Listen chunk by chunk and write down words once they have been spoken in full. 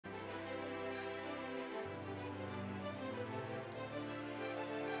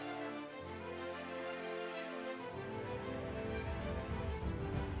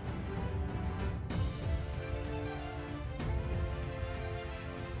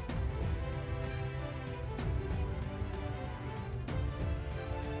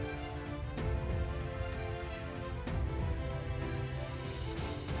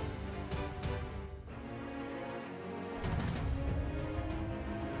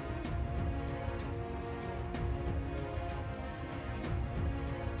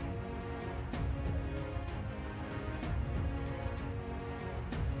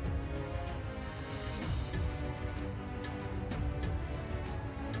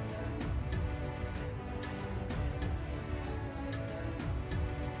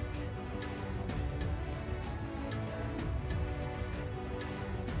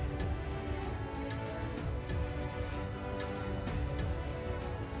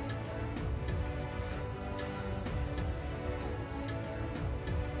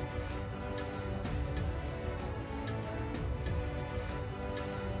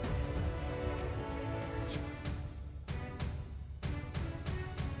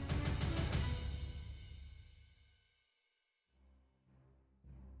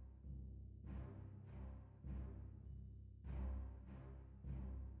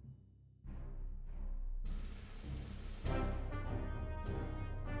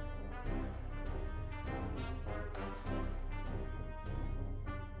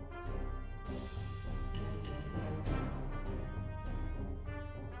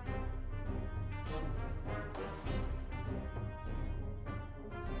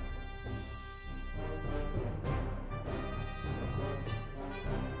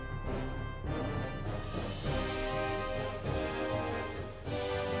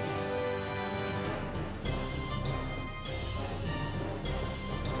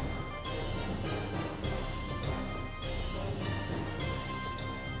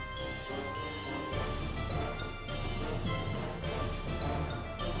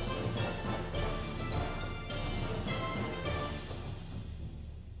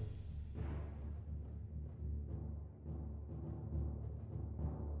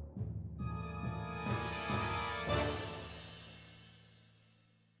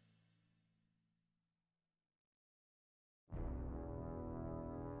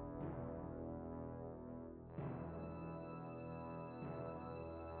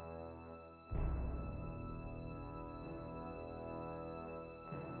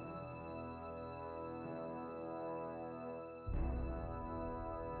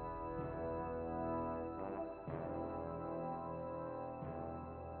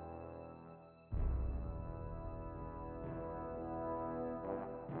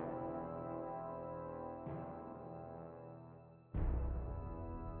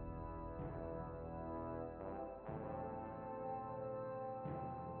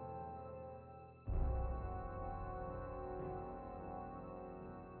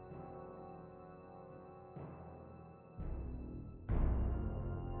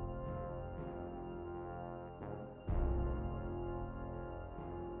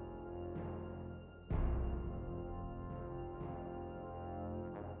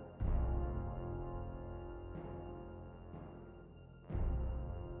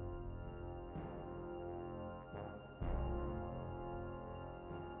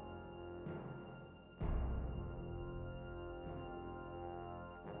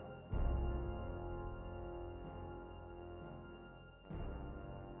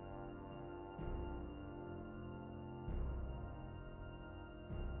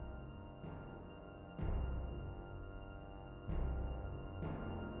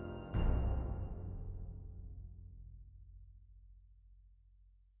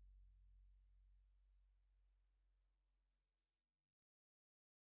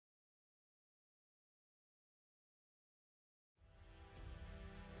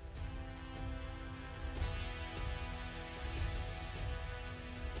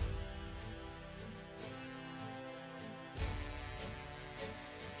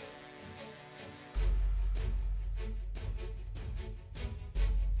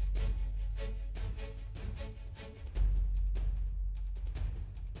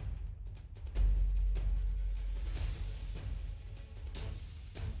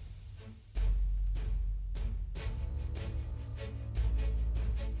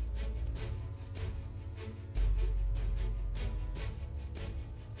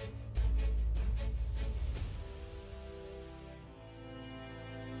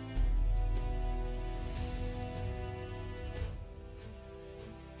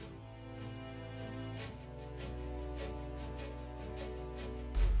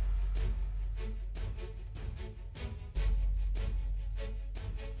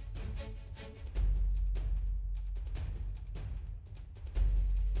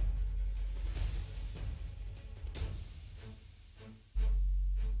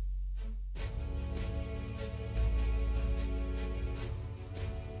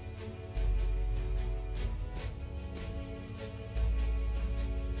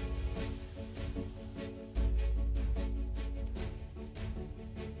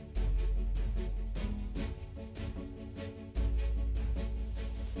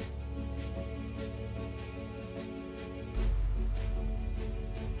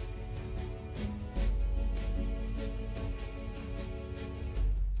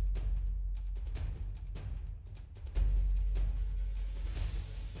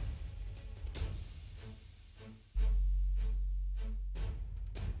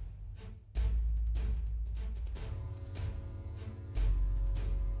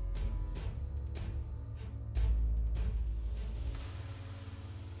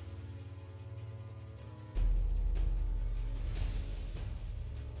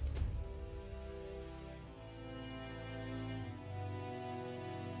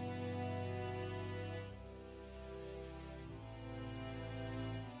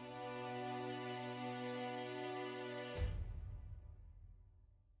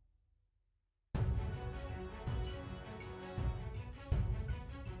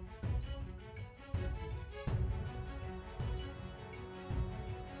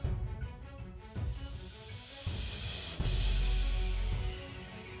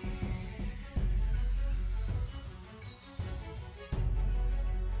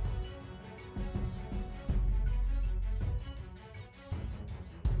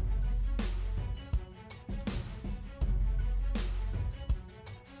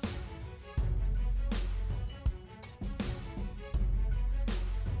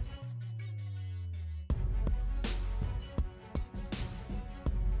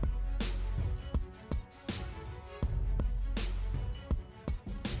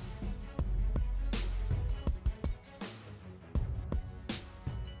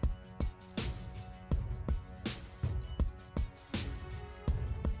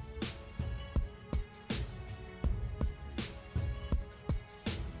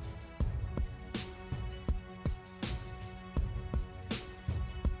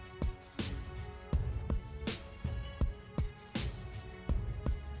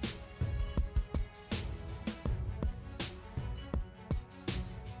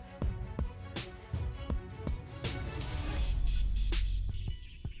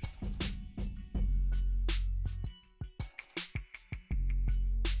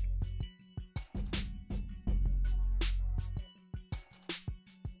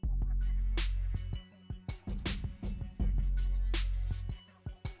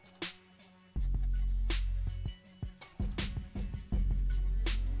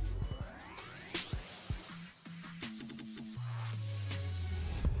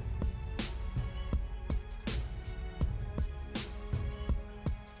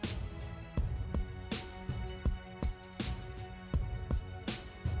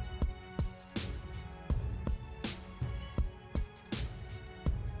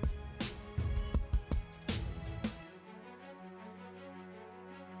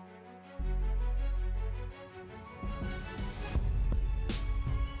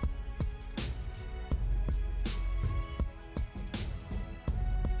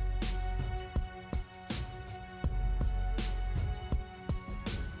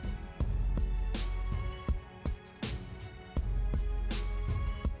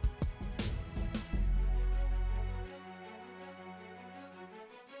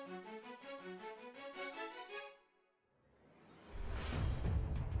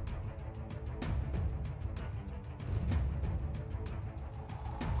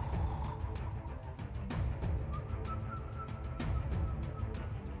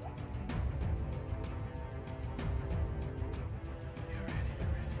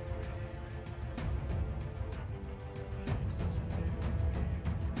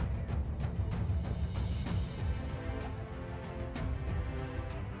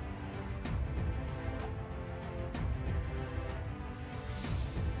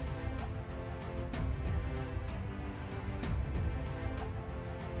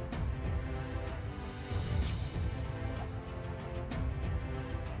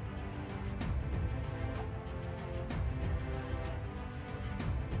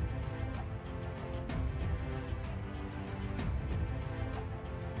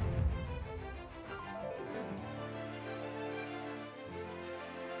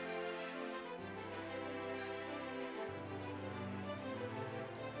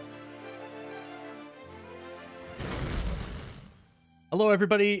Hello,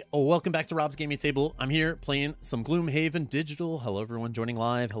 everybody. Oh, welcome back to Rob's Gaming Table. I'm here playing some Gloomhaven Digital. Hello, everyone joining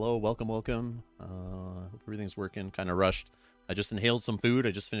live. Hello, welcome, welcome. Hope everything's working. Kind of rushed. I just inhaled some food.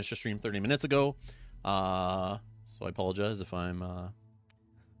 I just finished a stream 30 minutes ago. So I apologize if I'm a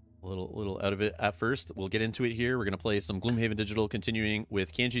little out of it at first. We'll get into it here. We're going to play some Gloomhaven Digital, continuing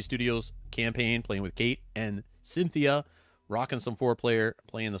with Kanji Studios campaign, playing with Kate and Cynthia, rocking some 4-player,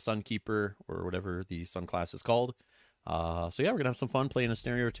 playing the Sunkeeper, or whatever the Sun class is called. So yeah, we're gonna have some fun playing a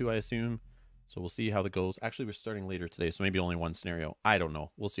scenario or two, I assume. So we'll see how that goes. Actually, we're starting later today, so maybe only one scenario. I don't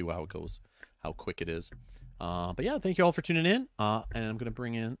know. We'll see how it goes, how quick it is. But yeah, thank you all for tuning in. And I'm gonna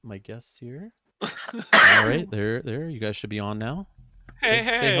bring in my guests here. All right, there. You guys should be on now. Hey,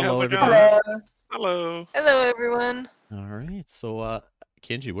 say hello, how's it everybody. going? Hello. Hello, everyone. All right. So,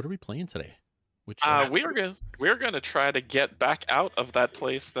 Kenji, what are we playing today? Which we're gonna try to get back out of that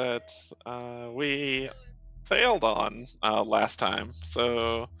place that we failed on last time.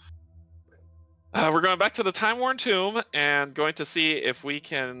 So we're going back to the Time-Worn Tomb and going to see if we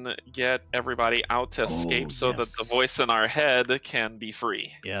can get everybody out to escape so that the voice in our head can be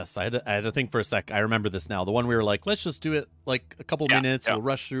free. Yes, I had to think for a sec. I remember this now. The one we were like, let's just do it like a couple minutes. We'll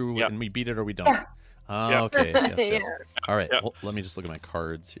rush through and we beat it or we don't. Okay. Yes. All right. Well, let me just look at my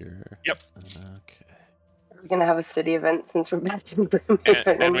cards here. Yep. Okay. We're gonna have a city event since we're back in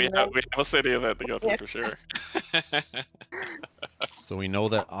and we have a city event to go to for sure. So we know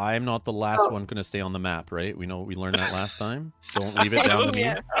that I'm not the last one going to stay on the map, right? We learned that last time. Don't leave it down to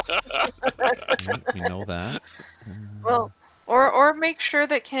me. We know that. Well, or make sure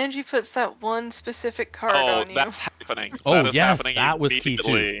that Kenji puts that one specific card on you. That's happening. Oh, yes, that was key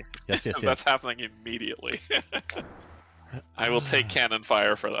too. Yes. That's happening immediately. I will take cannon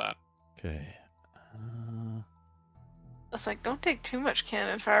fire for that. Okay. It's like, don't take too much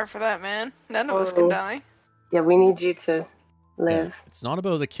cannon fire for that, man. None of us can die. Yeah, we need you to live. Yeah, it's not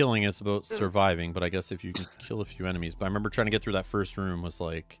about the killing, it's about surviving, but I guess if you can kill a few enemies. But I remember trying to get through that first room was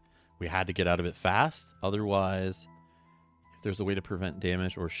like, we had to get out of it fast. Otherwise, if there's a way to prevent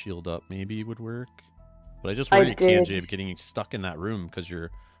damage or shield up, maybe it would work. But I just worry, Kanji, getting stuck in that room because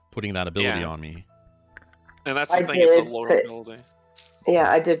you're putting that ability on me. And that's the thing, it's a lower ability.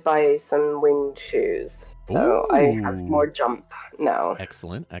 Yeah, I did buy some winged shoes, so I have more jump now.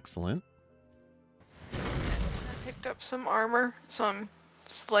 Excellent. I picked up some armor, so I'm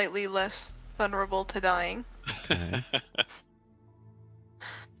slightly less vulnerable to dying. Okay.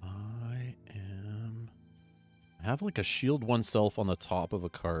 I have like a shield oneself on the top of a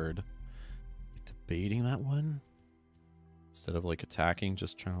card. Debating that one instead of like attacking,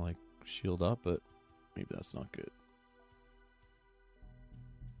 just trying to like shield up, but maybe that's not good.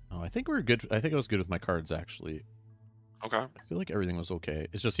 Oh, I think we're good. I think I was good with my cards, actually. Okay. I feel like everything was okay.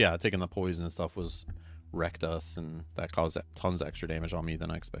 It's just, yeah, taking the poison and stuff was wrecked us, and that caused tons of extra damage on me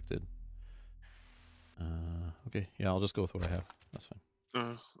than I expected. Okay, yeah, I'll just go with what I have. That's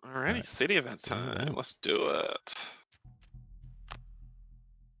fine. Alrighty, city event time. Let's do it.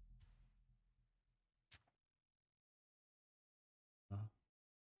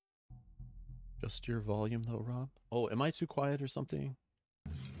 Just your volume, though, Rob. Oh, am I too quiet or something?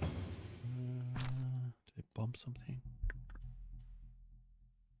 Did I bump something?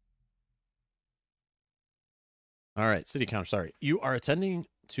 All right, city counter, sorry. You are attending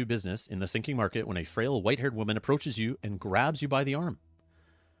to business in the sinking market when a frail white-haired woman approaches you and grabs you by the arm.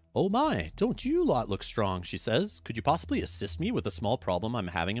 Oh my, don't you lot look strong, she says. Could you possibly assist me with a small problem I'm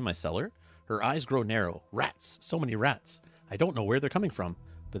having in my cellar? Her eyes grow narrow. Rats, so many rats. I don't know where they're coming from,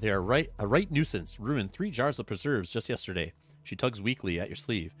 but they are a right nuisance. Ruined 3 jars of preserves just yesterday. She tugs weakly at your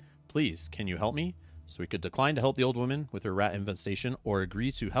sleeve. Please, can you help me? So we could decline to help the old woman with her rat infestation or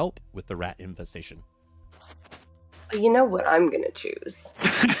agree to help with the rat infestation. So you know what I'm going to choose.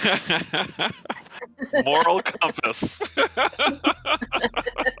 Moral compass.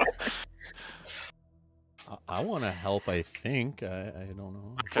 I want to help, I think. I don't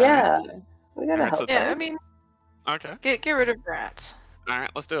know. Okay. Yeah, we got to help. Yeah, I mean, get rid of rats. All right,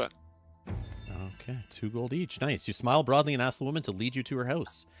 let's do it. Okay, 2 gold each. Nice. You smile broadly and ask the woman to lead you to her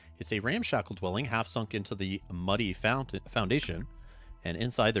house. It's a ramshackle dwelling, half sunk into the muddy foundation, and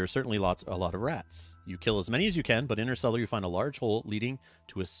inside there are certainly a lot of rats. You kill as many as you can, but in her cellar you find a large hole leading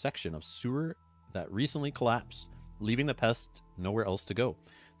to a section of sewer that recently collapsed, leaving the pest nowhere else to go.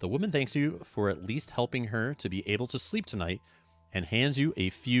 The woman thanks you for at least helping her to be able to sleep tonight and hands you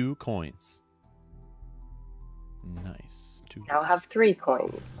a few coins. Nice. I'll have 3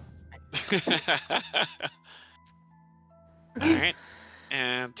 coins. Alright.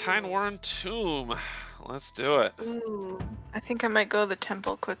 And Time-Worn Tomb. Let's do it. Ooh, I think I might go to the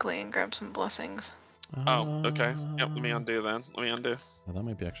temple quickly and grab some blessings. Oh, okay. Yep, let me undo then. Let me undo. Oh, that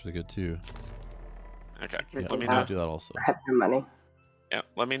might be actually good too. Okay, Yeah, let me I'll know. do that also. I have your money. Yeah,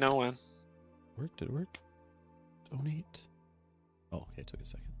 let me know when. Did it work? Donate. Oh, okay, it took a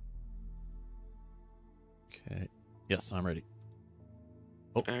second. Okay. Yes, I'm ready.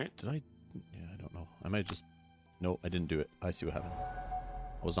 Oh, All right. did I? Yeah, I don't know. I might just... No, I didn't do it. I see what happened.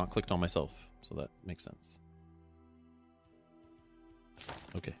 I was not clicked on myself, so that makes sense.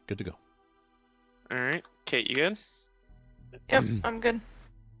 Okay, good to go. All right. Kate, you good? Yep, I'm good.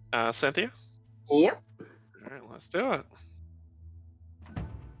 Cynthia? Yep. All right, let's do it.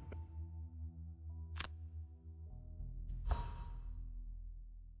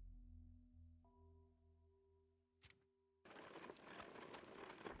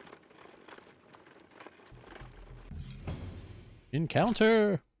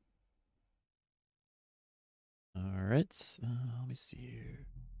 Encounter! Alright, let me see here.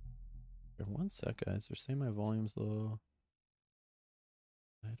 For one sec, guys. They're saying my volume's low.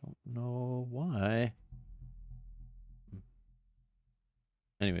 I don't know why.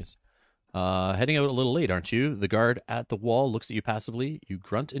 Anyways. Heading out a little late, aren't you? The guard at the wall looks at you passively. You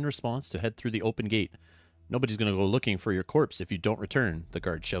grunt in response to head through the open gate. Nobody's going to go looking for your corpse if you don't return, the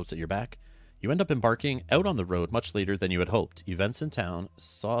guard shouts at your back. You end up embarking out on the road much later than you had hoped. Events in town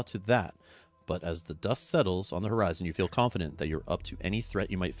saw to that, but as the dust settles on the horizon, you feel confident that you're up to any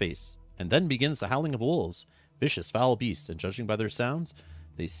threat you might face. And then begins the howling of wolves, vicious, foul beasts, and judging by their sounds,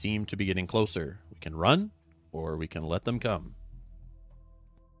 they seem to be getting closer. We can run, or we can let them come.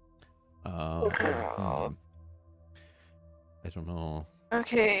 I don't know.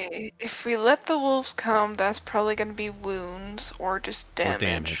 Okay, if we let the wolves come, that's probably going to be wounds or just damage. Or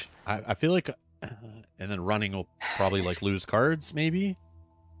damage. I feel like, and then running will probably like lose cards, maybe.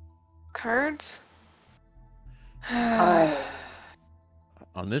 Cards? I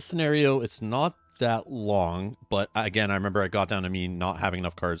On this scenario, it's not that long, but again, I remember I got down to me not having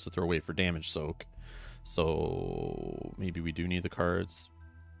enough cards to throw away for damage soak. So maybe we do need the cards.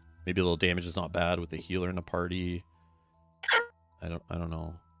 Maybe a little damage is not bad with the healer in a party. I don't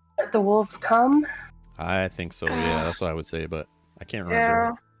know. let the wolves come. I think so. Yeah, that's what I would say, but I can't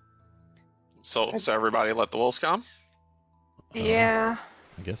remember. So everybody let the wolves come? Yeah.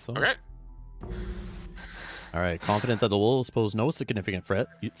 I guess so. Okay. All right. Confident that the wolves pose no significant threat,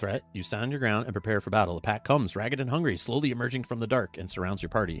 you stand your ground and prepare for battle. The pack comes, ragged and hungry, slowly emerging from the dark, and surrounds your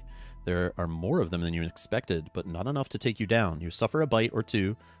party. There are more of them than you expected, but not enough to take you down. You suffer a bite or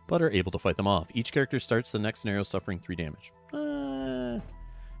two, but are able to fight them off. Each character starts the next scenario suffering 3 damage.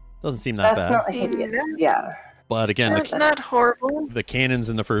 Doesn't seem that That's bad. not hideous. Yeah. But again, That's not horrible. the cannons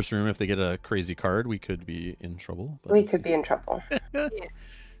in the first room, if they get a crazy card, we could be in trouble. But We could be in trouble.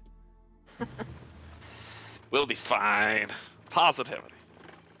 We'll be fine. Positivity.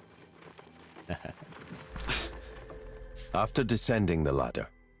 After descending the ladder,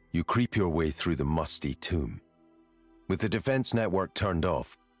 you creep your way through the musty tomb. With the defense network turned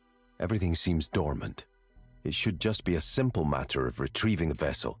off, everything seems dormant. It should just be a simple matter of retrieving the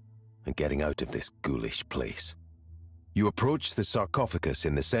vessel and getting out of this ghoulish place. You approach the sarcophagus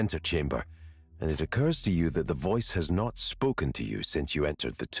in the center chamber, and it occurs to you that the voice has not spoken to you since you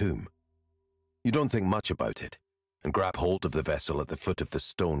entered the tomb. You don't think much about it, and grab hold of the vessel at the foot of the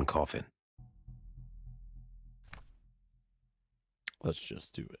stone coffin. Let's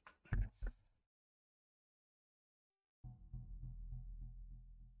just do it.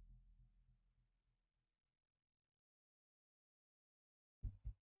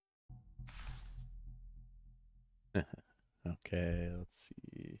 Okay, let's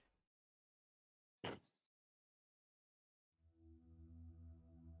see.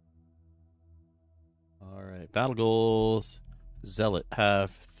 All right, battle goals. Zealot,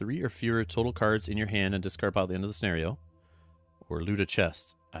 have 3 or fewer total cards in your hand and discard by the end of the scenario. Or loot a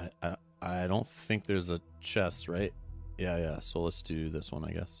chest. I don't think there's a chest, right? Yeah. So let's do this one,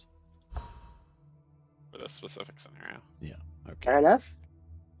 I guess. For this specific scenario. Yeah. Okay. Fair enough.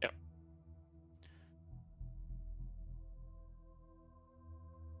 Yep.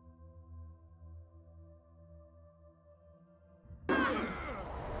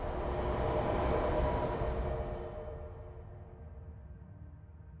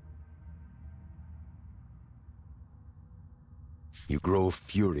 You grow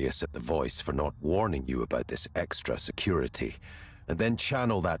furious at the voice for not warning you about this extra security, and then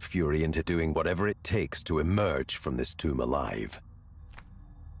channel that fury into doing whatever it takes to emerge from this tomb alive.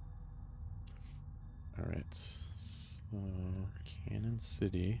 All right. So, Cannon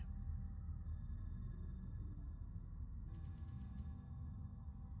City.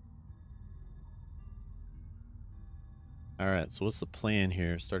 All right. So what's the plan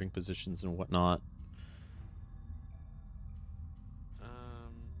here? Starting positions and whatnot.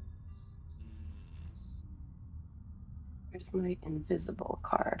 Where's my invisible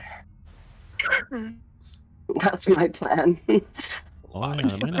card? That's my plan. Oh yeah,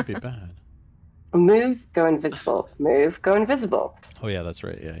 that might not be bad. Move, go invisible. Move, go invisible. Oh yeah, that's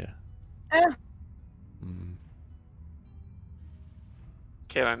right. Yeah. Yeah.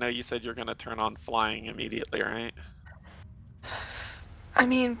 Kate, I know you said you're going to turn on flying immediately, right? I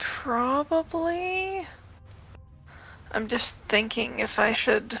mean, probably. I'm just thinking if I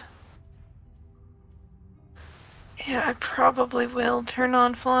should. Yeah, I probably will turn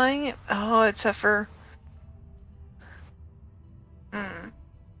on flying. Oh, except for.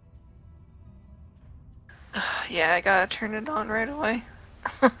 Yeah, I gotta turn it on right away.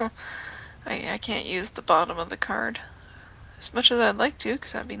 I can't use the bottom of the card. As much as I'd like to,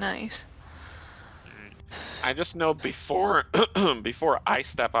 because that'd be nice. I just know before before I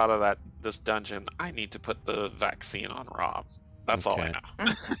step out of this dungeon, I need to put the vaccine on Rob. That's all I know.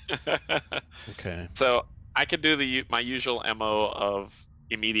 Okay. So I could do my usual MO of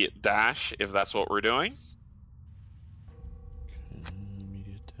immediate dash if that's what we're doing.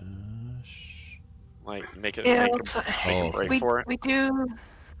 Immediate dash. Like make a Oh, break for it. We do.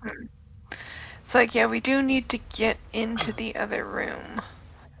 It's like, yeah, we do need to get into the other room.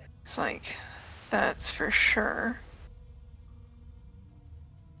 It's like, that's for sure.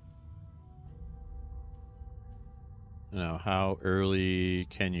 Now, how early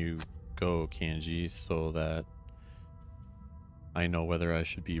can you go, Kanji, so that I know whether I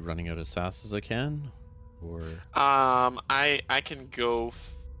should be running out as fast as I can, or? I can go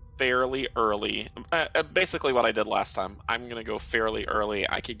fairly early. Basically, what I did last time. I'm gonna go fairly early.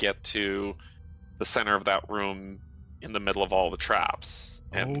 I could get to the center of that room in the middle of all the traps,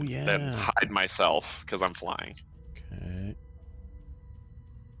 and then hide myself because I'm flying. Okay.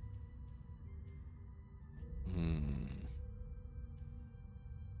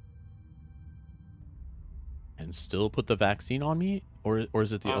 And still put the vaccine on me, or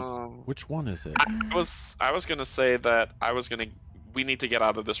is it the other? Which one is it? I was gonna say that we need to get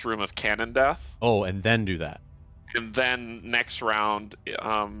out of this room of cannon death. Oh, and then do that. And then next round,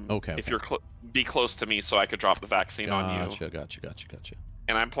 if you're be close to me, so I could drop the vaccine on you. Gotcha.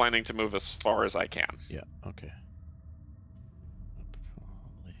 And I'm planning to move as far as I can. Yeah. Okay.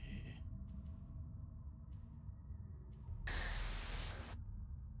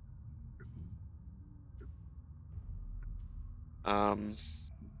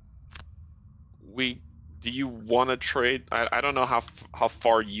 Do you want to trade? I don't know how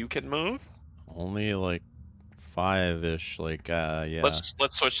far you can move. Only like 5-ish. Like yeah. Let's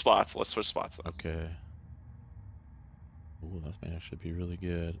switch spots. Then. Okay. Ooh, that may actually be really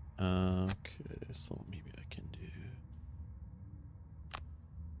good. Okay, so maybe I can do this.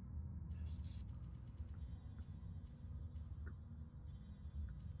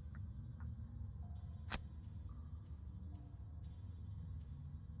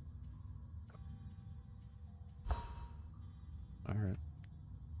 All right.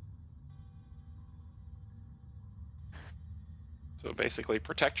 So basically,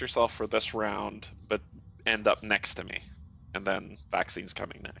 protect yourself for this round, but end up next to me, and then vaccine's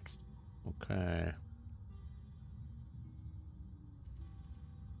coming next. Okay.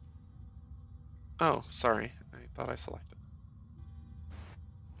 Oh, sorry. I thought I selected.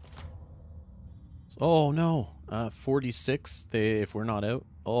 Oh no. 46. If we're not out.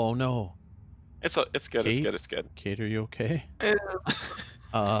 Oh no. It's good. Kate? It's good. Kate, are you okay?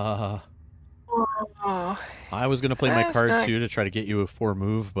 Oh. I was gonna play my card too to try to get you a 4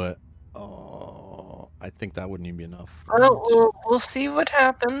 move, but I think that wouldn't even be enough. Well, we'll see what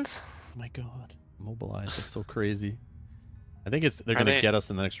happens. Oh my god, mobilize! That's so crazy. I think they're gonna get us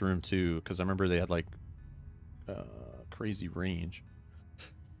in the next room too, because I remember they had like crazy range.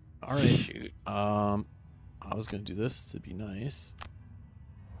 All right. Shoot. I was gonna do this to be nice.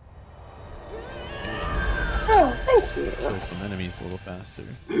 Oh, thank you. Kill some enemies a little faster.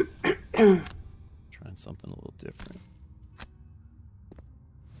 Trying something a little different.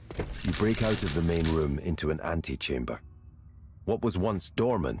 You break out of the main room into an antechamber. What was once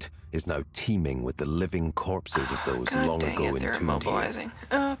dormant is now teeming with the living corpses of those God long dang ago it, they're entombed here. immobilizing.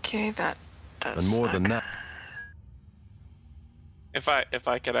 Okay, that does And more suck. than that, If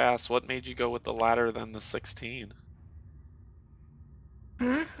I could ask, what made you go with the ladder than the 16?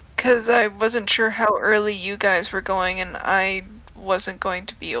 Because I wasn't sure how early you guys were going, and I wasn't going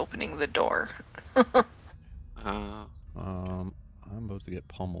to be opening the door. I'm about to get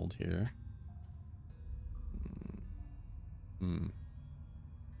pummeled here.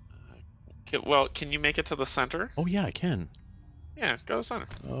 Well, can you make it to the center? Oh yeah, I can. Yeah, go to center.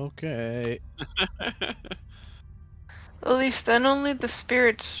 Okay. At least then only the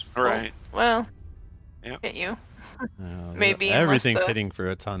spirits. Right. Well, Yep. get you. Maybe unless everything's the- hitting for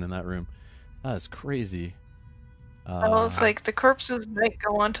a ton in that room. That's crazy. Well, it's like the corpses might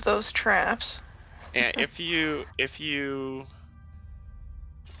go onto those traps. Yeah,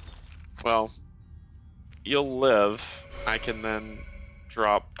 well, you'll live. I can then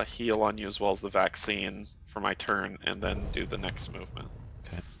drop a heal on you as well as the vaccine for my turn, and then do the next movement.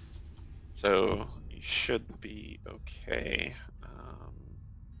 Okay. So you should be okay.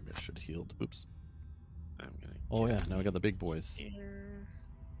 Maybe I should have healed. Oops. I'm gonna. Oh get yeah, now we got the big boys. here.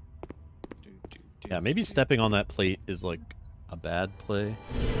 Yeah, maybe stepping on that plate is like a bad play.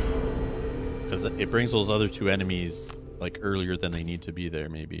 Because it brings those other two enemies like earlier than they need to be there,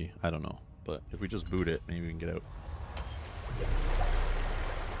 maybe. I don't know. But if we just boot it, maybe we can get out.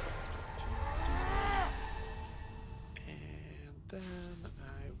 And then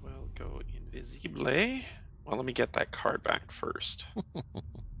I will go invisible. Well, let me get that card back first.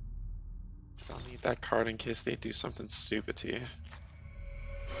 I'll need that card in case they do something stupid to you.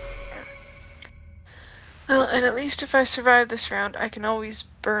 Well, and at least if I survive this round, I can always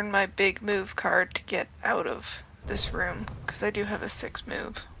burn my big move card to get out of this room, because I do have a 6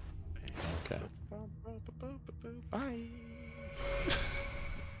 move. Okay. Bye.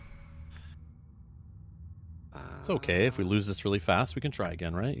 It's okay. If we lose this really fast, we can try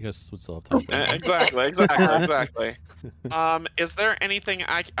again, right? You guys would still have time for that. Exactly. Is there anything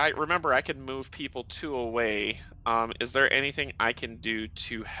I remember I can move people 2 away? Is there anything I can do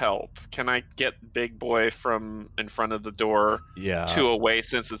to help? Can I get Big Boy from in front of the door Yeah. 2 away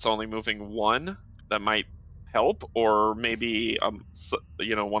since it's only moving 1? That might help, or maybe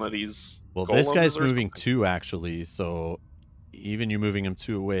one of these. Well, this guy's golems or moving something? 2 actually, so even you moving him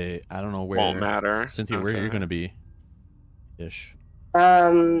 2 away, I don't know where. Won't matter. Cynthia, where Okay. you're going to be? Ish.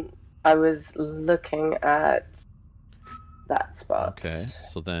 I was looking at that spot. Okay,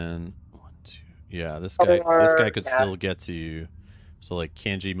 so then 1, 2. Yeah, this guy could yeah. still get to you. So like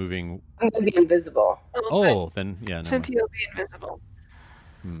Kanji moving. I'm gonna be invisible. Oh, then yeah. never mind. Cynthia will be invisible.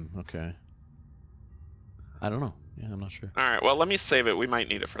 Okay. I don't know. Yeah, I'm not sure. All right. Well, let me save it. We might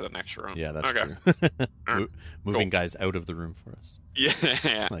need it for the next room. Yeah, that's okay. true. Alright, Moving guys out of the room for us.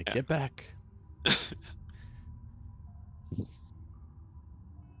 Yeah. Like, get back.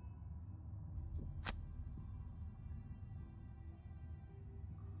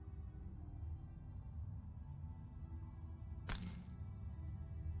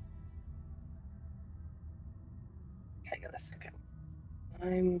 Hang on a second.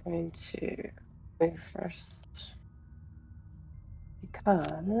 I'm going to move first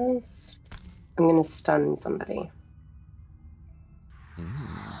because I'm going to stun somebody.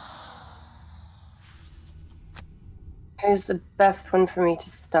 Who's the best one for me to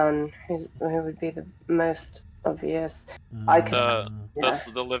stun? Who would be the most obvious? I can.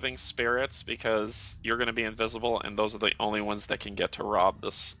 The living spirits, because you're going to be invisible, and those are the only ones that can get to Rob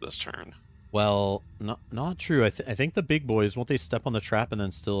this turn. Well, not true. I think the big boys, won't they step on the trap and then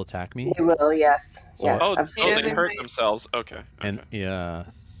still attack me? They will, yes. So- Yeah, Oh, absolutely. they hurt themselves. Okay. And yeah,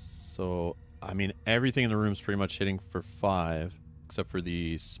 so I mean everything in the room's pretty much hitting for 5, except for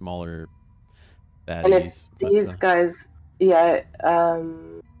the smaller And if baddies. these guys, yeah,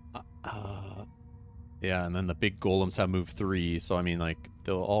 Yeah, and then the big golems have moved 3, so I mean like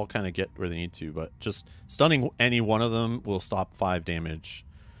they'll all kind of get where they need to, but just stunning any one of them will stop 5 damage.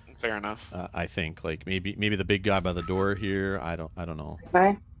 Fair enough. I think like maybe the big guy by the door here. I don't know.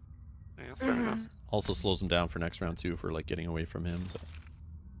 okay. Yeah, that's fair enough. Also slows him down for next round too, for like getting away from him.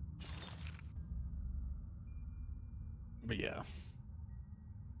 But yeah.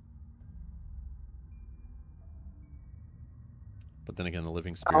 But then again, the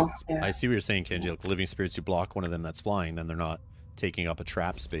living spirits. yeah. I see what you're saying, Kenji. Like the living spirits, you block one of them that's flying, then they're not taking up a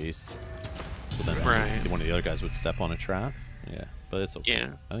trap space. So then Right. one of the other guys would step on a trap. Yeah, but it's okay.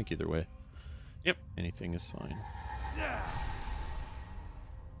 Yeah. I think either way. Yep. Anything is fine.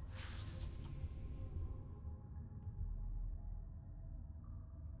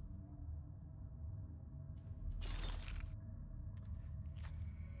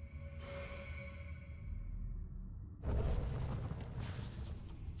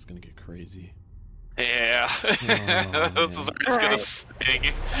 It's gonna get crazy. Yeah. Oh, This is man. where it's gonna Alright.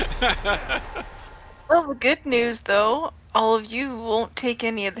 sting. Well, the good news, though, all of you won't take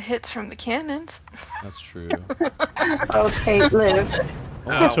any of the hits from the cannons. That's true. Okay, live.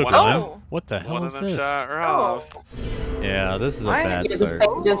 Oh, we took one one. of them- What the hell One is of them this? shot Rob. Oh, Yeah, this is a Why? bad You're the start.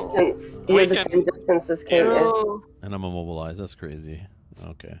 same distance. We You're the can- same distance as Kate is. no. And I'm immobilized. That's crazy.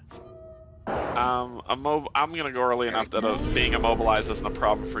 Okay. I'm gonna go early enough that being immobilized isn't a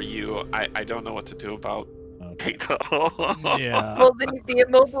problem for you. I don't know what to do about Okay. Keiko. Yeah. Well, the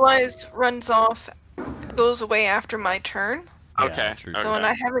immobilized runs off goes away after my turn. Yeah, Okay. true, Okay. So, and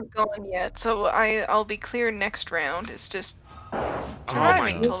I haven't gone yet, so I'll be clear next round. It's just Oh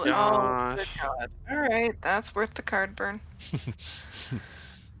surviving my till the. Oh, good gosh. God. All right, that's worth the card burn.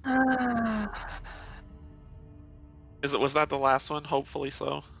 Was that the last one? Hopefully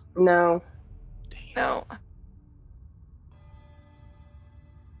so. No. No.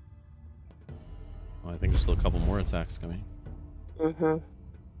 Well, I think there's still a couple more attacks coming. Mm-hmm.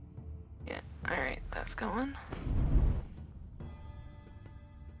 Yeah. All right, that's going.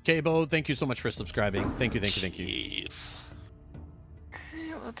 K-Bo, thank you so much for subscribing. Thank you. Jeez.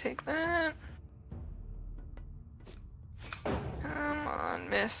 Okay, we'll take that. Come on,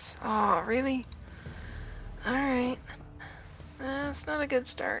 miss. Oh, really? All right. That's not a good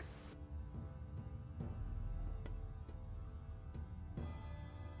start.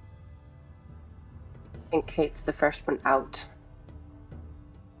 I think Kate's the first one out.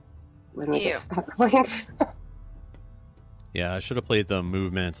 When we Yeah. get to that point. Yeah, I should have played the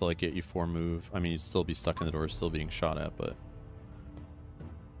movement to like get you 4 move. I mean, you'd still be stuck in the door, still being shot at, but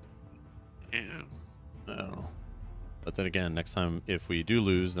Yeah. I don't know. But then again, next time if we do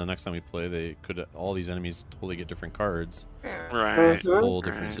lose, the next time we play, they could all these enemies totally get different cards. Yeah. Right. It's a whole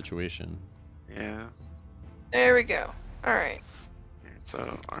different Right. situation. Yeah. There we go. All right.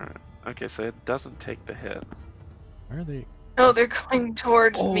 So, alright. Okay, so it doesn't take the hit. Where are they? Oh, they're going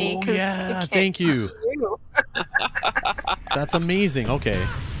towards me. Oh 'cause yeah, they can't thank you. see you. That's amazing. Okay.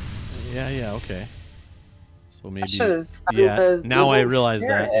 Yeah, okay. So I maybe should have stunned yeah. the Now I evil realize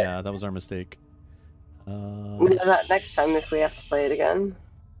that. spirit. Yeah, that was our mistake. We'll do that next time if we have to play it again.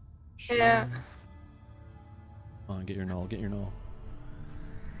 sure. Yeah. Come on, get your null. Get your null.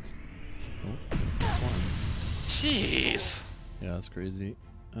 Oh, this one. Jeez. Yeah, that's crazy.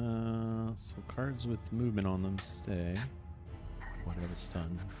 So cards with movement on them stay. Whatever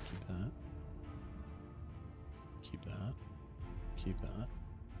stun. Keep that. Keep that. Keep that.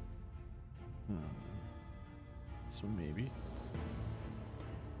 So maybe.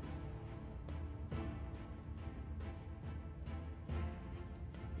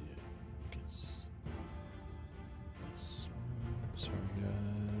 Yeah, gets this one. Sorry,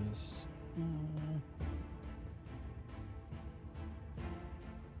 guys.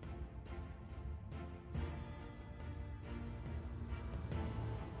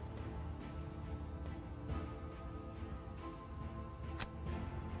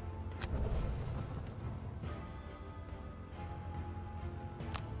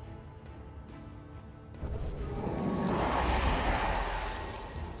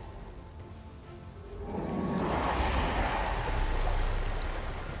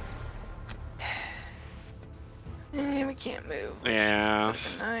 Eh, we can't move. Yeah.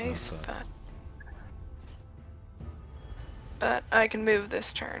 Would've been nice, That sucks. but I can move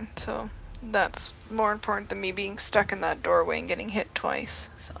this turn, so that's more important than me being stuck in that doorway and getting hit twice.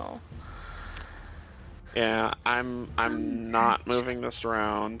 So Yeah, I'm not moving this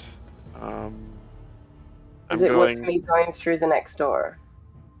around. I'm Is it worth going. me going through the next door?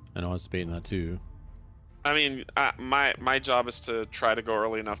 I know I was debating that too. I mean, my job is to try to go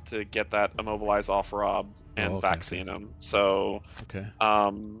early enough to get that immobilize off Rob and okay, vaccine him. So, Okay.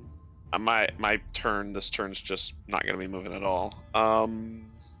 my turn. This turn's just not going to be moving at all.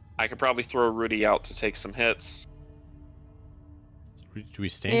 I could probably throw Rudy out to take some hits. Do we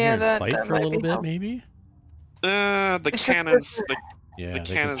stand Yeah, here and that- fight that for a might little be bit, helpful. maybe? The Except cannons. for- Yeah, The they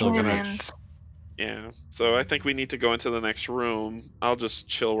can cannons still are gonna- cannons. Yeah. So I think we need to go into the next room. I'll just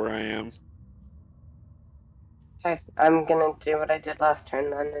chill where I am. Okay, I'm gonna do what I did last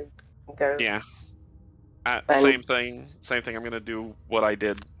turn then and go. Yeah. Fine. Same thing. Same thing. I'm gonna do what I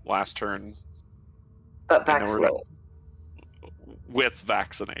did last turn. But And then we're vaccinate. with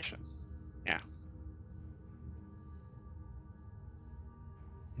vaccination.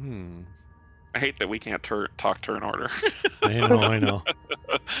 I hate that we can't talk turn order. I know.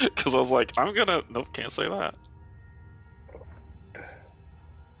 Because I was like, nope, can't say that.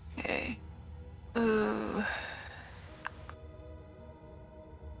 Okay. Ooh.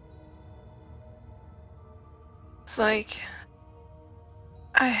 It's like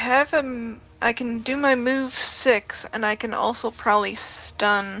I have I can do my move 6, and I can also probably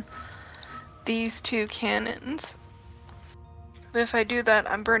stun these 2 cannons. But if I do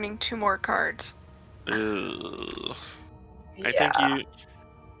that, I'm burning 2 more cards. Ugh. Yeah. I think you.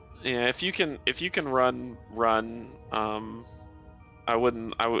 Yeah, if you can run. I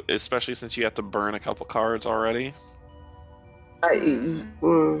would, especially since you have to burn a couple cards already.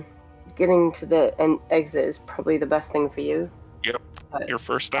 Getting to the exit is probably the best thing for you. Yep. But You're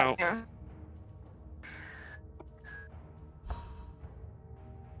first out. Yeah.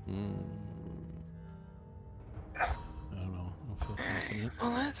 confident.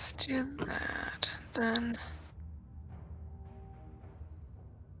 Well, let's do that then.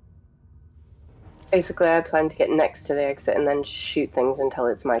 Basically, I plan to get next to the exit and then shoot things until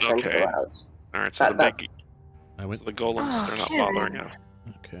it's my turn to go Okay. out. All right, so That's- I went. so the golems, Oh, they're not bothering cannons.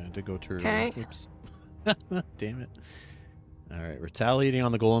 you. Okay, I did go to. Okay. Oops. Damn it. All right, retaliating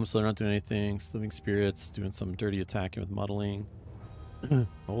on the golems, so they're not doing anything. Living spirits doing some dirty attacking with muddling.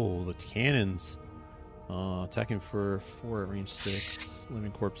 Oh, the cannons. Attacking for 4 at range 6.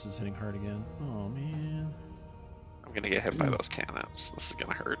 Living corpses hitting hard again. Oh man. I'm gonna get hit by those cannons. This is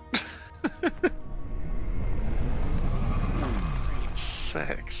gonna hurt.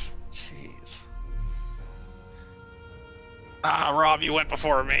 6. Jeez. Ah, Rob, you went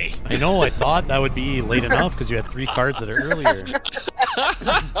before me. I know. I thought that would be late enough because you had 3 cards that are earlier. Because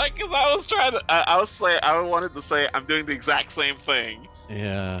I was trying to. I wanted to say I'm doing the exact same thing.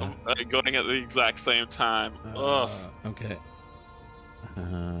 Yeah. I'm going at the exact same time. Ugh. Okay.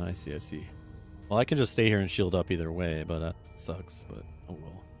 I see. I see. Well, I can just stay here and shield up either way, but that sucks. But oh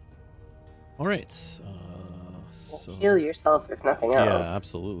well. All right. So Heal yourself if nothing else. yeah,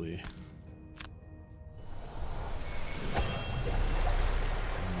 absolutely.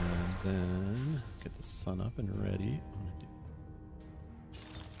 And then get the sun up and ready.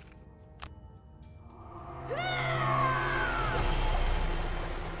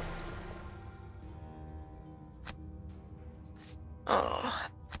 Oh.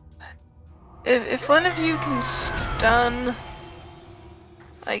 If one of you can stun,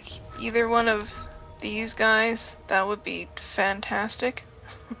 like, either one of these guys, that would be fantastic.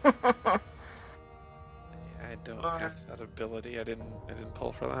 I don't have that ability. I didn't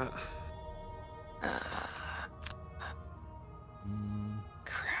pull for that.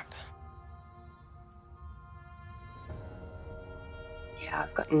 Crap. Yeah,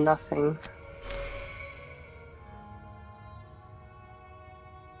 I've got nothing.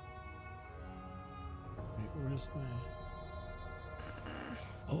 Wait, where's my...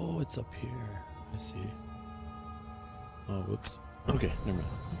 Oh, it's up here. I see. Oh, whoops. Okay, never mind.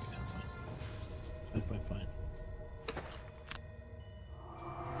 Okay, that's fine. Fine.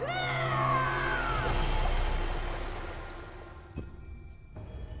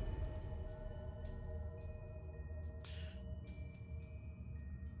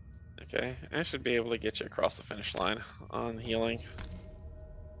 Okay, I should be able to get you across the finish line on healing.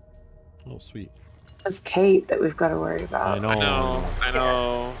 Oh, sweet. It's Kate that we've got to worry about. I know. I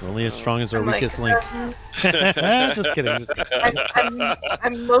know. We're only as strong as our I'm like, weakest link. Just kidding.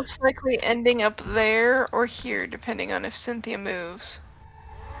 I'm most likely ending up there or here, depending on if Cynthia moves.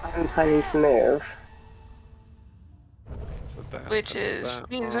 I'm planning to move. So that- Which that's that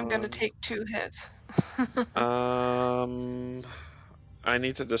means I'm gonna on. take 2 hits. I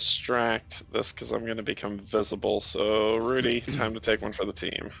need to distract this because I'm going to become visible. So, Rudy, time to take one for the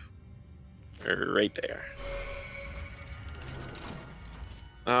team. Right there.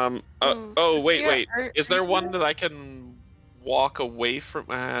 Ooh, wait. yeah, Is there one that I can walk away from?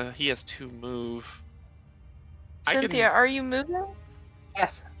 He has 2 move. Cynthia, are you moving?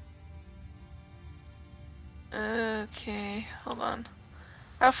 Yes. Okay, hold on.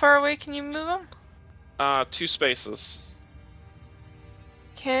 How far away can you move him? 2 spaces.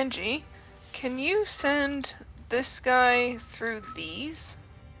 Kanji, can you send this guy through these?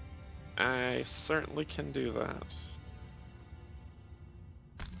 I certainly can do that.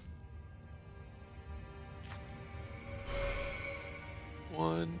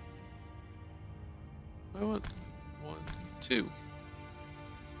 One. I want 1, 2.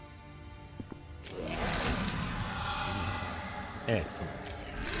 Excellent.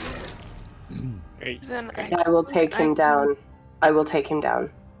 Great. Then And I will take him down. I will take him down.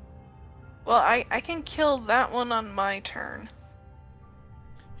 Well, I can kill that one on my turn.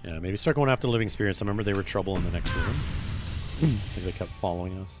 Yeah, maybe start going after living spirits. I remember they were trouble in the next room. I think they kept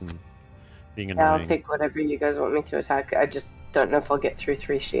following us and being Yeah, annoying. I'll take whatever you guys want me to attack. I just don't know if I'll get through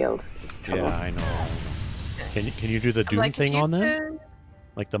 3 shield. It's trouble. Yeah, I know. Can you do the I'm doom like, if thing you on them? could-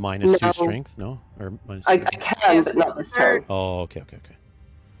 Like the -2 No. strength? No? Or minus I 2? can, but not this turn. Oh, okay.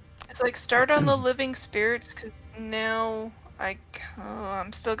 It's like start on the living spirits, because now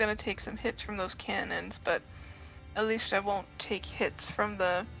I'm still gonna take some hits from those cannons, but at least I won't take hits from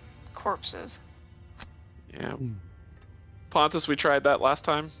the corpses. Yeah. Pontus, we tried that last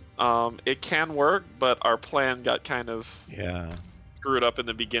time. It can work, but our plan got kind of Yeah. screwed up in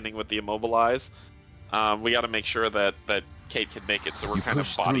the beginning with the immobilize. We got to make sure that Kate can make it, so we're You kind of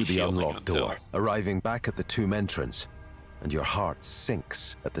push body through the shielding unlocked until. door, arriving back at the tomb entrance, and your heart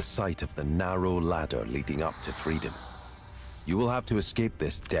sinks at the sight of the narrow ladder leading up to freedom. You will have to escape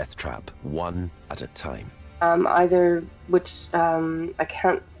this death trap, one at a time. Either which I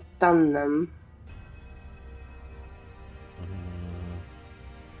can't stun them.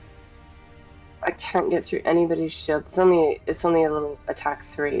 I can't get through anybody's shield. It's only a little attack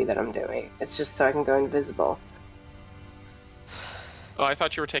 3 that I'm doing. It's just so I can go invisible. Oh, I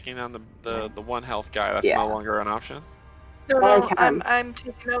thought you were taking down the 1 health guy. That's Yeah. no longer an option. No, I'm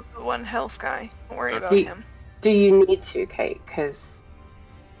taking out the 1 health guy. Don't worry about him. Do you need to, Kate? Because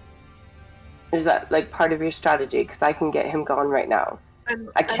is that like part of your strategy? Because I can get him gone right now.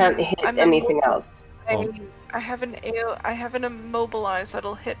 I can't hit anything else. I have an immobilize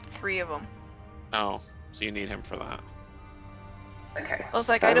that'll hit 3 of them. Oh, so you need him for that. Okay. I was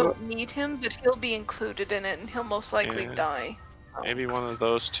like, I don't need him, but he'll be included in it, and he'll most likely die. So. Maybe one of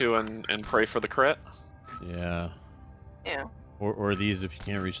those 2 and pray for the crit. Yeah. Yeah. Or these if you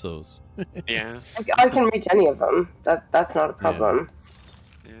can't reach those. Yeah. I can reach any of them. That's not a problem.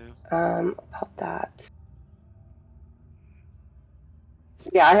 Yeah. Pop that.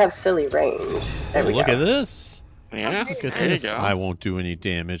 Yeah, I have silly range. There we Look go. at this. Yeah. Look at there this. you go. I won't do any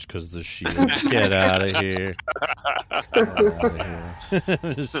damage because the shields. Get out of here. Get out of here.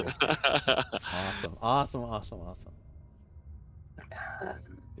 Awesome.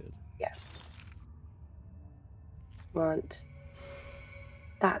 Good. Yes. Want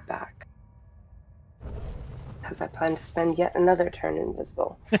that back. Because I plan to spend yet another turn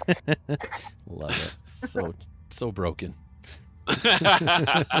invisible. Love it. So broken.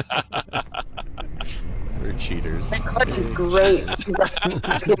 We're cheaters. My card is great. I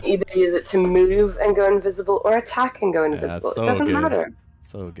can either use it to move and go invisible or attack and go invisible. So it doesn't good. matter.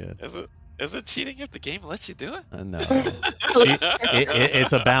 So good. Is it cheating if the game lets you do it? No.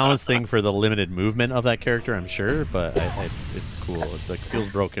 It's a balance thing for the limited movement of that character, I'm sure, but it's cool. It's like feels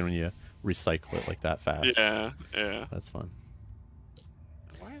broken when you recycle it like that fast. Yeah. That's fun.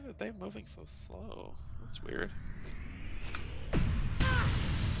 Why are they moving so slow? That's weird.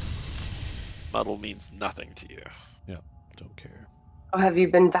 Muddle means nothing to you. Yeah, don't care. Oh, have you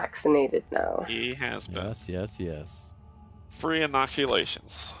been vaccinated now? He has been. Yes. Free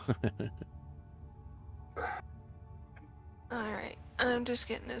inoculations. Alright, I'm just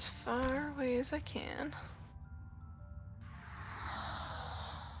getting as far away as I can.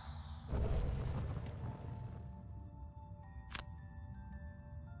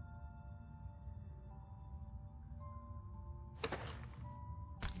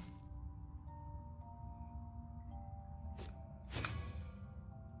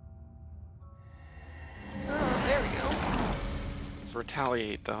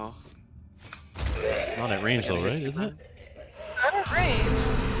 Retaliate though. Not at range though, right? Isn't it? Not at range.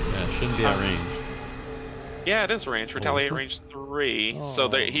 Yeah, it shouldn't be at range. Yeah, it is range. Retaliate range 3. Oh.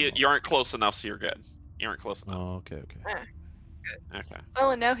 So you aren't close enough, so you're good. You aren't close enough. Oh, okay. Okay.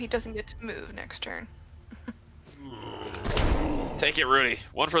 Well, and now he doesn't get to move next turn. Take it, Rudy.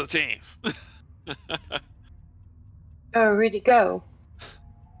 1 for the team. Oh, Rudy, go.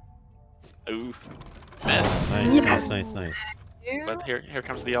 Ooh. Miss. Nice. Yeah. But here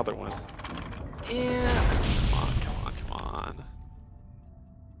comes the other one. Yeah. Come on.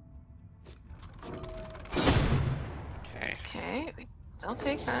 Okay, I'll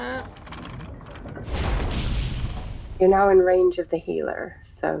take that. You're now in range of the healer,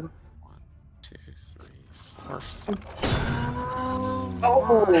 so. 1, 2, 3, 4, 5.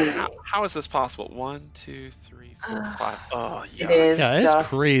 Oh! How is this possible? 1, 2, 3, 4, 5. Oh, yeah. It is. Yeah, it's just...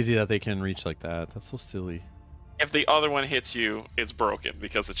 crazy that they can reach like that. That's so silly. If the other one hits you, it's broken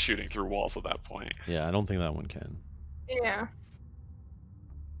because it's shooting through walls at that point. Yeah, I don't think that one can. Yeah.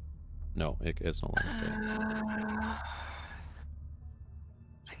 No, it's no longer safe.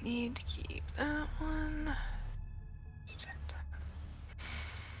 I need to keep that one.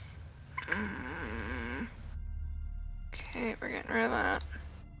 Okay, we're getting rid of that.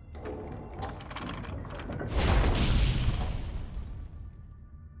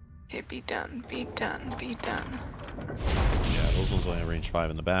 Okay, be done. Yeah, those ones only have range 5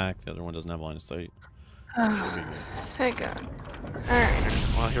 in the back. The other one doesn't have line of sight. Thank God. Alright.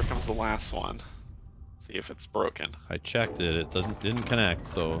 Well, here comes the last one. See if it's broken. I checked it. It didn't connect,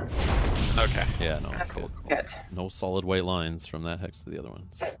 so... Okay. Yeah, no, it's Okay, good. good. No solid white lines from that hex to the other one.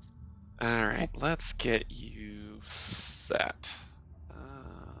 So. Alright, let's get you set.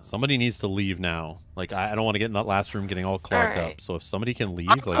 Somebody needs to leave now. Like, I don't want to get in that last room getting all clogged Alright. up. So if somebody can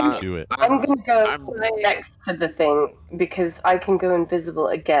leave, like, do it. I'm gonna go I'm- next to the thing because I can go invisible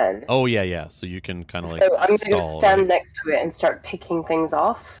again. Oh, yeah. So you can kind of, like, So I'm gonna stall. go stand right? next to it and start picking things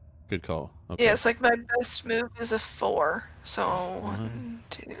off. Good call. Okay. Yeah, it's like my best move is a 4. So 1,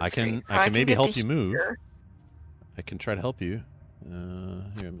 2, I can 3. maybe get help to you move. here. I can try to help you.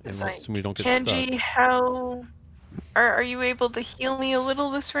 Assume we don't get Kenji, stuck. how are you able to heal me a little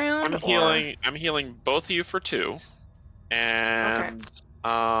this round? I'm healing both of you for 2, and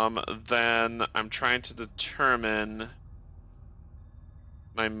then I'm trying to determine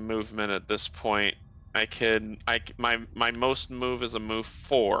my movement at this point. My most move is a move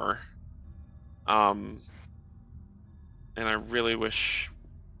 4. And I really wish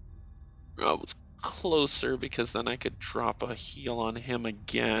I was closer, because then I could drop a heal on him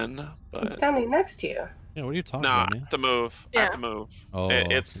again. But I'm standing next to you. Yeah, what are you talking no, about, I man? have to move. I have to move. Oh,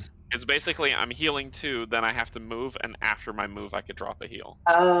 It's basically I'm healing 2, then I have to move, and after my move, I could drop a heal.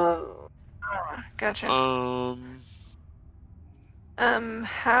 Oh. Gotcha.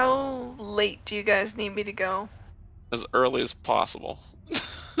 How late do you guys need me to go? As early as possible.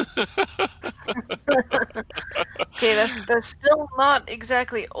 Okay, that's still not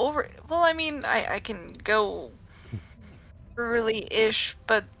exactly over. Well, I mean, I can go early-ish,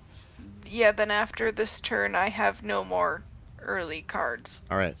 but yeah, then after this turn, I have no more early cards.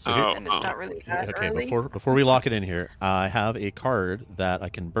 All right, so and it's not really that early. Before we lock it in here, I have a card that I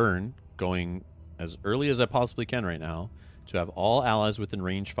can burn going as early as I possibly can right now to have all allies within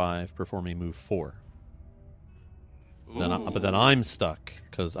range 5 perform a move 4. But then I'm stuck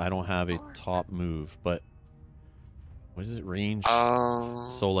because I don't have a top move. But what is it, range?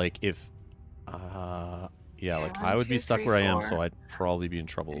 So like if yeah, like I would be stuck where I am, so I'd probably be in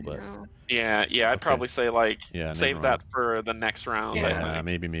trouble. But yeah, I'd probably say like save that for the next round. Yeah,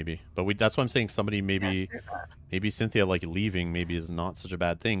 maybe. But that's what I'm saying. Somebody maybe Cynthia like leaving maybe is not such a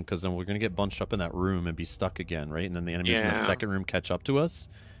bad thing, because then we're gonna get bunched up in that room and be stuck again, right? And then the enemies in the second room catch up to us,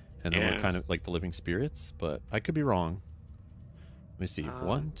 and then we're kind of like the living spirits. But I could be wrong. Let me see.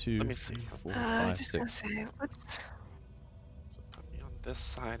 1, 2, 3, 4, 5, 6. So put me on this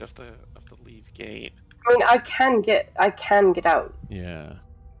side of the leave gate. I mean, I can get out. Yeah,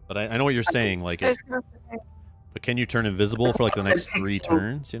 but I know what you're saying. Like, but can you turn invisible for like the next 3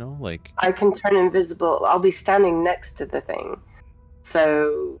 turns? You know, like I can turn invisible. I'll be standing next to the thing,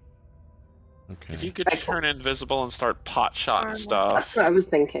 so. Okay. If you could turn invisible and start pot shotting stuff. That's what I was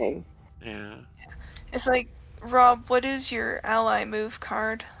thinking. Yeah. It's like, Rob, what is your ally move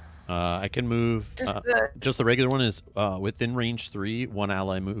card? I can move. Just the regular one is within range 3, 1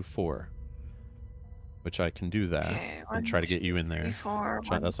 ally move 4. Which I can do that and try to get you in there. 3, 4,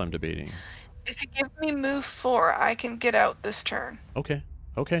 that's what I'm debating. If you give me move 4, I can get out this turn. Okay.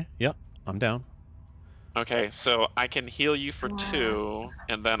 Yep. I'm down. Okay, so I can heal you for 2,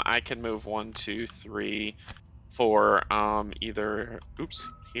 and then I can move 1, 2, 3, 4, either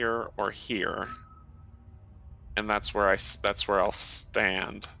here or here, and that's where I'll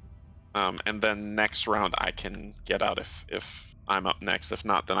stand. And then next round I can get out if I'm up next. If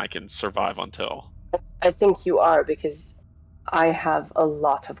not, then I can survive until. I think you are, because I have a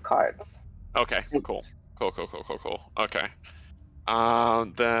lot of cards. Okay, cool. Okay.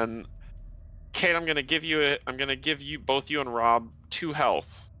 Then, Kate, I'm gonna give you both you and Rob 2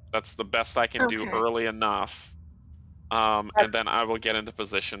 health. That's the best I can do early enough. And then I will get into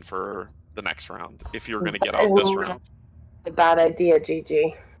position for the next round if you're gonna get out this round. A bad idea,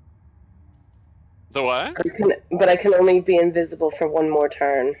 GG. The what? But I can only be invisible for 1 more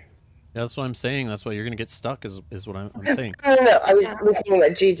turn. Yeah, that's what I'm saying. That's why you're gonna get stuck. Is what I'm saying. No. I was looking at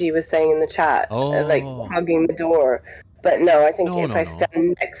what Gigi was saying in the chat, like hugging the door. But no, I think if I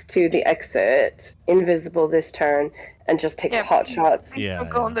stand next to the exit, invisible this turn, and just take pot shots.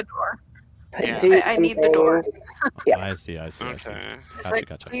 Go in the door. I need the door. Yeah. I see. Okay.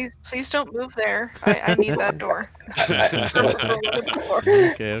 Gotcha. Please don't move there. I need that door.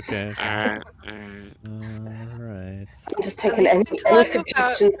 Okay. Alright. I'm just taking any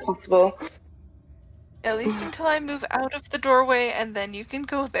suggestions possible. At least until I move out of the doorway, and then you can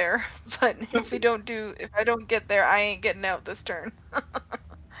go there. But if I don't get there, I ain't getting out this turn.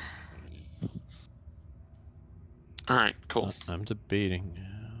 Alright, cool. I'm debating.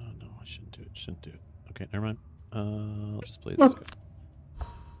 No, I shouldn't do it. Okay, never mind. I'll just play this guy.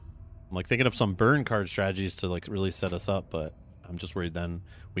 I'm like thinking of some burn card strategies to like really set us up, but I'm just worried then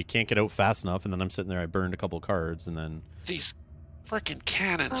we can't get out fast enough, and then I'm sitting there, I burned a couple cards, and then... These freaking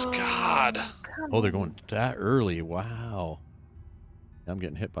cannons, God! Oh, they're going that early, wow. I'm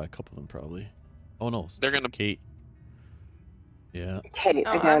getting hit by a couple of them, probably. Oh no, they're gonna... Kate. Yeah. Kate,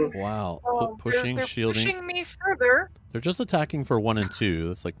 again. Wow, pushing, they're shielding. Pushing me further. They're just attacking for 1 and 2,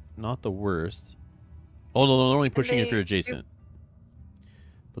 that's like not the worst. Oh no, they're only pushing if you're adjacent.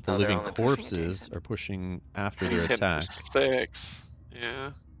 But the living corpses are pushing after their attack. 6.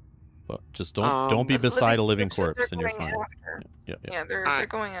 Yeah. But just don't be beside a living corpse and you're fine. Yeah, they're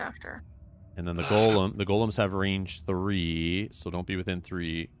going after. And then the golems have range 3, so don't be within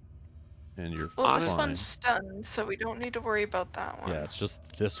 3. And you're Well, this fine. one's stunned, so we don't need to worry about that one. Yeah, it's just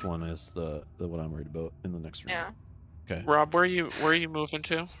this one is the what I'm worried about in the next room. Yeah. Okay. Rob, where are you moving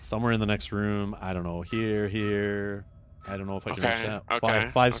to? Somewhere in the next room. I don't know. Here. I don't know if I can reach that. Okay.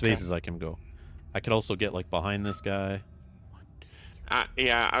 Five spaces I can go. I could also get like behind this guy.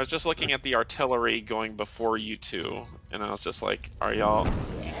 Yeah, I was just looking at the artillery going before you two, and I was just like, are y'all...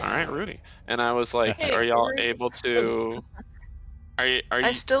 All right, Rudy. And I was like, Hey, are y'all Rudy. able to... Are you...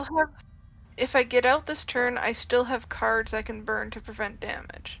 I still have... If I get out this turn, I still have cards I can burn to prevent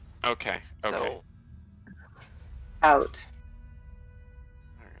damage. Okay, okay. So, Out.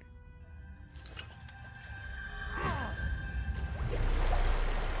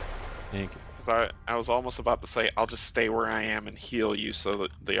 Thank you. Because I was almost about to say, I'll just stay where I am and heal you so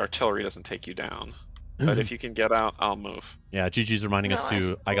that the artillery doesn't take you down. But if you can get out, I'll move. Yeah, Gigi's reminding us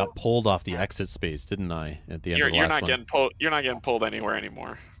too. I got pulled off the exit space, didn't I? At the end of the last one. You're not getting pulled anywhere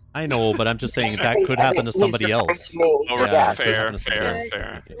anymore. I know, but I'm just saying that could happen to somebody else. Oh, right. Yeah, Fair. That's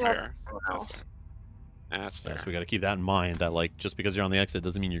Fair. Yeah, so we got to keep that in mind. That like just because you're on the exit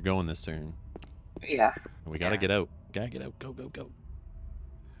doesn't mean you're going this turn. Yeah. And we got to get out. Gotta get out. Go.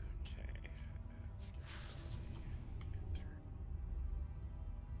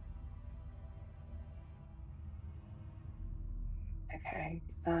 Okay.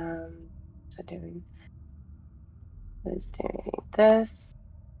 So doing this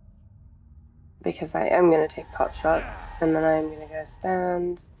because I am going to take pot shots, and then I'm going to go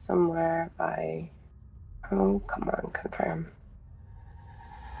stand somewhere by. Oh, come on, confirm.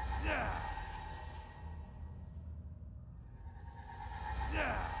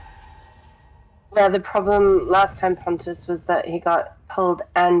 Yeah, the problem last time Pontus was that he got pulled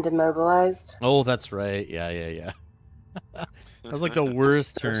and immobilized. Oh, that's right. Yeah. That was like the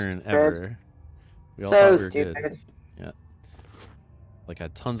worst turn ever. We all thought we were stupid. good. Yeah. Like I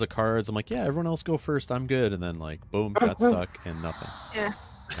had tons of cards. I'm like, yeah, everyone else go first. I'm good. And then like, boom, got stuck and nothing. Yeah.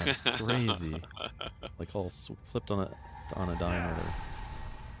 That's crazy. Like all flipped on a dime or whatever.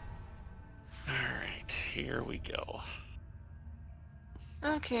 All right, here we go.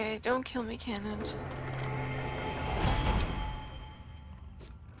 Okay, don't kill me, cannons.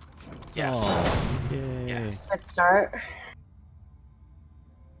 Yes. Oh, yay. Yes. Let's start.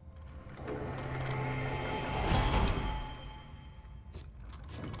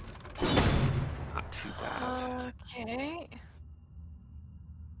 Not too bad. Okay.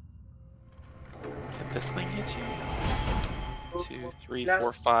 Can this thing hit you? 2, 3,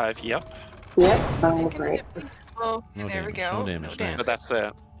 4, 5. Yep. Yep. Oh, great. Oh, No there we damage, go. no damage, nice. But that's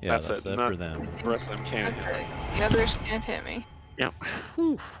it. Yeah, that's it. for them. The rest of them can't hit. Okay. The others can't hit me. Yep.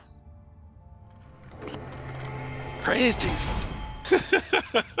 Whew. Praise Jesus.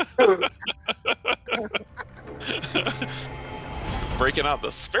 Breaking out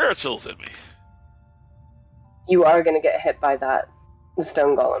the spirituals in me. You are going to get hit by the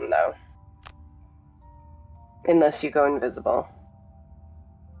stone golem, though. Unless you go invisible.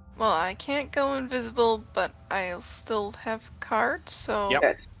 Well, I can't go invisible, but I'll still have cards, so Yep.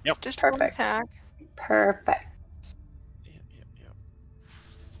 Good. it's just one Perfect. attack. Perfect. Yep.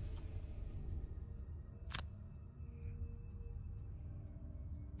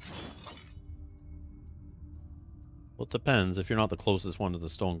 Well, it depends. If you're not the closest one to the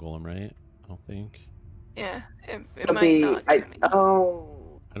stone golem, right? I don't think. Yeah, it It'll might be. not hit me. I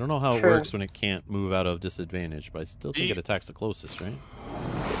don't know how it True. works when it can't move out of disadvantage, but I still think you- it attacks the closest, right?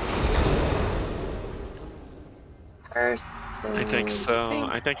 First. I think so. Thanks.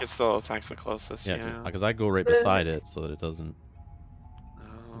 I think it still attacks the closest. Yeah, Yeah. because I go right beside it so that it doesn't.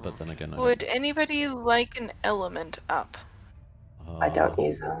 But then again, Would anybody like an element up? I don't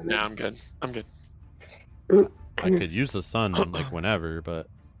use them. No, I'm good. I'm good. I could use the sun like whenever, but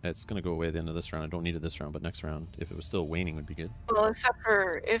it's gonna go away at the end of this round. I don't need it this round, but next round, if it was still waning, would be good. Well, except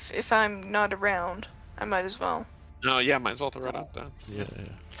for if I'm not around, I might as well. No, yeah, might as well throw it up then. Yeah. There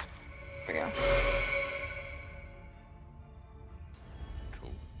we go.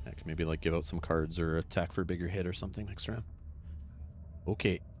 Cool. I could maybe like give out some cards or attack for a bigger hit or something next round.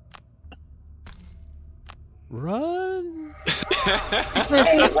 Okay. Run!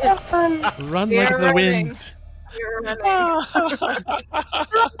 Hey, have fun. Run We like are the running. wind! You're running.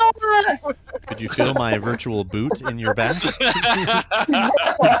 Could you feel my virtual boot in your back?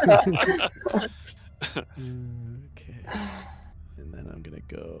 Okay. And then I'm gonna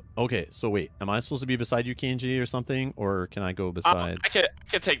go. Okay, so wait, am I supposed to be beside you, Kenji, or something, or can I go beside? I could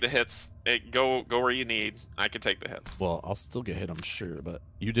take the hits. Go where you need. I could take the hits. Well, I'll still get hit, I'm sure, but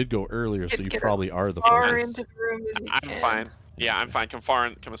you did go earlier, so you Get probably are the Far focus. into the room as you I'm can. fine. Yeah, I'm fine. Come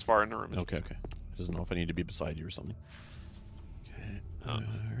as far in the room as Okay, okay. Doesn't know if I need to be beside you or something. Okay. Oh. All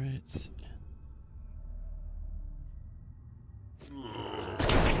right.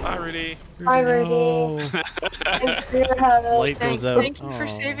 Bye, Rudy. Hi, Rudy. No. Thanks for your help. Light goes out. Thank you for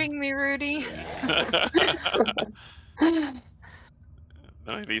saving me, Rudy.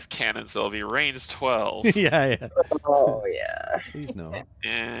 No, these cannons, they'll be range 12. Yeah, yeah. Oh, yeah. Please no.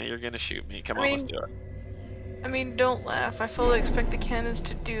 Yeah, you're gonna shoot me. Come on, let's do it. I mean, don't laugh. I fully expect the cannons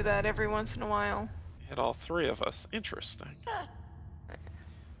to do that every once in a while. Hit all 3 of us. Interesting.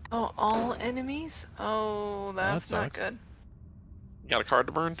 Oh, all enemies? Oh, that's not sucks. good. You got a card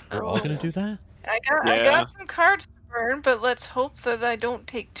to burn? We're all gonna do that? I got some cards to burn, but let's hope that I don't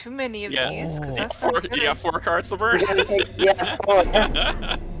take too many of these, because that's not good. You got 4 cards to burn? Yeah, 4.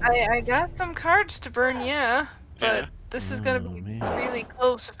 I got some cards to burn, yeah, but Yeah. this is gonna be really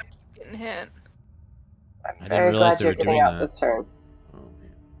close if I keep getting hit. I'm very glad you're getting out this turn. Oh,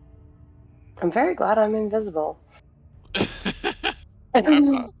 man. I'm very glad I'm invisible.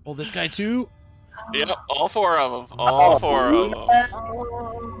 Oh, this guy too? Yep, all 4 of them. All 4 of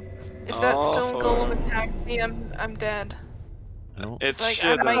them. If that All stone 4. golem attacks me, I'm dead. I don't. It Like,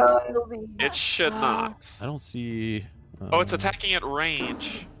 should I might not. still be... It should not. I don't see. Oh, it's attacking at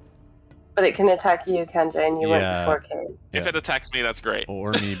range. But it can attack you, Kenji, and you went Yeah. before Kane. If it attacks me, that's great.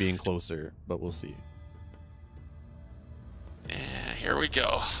 Or me being closer, but we'll see. Yeah, here we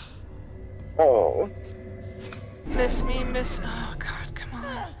go. Oh. Miss me, miss... Oh, God, come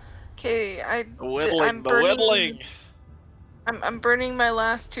on. Okay, Whittling, the whittling. I'm burning my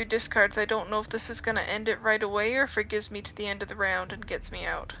last 2 discards. I don't know if this is gonna end it right away or if it gives me to the end of the round and gets me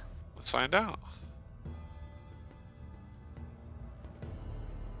out. Let's find out.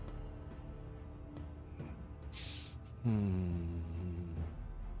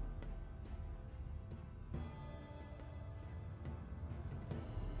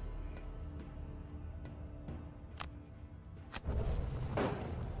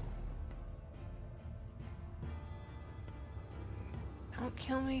 Don't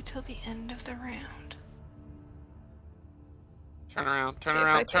kill me till the end of the round. Turn around, turn Okay, if I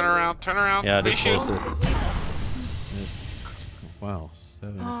around, turn can- around, turn around. Yeah, Please this shoot. closest. Yes. Wow,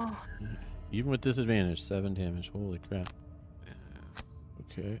 7. Oh, Even with disadvantage, 7 damage. Holy crap.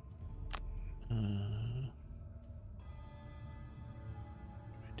 Okay. Let me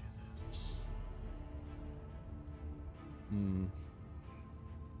do this.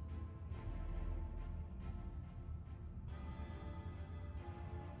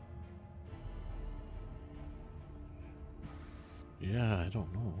 Yeah, I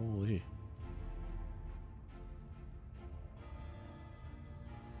don't know. Holy.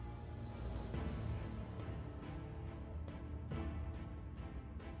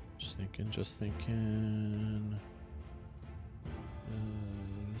 Just thinking.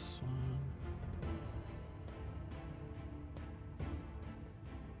 This one.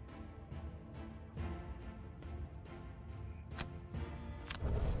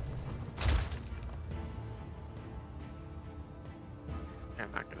 You're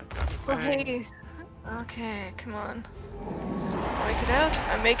not gonna do oh anything. hey. Okay, come on. Make it out?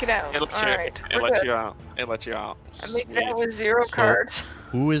 I make it out. Alright. It lets you out. It lets you out. I make it out with 0 So- cards.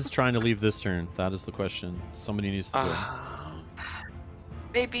 Who is trying to leave this turn? That is the question. Somebody needs to go.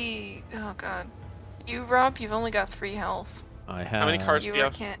 Maybe... Oh god. You, Rob, you've only got 3 health. I have How many cards do you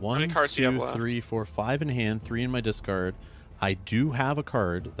have? can't... one, many cards do you have 2, left? 3, 4, 5 in hand, 3 in my discard. I do have a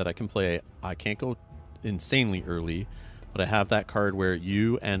card that I can play. I can't go insanely early, but I have that card where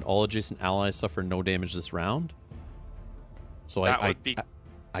you and all adjacent allies suffer no damage this round. So I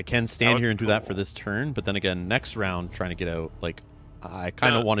can stand here and do that for this turn, but then again, next round, trying to get out, like, I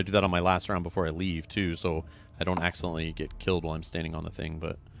kind of want to do that on my last round before I leave, too, so I don't accidentally get killed while I'm standing on the thing,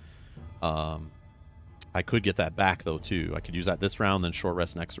 but I could get that back, though, too. I could use that this round, then short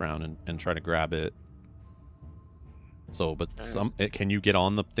rest next round and try to grab it. So, but can you get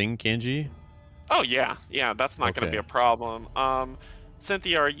on the thing, Kenji? Oh, yeah. Yeah, that's not going to be a problem.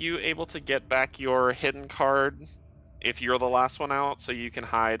 Cynthia, are you able to get back your hidden card if you're the last one out, so you can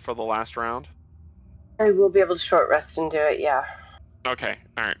hide for the last round? I will be able to short rest and do it, yeah. Okay,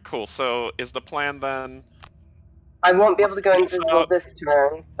 alright, cool. So is the plan then... I won't be able to go invisible this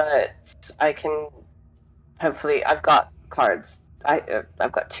turn, but I can... Hopefully, I've got cards.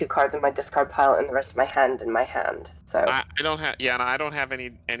 I've got 2 cards in my discard pile and the rest of my hand in my hand, so... I don't have... Yeah, and I don't have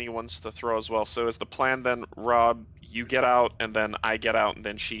any ones to throw as well. So is the plan then, Rob, you get out, and then I get out, and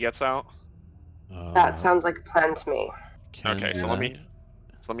then she gets out? That sounds like a plan to me. Okay, so let me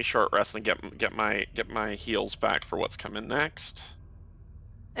short rest and get my heals back for what's coming next.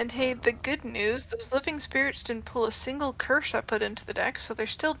 And hey, the good news, those living spirits didn't pull a single curse I put into the deck, so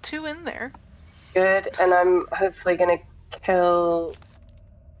there's still 2 in there. Good, and I'm hopefully going to kill...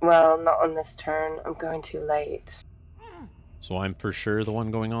 Well, not on this turn. I'm going too late. So I'm for sure the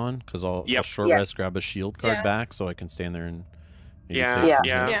one going on, because I'll short rest, grab a shield card back, so I can stand there and maybe take some hits.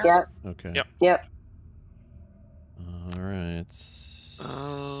 Yeah. Okay. Yep. All right.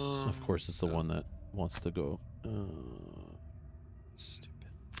 Of course, it's the one that wants to go. Stupid.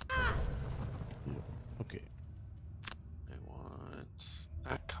 Okay. I want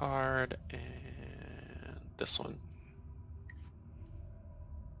that card and this one.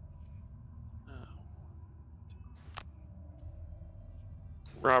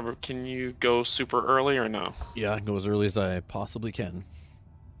 Robert, can you go super early or no? Yeah, I can go as early as I possibly can.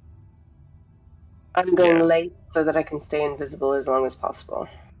 I'm going late so that I can stay invisible as long as possible.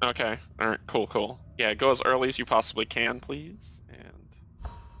 Okay. All right. Cool. Yeah, go as early as you possibly can, please. And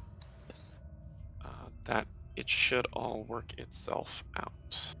that it should all work itself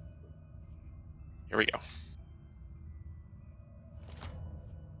out. Here we go.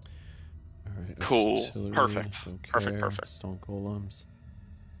 All right. Cool. Artillery, Perfect. Okay. Perfect. Stone golems.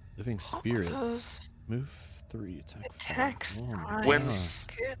 Living spirits. Move 3. Attack 5. Oh my Wins.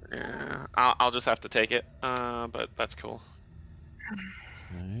 Yeah. I'll just have to take it. But that's cool.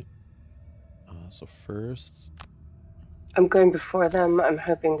 Alright. So first, I'm going before them. I'm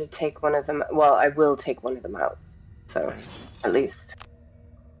hoping to take one of them. Well, I will take one of them out. So, at least.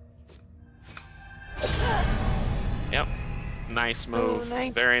 Yep. Nice move. Oh,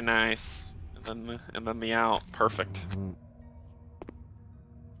 nice. Very nice. And then the out. Perfect.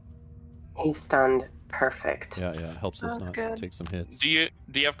 He's stunned. Perfect. Yeah, it helps us not take some hits. Do you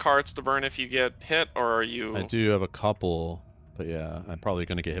have cards to burn if you get hit, or are you? I do have a couple, but yeah, I'm probably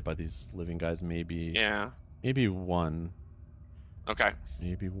gonna get hit by these living guys. Maybe. Yeah. Maybe one. Okay.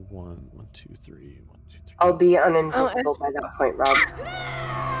 Maybe one. 1, 2, 3. 1, 2, 3. I'll be uninvincible by that point, Rob.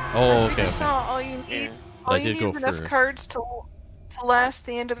 Oh, okay. You saw all you need. Yeah. All I you did need go enough first. cards to last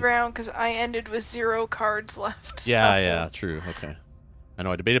the end of the round, because I ended with 0 cards left. Yeah, so. yeah, true. Okay. I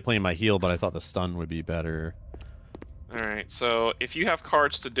know I debated playing my heal, but I thought the stun would be better. All right. So if you have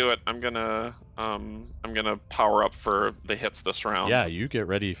cards to do it, I'm gonna power up for the hits this round. Yeah, you get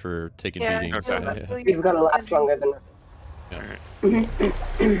ready for taking Yeah, beatings. Okay. He's gonna last longer than... All right.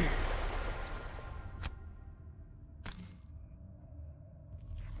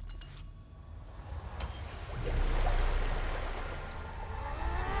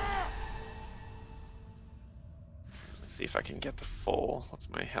 See if I can get the full. What's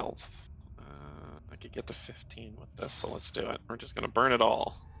my health? I could get to 15 with this, so let's do it. We're just gonna burn it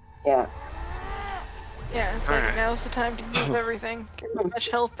all. Yeah. Yeah, it's like now's the time to use everything. Get as much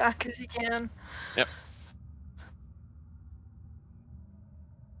health back as you can. Yep.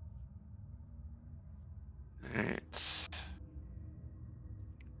 Alright.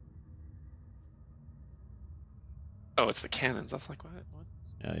 Oh, it's the cannons. That's like what?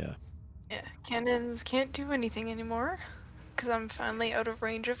 Yeah. Yeah, cannons can't do anything anymore, because I'm finally out of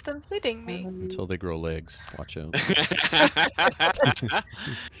range of them hitting me. Until they grow legs. Watch out.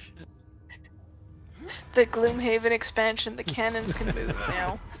 The Gloomhaven expansion, the cannons can move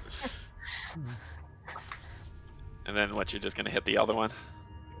now. And then what? You're just gonna hit the other one?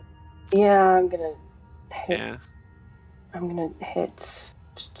 Yeah, I'm gonna hit. Yeah. I'm gonna hit.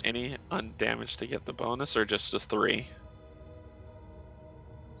 Any undamaged to get the bonus, or just a 3?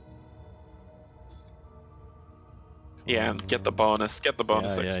 Yeah, get the bonus. Get the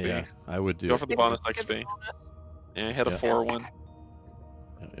bonus XP. Yeah. I would do. Go for the bonus XP. Yeah, hit a 4-1.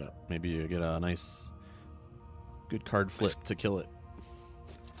 Yeah. Maybe you get a nice, good card flip to kill it.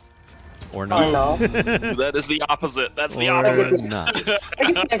 Or not. Oh no. That is the opposite. That's the Or opposite. not.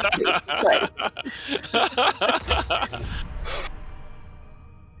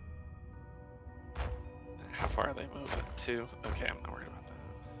 How far are they moving? 2? Okay, I'm not worried about that.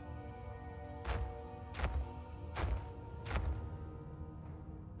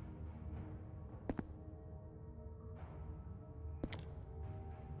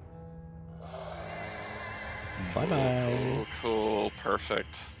 Bye-bye. Cool.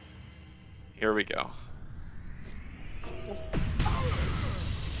 Perfect. Here we go. What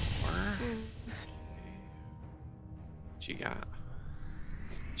you got?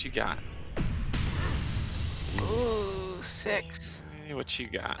 What you got? Ooh, 6. Hey, what you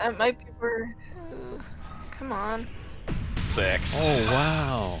got? That might be where... come on. 6. Oh,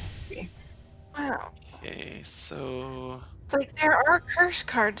 wow. Wow. Okay, so... It's like, there are curse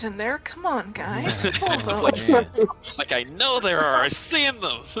cards in there. Come on, guys. Yeah. Pull It's those. like I know there are. I've seen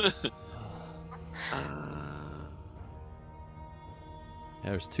them.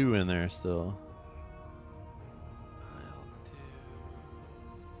 Yeah, there's 2 in there still.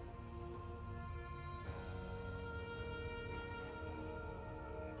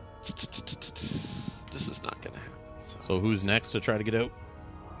 This is not gonna happen. So who's next to try to get out?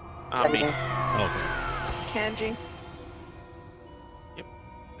 Me. Oh, okay. Kanji. Yep.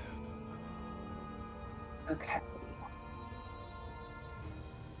 Okay.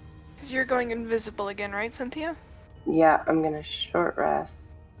 Because you're going invisible again, right, Cynthia? Yeah, I'm gonna short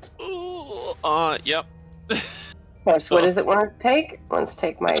rest. Ooh, yep. Of course, what does it want to take? It wants to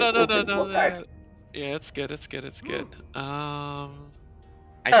take my invisible card. Yeah, it's good. It's good.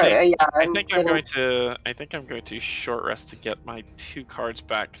 I think I'm going to short rest to get my 2 cards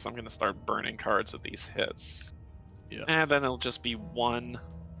back because I'm going to start burning cards with these hits. Yeah. And then it'll just be 1.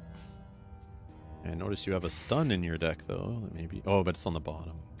 I notice you have a stun in your deck though. Maybe. Oh, but it's on the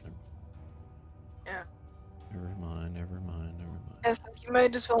bottom. Yeah. Never mind. Yes, you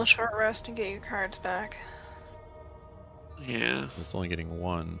might as well short rest and get your cards back. Yeah. It's only getting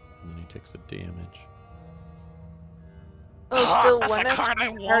 1, and then he takes a damage. Oh, still that's 1 a extra card I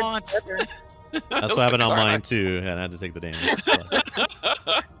want. That's what happened on mine too, and I had to take the damage. So.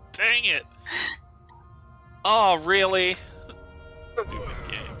 Dang it! Oh, really? Stupid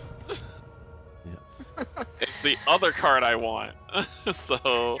game. Yeah. It's the other card I want.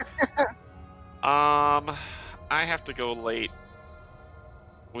 So, I have to go late.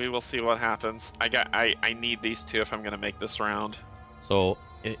 We will see what happens. I need these 2 if I'm gonna make this round. So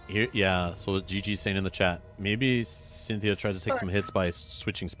so Gigi's saying in the chat, maybe Cynthia tries to take some hits by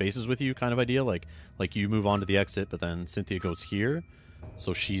switching spaces with you, kind of idea, like you move on to the exit, but then Cynthia goes here,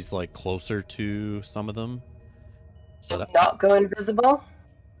 so she's like closer to some of them. So not go invisible?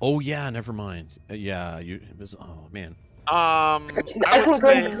 Oh yeah, never mind. Oh man. I can go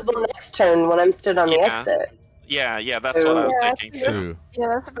invisible next turn when I'm stood on the exit. Yeah, that's what I was thinking too. True. Yeah,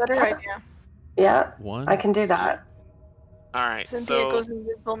 that's a better idea. Yeah, 1. I can do that. All right, Cynthia goes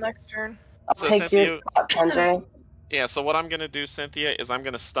invisible next turn. I'll take your spot, Sanjay. Yeah, so what I'm going to do, Cynthia, is I'm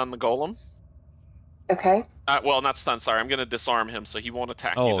going to stun the golem. Okay. Well, not stun, sorry. I'm going to disarm him so he won't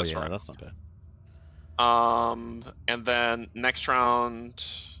attack you this round. Oh, yeah, that's not bad. And then next round,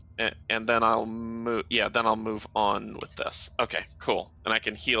 and then I'll move. Yeah, then I'll move on with this. Okay, cool. And I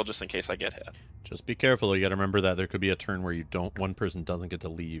can heal just in case I get hit. Just be careful. You got to remember that there could be a turn where one person doesn't get to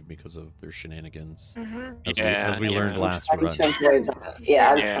leave because of their shenanigans. Mm-hmm. As we learned last run. Yeah,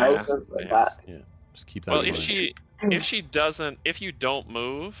 I'm trying to avoid that. Yeah, just keep that. Well, in mind. if you don't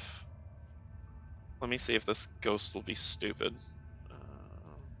move, let me see if this ghost will be stupid.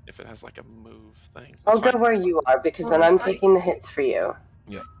 If it has like a move thing. I'll go where you are because then I'm taking the hits for you.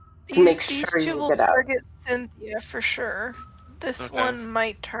 Yeah. To make sure these 2 you will get out. target Cynthia for sure. This one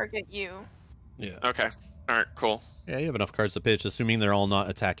might target you. Yeah. Okay. All right. Cool. Yeah, you have enough cards to pitch, assuming they're all not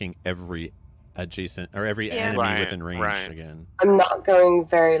attacking every adjacent or every enemy within range again. I'm not going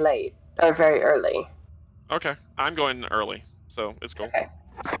very late or very early. Okay, I'm going early, so it's cool. Okay.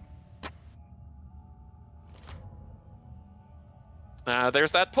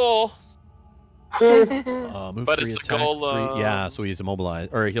 There's that pull. Move But 3 it's the attack. goal, 3. Yeah, so he's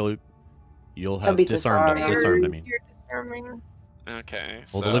immobilized, or you'll have be disarmed. disarmed. Disarmed. I mean. You're disarming. Okay.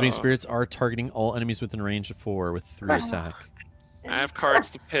 Well, the living spirits are targeting all enemies within range of 4 with 3 attack. I have cards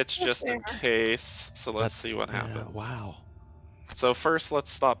to pitch just in case, so let's see what happens. Wow. So first,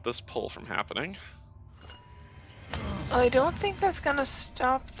 let's stop this pull from happening. I don't think that's gonna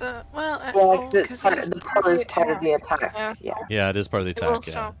stop the because the pull is part of the attack. Yeah, it is part of the attack. Yeah,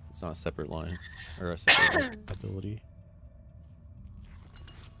 stop. it's not a separate line or a separate ability.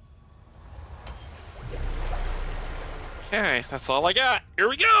 Okay, that's all I got. Here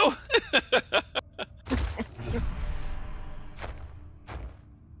we go.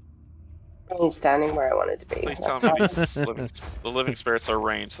 He's standing where I wanted to be. Please tell me the living spirits are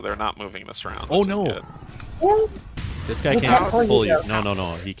ranged, so they're not moving this round. Oh no! This guy can't pull you.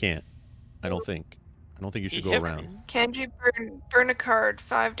 No, he can't. I don't think you should go around. Kanji, burn a card.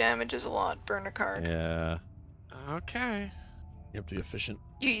 5 damage is a lot. Burn a card. Yeah. Okay. You have to be efficient.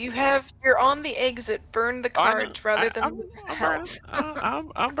 You're on the exit. Burn the cards rather than lose health.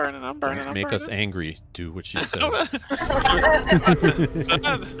 I'm burning. Make us angry. Do what she says.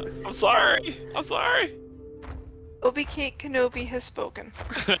 I'm sorry. Obi-Kate Kenobi has spoken.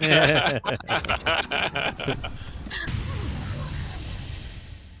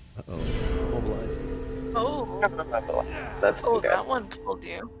 Uh-oh. Mobilized. That's that one pulled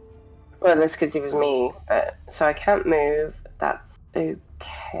you. Well, that's because it was me. So I can't move. That's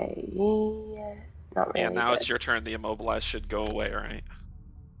okay. Not really. Yeah, now it's your turn. The immobilized should go away, right?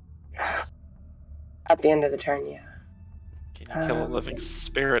 At the end of the turn, yeah. Can you kill a living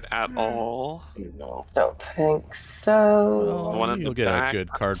spirit at all? No, don't think so. Well, The one in you'll the get back. a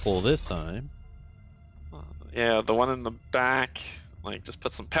good card pull this time. Yeah, the one in the back. Like, just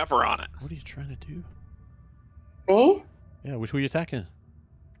put some pepper on it. What are you trying to do? Me? Yeah, who are you attacking?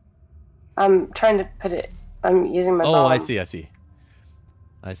 I'm trying to put it. I'm using my Oh, bomb. I see. I see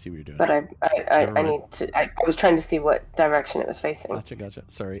what you're doing. But I need to. I was trying to see what direction it was facing. Gotcha.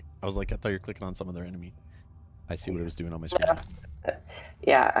 Sorry. I was like, I thought you were clicking on some other enemy. I see what it was doing on my screen.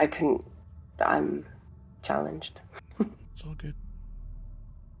 Yeah, I couldn't. I'm challenged. It's all good.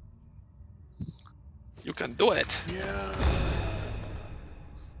 You can do it. Yeah.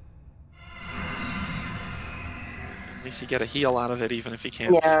 At least you get a heal out of it, even if you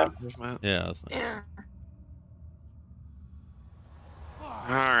can't. Yeah. Movement. Yeah, that's nice. Yeah.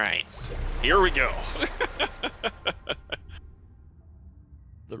 All right, here we go.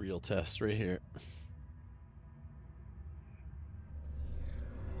 The real test right here.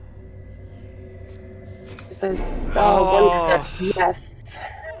 There's one. Yes.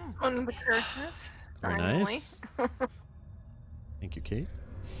 One of the curses. Very Finally. nice. Thank you, Kate.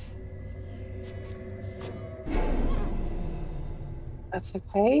 That's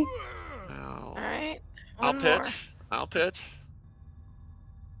okay. Now, Alright. I'll One more. pitch. I'll pitch.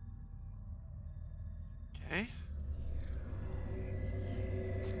 Okay.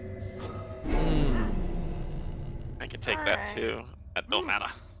 I can take that Alright. too. That don't matter.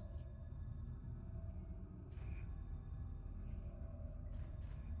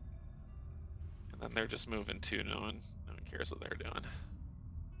 And then they're just moving too. No one cares what they're doing.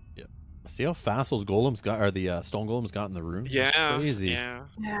 See how fast those golems got, or the stone golems got in the room? Yeah. It's crazy. Yeah.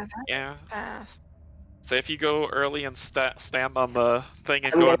 Yeah, that's Yeah. fast. So if you go early and stand on the thing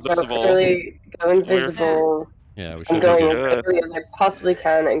and I'm go gonna invisible. go invisible. Yeah, we I'm should going be as good. quickly as I possibly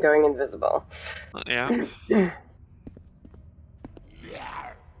can and going invisible. Yeah.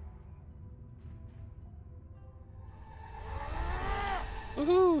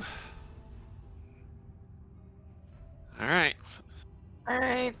 Woohoo! All right.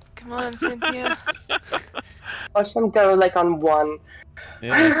 Alright, come on, Cynthia. Watch them go like on one.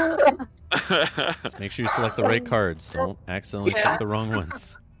 Yeah. Just make sure you select the right cards. Don't accidentally Yeah. click the wrong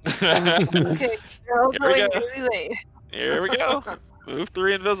ones. Okay, we're all Here we going go. really late. Here we go. Move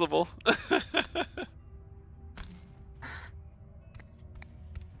 3 invisible.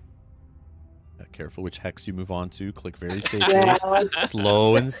 Careful which hex you move on to. Click very safely. Yeah.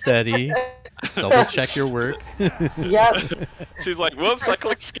 Slow and steady. Double check your work. Yep. She's like, whoops, I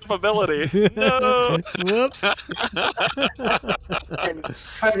clicked skip ability. No. Whoops. And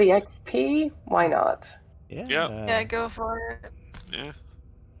for the XP, why not? Yeah. Yeah, go for it. Yeah.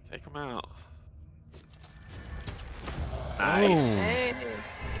 Take them out. Oh. Nice. Hey,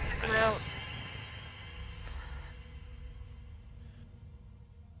 come out. Nice.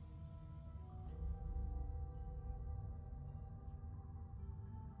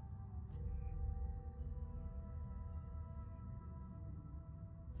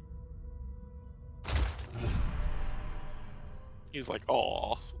 He's like,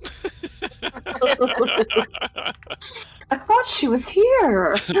 "Aw." I thought she was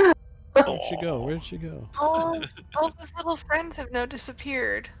here. Where'd she go? Where'd she go? All his little friends have now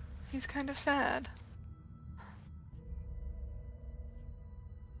disappeared. He's kind of sad.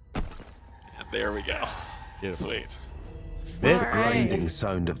 And there we go. Beautiful. Sweet. With the Alright. grinding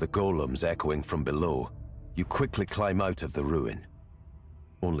sound of the golems echoing from below, you quickly climb out of the ruin.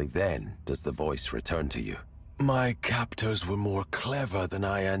 Only then does the voice return to you. My captors were more clever than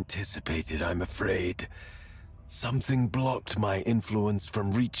I anticipated, I'm afraid. Something blocked my influence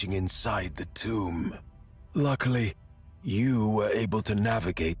from reaching inside the tomb. Luckily, you were able to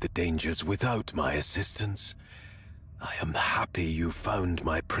navigate the dangers without my assistance. I am happy you found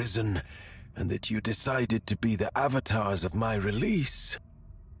my prison, and that you decided to be the avatars of my release.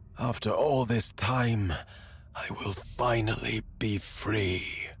 After all this time, I will finally be free.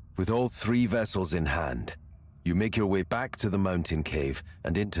 With all 3 vessels in hand, you make your way back to the mountain cave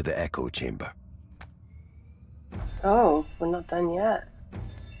and into the echo chamber. Oh, we're not done yet. We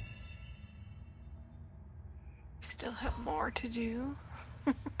still have more to do.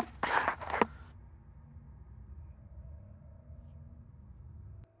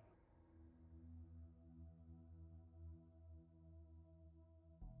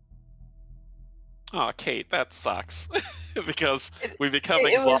 Oh, Kate, that sucks. Because we become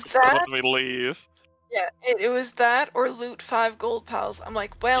it was exhausted that- when we leave. Yeah, it was that or loot 5 gold piles. I'm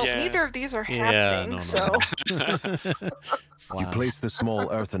like, well, Yeah. neither of these are Yeah, happening, no. so You Wow. place the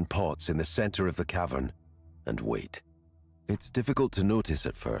small earthen pots in the center of the cavern and wait. It's difficult to notice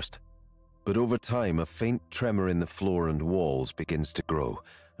at first, but over time a faint tremor in the floor and walls begins to grow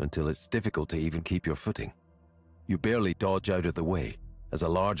until it's difficult to even keep your footing. You barely dodge out of the way as a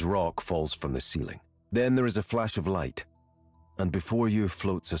large rock falls from the ceiling. Then there is a flash of light, and before you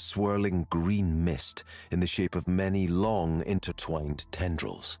floats a swirling green mist in the shape of many long intertwined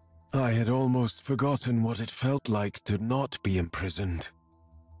tendrils. I had almost forgotten what it felt like to not be imprisoned.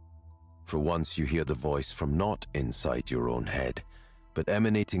 For once you hear the voice from not inside your own head, but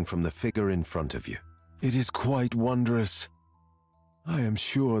emanating from the figure in front of you. It is quite wondrous. I am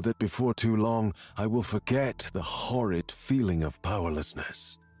sure that before too long I will forget the horrid feeling of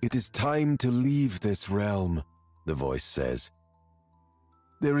powerlessness. It is time to leave this realm, the voice says.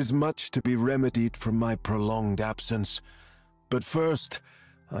 There is much to be remedied from my prolonged absence, but first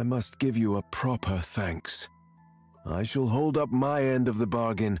I must give you a proper thanks. I shall hold up my end of the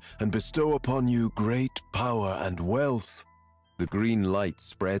bargain and bestow upon you great power and wealth. The green light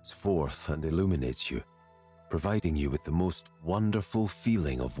spreads forth and illuminates you, providing you with the most wonderful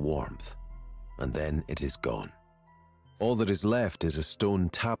feeling of warmth. And then it is gone. All that is left is a stone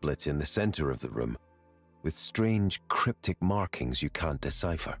tablet in the center of the room, with strange cryptic markings you can't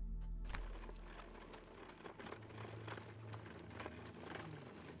decipher.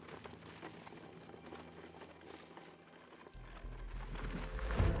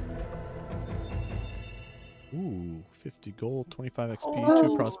 Ooh, 50 gold, 25 XP,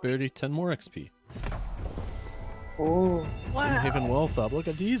 2 prosperity, 10 more XP. Oh, Wow. Gloomhaven wealth up. Look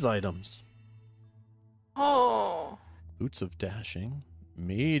at these items. Oh. Boots of dashing,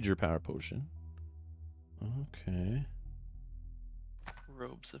 major power potion. Okay.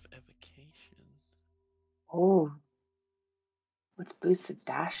 Robes of evocation. oh. What's boots of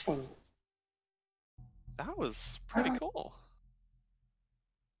dashing? That was pretty cool.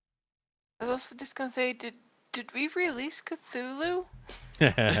 I was also just gonna say, did we release Cthulhu?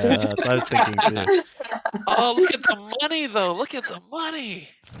 That's what I was thinking too. Oh, look at the money, though. Look at the money.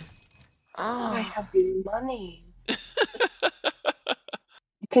 I Oh. have the money. You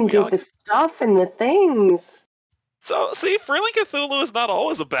can We do all- the stuff and the things. So, see, Freeling Cthulhu is not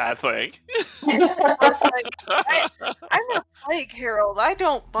always a bad thing. It's like, I'm a plague herald. I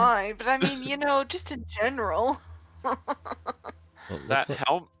don't mind, but I mean, you know, just in general. Well, it That looks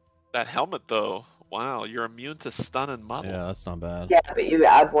like- that helmet, though. Wow, you're immune to stun and muddle. yeah, that's not bad. Yeah, but you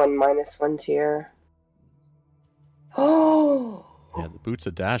add 1 -1 to your. Oh. Yeah, the boots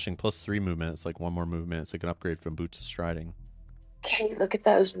of dashing plus 3 movement. It's like 1 more movement. It's like an upgrade from boots of striding. Okay, look at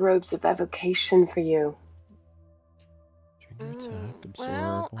those robes of evocation for you. Training attack, absorb.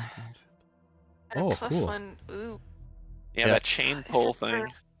 well, 1 and Oh, plus cool. 1. Ooh, Yeah, Yeah. that chain pull Except for-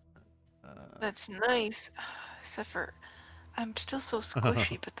 thing. that's nice. Except for, I'm still so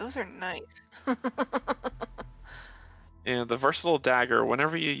squishy, but those are nice. And the versatile dagger.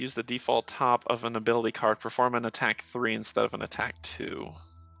 Whenever you use the default top of an ability card, perform an attack 3 instead of an attack 2.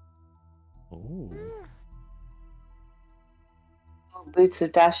 Oh. Boots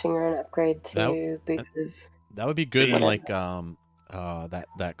of dashing are an upgrade to boots of. That would be good in Whatever. like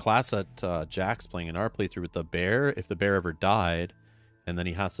that class that Jack's playing in our playthrough with the bear. If the bear ever died, and then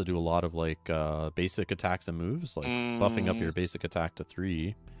he has to do a lot of like basic attacks and moves, like buffing up your basic attack to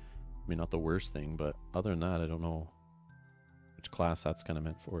 3. I mean, not the worst thing, but other than that, I don't know which class that's kind of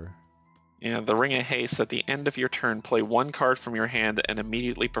meant for. Yeah, the Ring of Haste. At the end of your turn, play 1 card from your hand and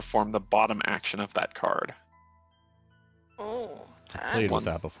immediately perform the bottom action of that card. Oh, I played with That's-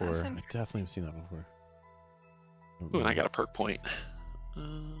 that before. I definitely have seen that before. Ooh, and I got a perk point.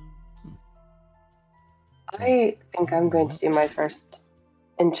 I think I'm going to do my first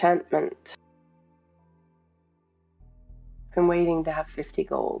enchantment. Been waiting to have 50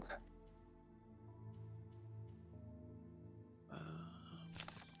 gold.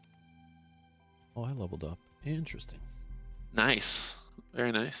 Oh, I leveled up. Interesting. Nice.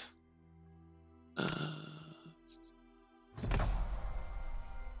 Very nice.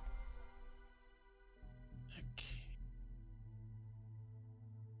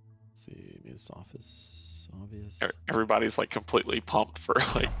 Let's see, maybe it's office obvious. Everybody's like completely pumped for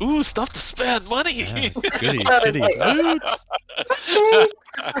like, ooh, stuff to spend, money. Yeah, goodies, boots.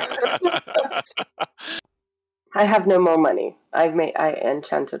 I have no more money. I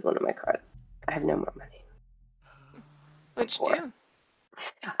enchanted one of my cards. I have no more money. what'd you do?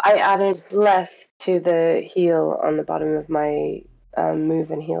 I added less to the heal on the bottom of my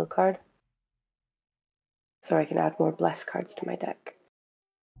move and heal card. So I can add more bless cards to my deck.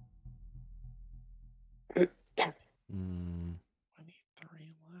 23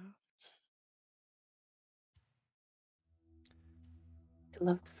 left. To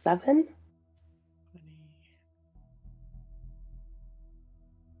level 7?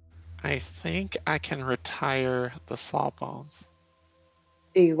 20. I think I can retire the Sawbones.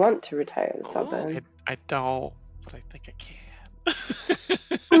 Do you want to retire the Sawbones? I don't, but I think I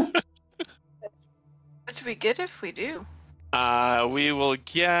can. What do we get if we do? We will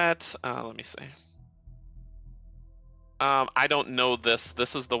get. Let me see. I don't know this.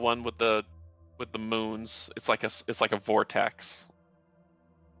 This is the one with the moons. It's like a vortex.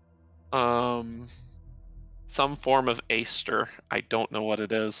 Some form of Aster. I don't know what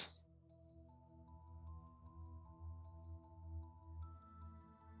it is.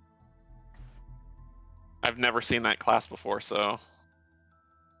 I've never seen that class before, so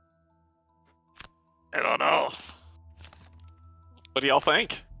I don't know. What do y'all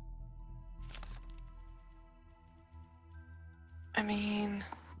think? I mean,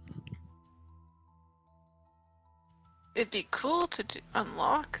 it'd be cool to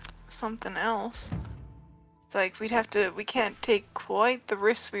unlock something else. It's like we can't take quite the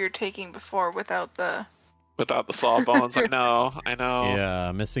risks we were taking before without the Sawbones. I know.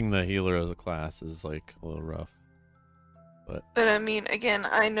 Yeah, missing the healer of the class is like a little rough. But I mean, again,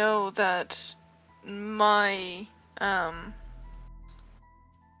 I know that my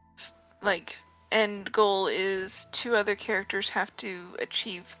like end goal is 2 other characters have to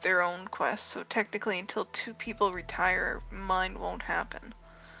achieve their own quest. So technically, until 2 people retire, mine won't happen.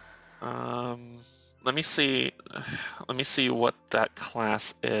 Let me see. Let me see what that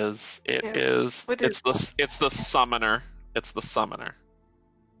class is. It's the summoner. It's the summoner.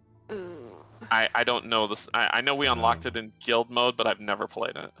 Ooh. I don't know this. I know we unlocked it in guild mode, but I've never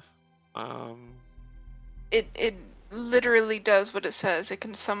played it. It literally does what it says. It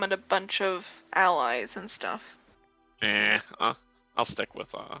can summon a bunch of allies and stuff. I'll stick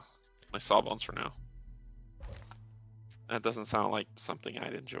with my Sawbones for now. That doesn't sound like something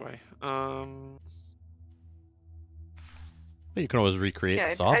I'd enjoy. you can always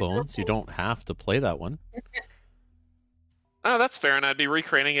recreate Sawbones. You don't have to play that one. Oh, that's fair, and I'd be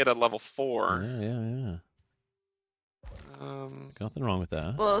recreating it at level 4. Yeah. Nothing wrong with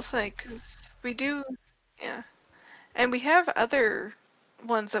that. Well, it's like, 'cause we do, yeah. And we have other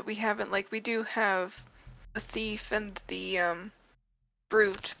ones that we haven't, like we do have the thief and the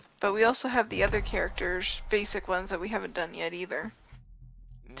brute, but we also have the other characters, basic ones that we haven't done yet either.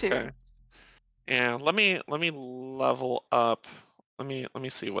 Okay. Too. Yeah, let me level up. Let me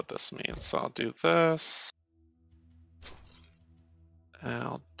see what this means. So I'll do this.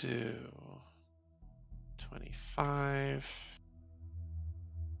 I'll do 25.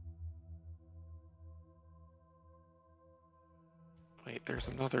 Wait, there's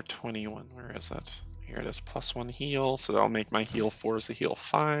another 21. Where is it? Here it is, +1 heal. So that'll make my heal 4 as a heal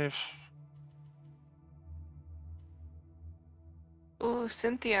 5. Oh,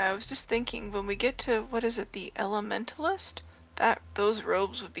 Cynthia, I was just thinking when we get to, what is it, the Elementalist? Those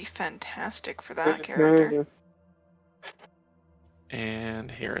robes would be fantastic for that character. And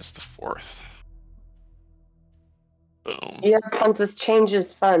here is the 4th. Boom. Yeah, Pontus change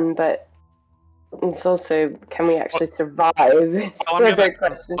is fun, but it's also, can we actually survive? It's I'm gonna,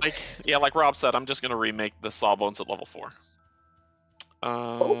 question. like Rob said, I'm just gonna remake the Sawbones at level 4.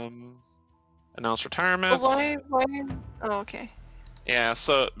 Announce retirement. Why? Oh, okay. Yeah,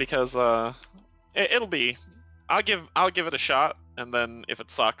 so because it'll be, I'll give it a shot, and then if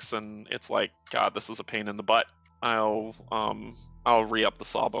it sucks and it's like, God, this is a pain in the butt, I'll re-up the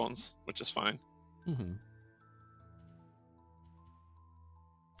Sawbones, which is fine. Mm-hmm.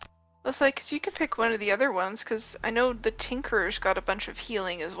 It's like, because you could pick one of the other ones, because I know the Tinkerer's got a bunch of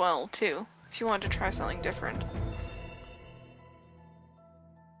healing as well, too, if you wanted to try something different.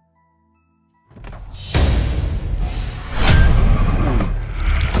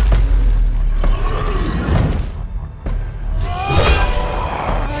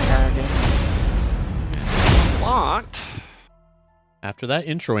 Locked. After that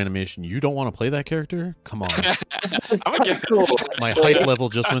intro animation, you don't want to play that character? Come on. Cool. My hype level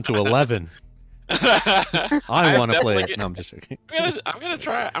just went to 11. I want to play it. No, I'm just joking. I'm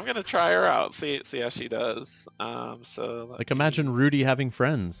gonna try her out. See how she does. So like imagine Rudy having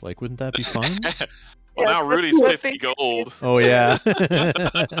friends. Like, wouldn't that be fun? Well, now Rudy's 50 gold. Oh yeah.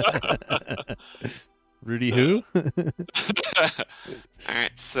 Rudy who? All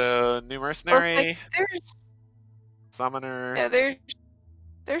right. So new mercenary. Well, Summoner. Yeah,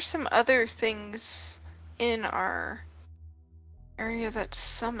 there's some other things in our area that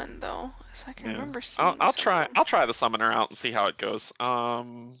summon though. So I can remember seeing. I'll try the summoner out and see how it goes. Does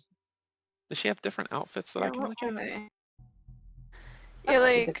she have different outfits that I can look at? Yeah,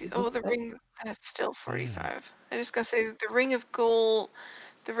 like the ring. That's still 45. I just gotta say the ring of gold,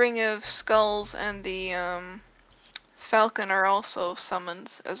 the ring of skulls, and the Falcon are also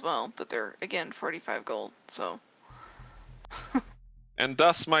summons as well, but they're again 45 gold. So. And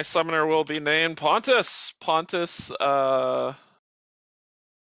thus my summoner will be named Pontus. Pontus.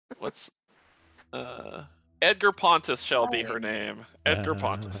 What's Edgar Pontus shall be her name. Edgar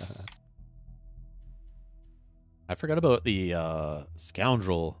Pontus. I forgot about the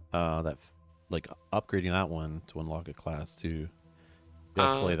scoundrel. Like upgrading that one to unlock a class too. You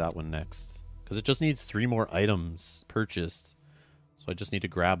have to play that one next because it just needs 3 more items purchased. So I just need to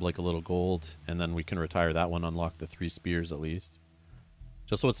grab like a little gold, and then we can retire that one. Unlock the 3 spears at least,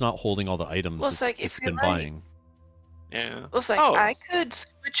 just so it's not holding all the items it's been buying. Yeah. It's like I could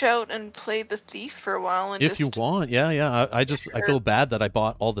switch out and play the thief for a while, and if you want, yeah. I feel bad that I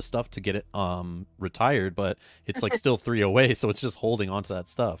bought all the stuff to get it retired, but it's like still 3 away, so it's just holding on to that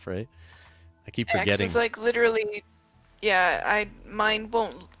stuff, right? I keep forgetting. It's like literally, mine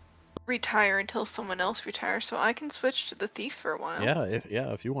won't retire until someone else retires, so I can switch to the thief for a while.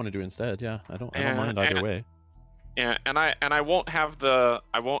 If you want to do it instead, I don't mind either way. Yeah, and I won't have the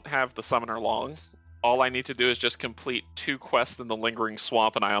summoner long. All I need to do is just complete 2 quests in the Lingering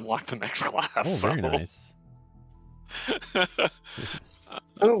Swamp, and I unlock the next class. Oh, very nice.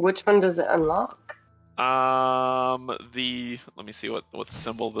 Oh, which one does it unlock? Let me see what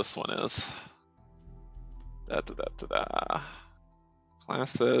symbol this one is.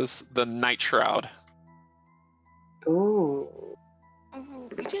 Classes the Night Shroud. Ooh.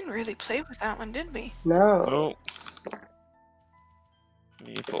 We didn't really play with that one, did we? No. Oh.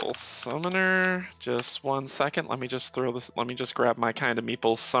 Meeple Summoner. Just 1 second. Let me just grab my kind of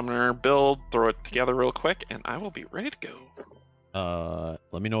Meeple Summoner build, throw it together real quick, and I will be ready to go.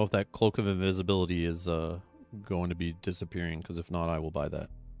 Let me know if that Cloak of Invisibility is going to be disappearing, because if not, I will buy that.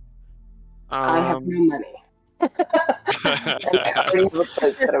 I have no money. I already have a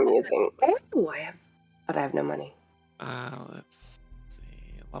cloak that I'm using. Oh, but I have no money. Let's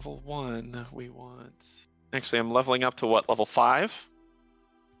see. Level 1, we want... Actually, I'm leveling up to what, level 5?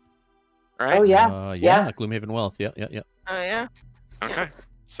 Right? Oh, yeah. Yeah, Gloomhaven Wealth. Yeah. Oh, yeah. Okay.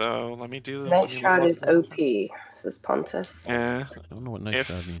 So let me do... Night Shroud is OP, says Pontus. Yeah. I don't know what Night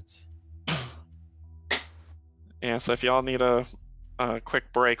Shroud means. Yeah, so if y'all need a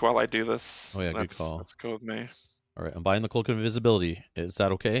quick break while I do this, good call. Let's go with me. All right, I'm buying the Cloak of Invisibility. Is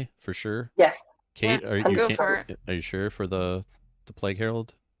that okay for sure? Yes. Kate, are you sure for the Plague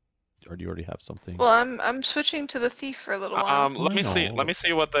Herald, or do you already have something? Well, I'm switching to the thief for a little while. Let me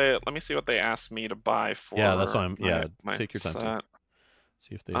see what they asked me to buy for. Yeah, that's why my take your time. Set.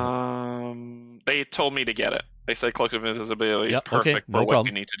 See if they. They told me to get it. They said Cloak of Invisibility is perfect for what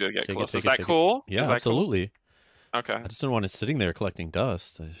you need to do to get close. Is that cool? Yeah, absolutely. Cool? Okay. I just didn't want it sitting there collecting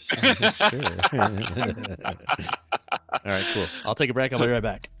dust. I just wanted to make sure. All right, cool. I'll take a break. I'll be right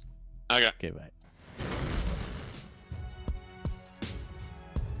back. Okay, bye.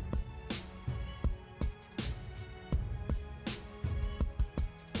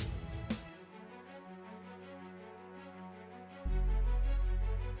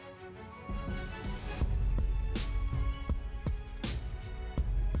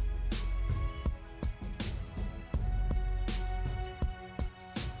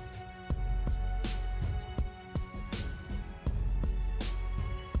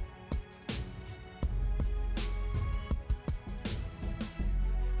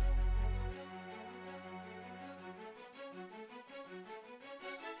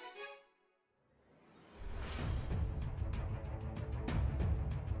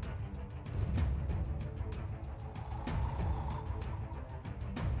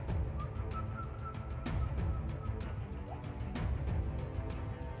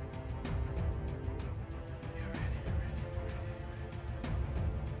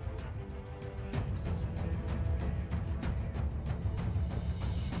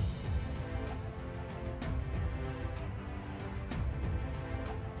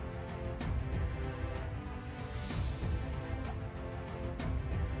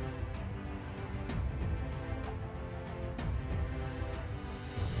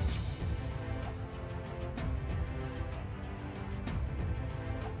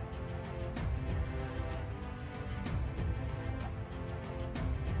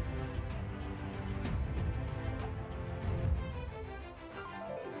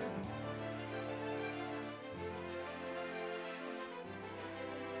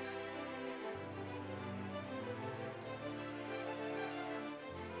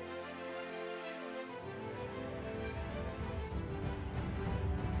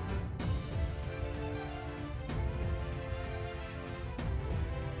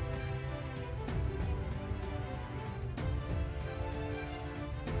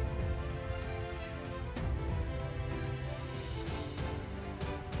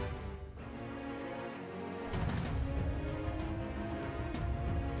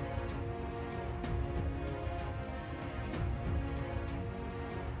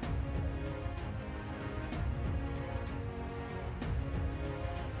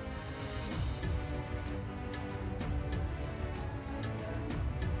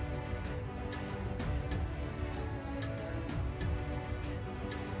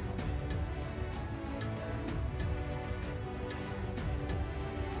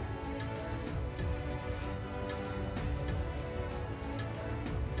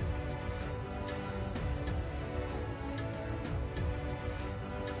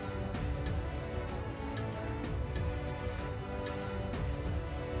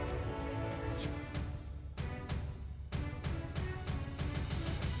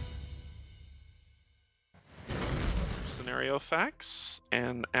 scenario effects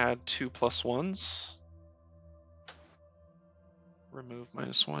and add 2+1s. Remove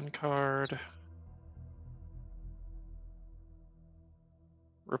 -1 card.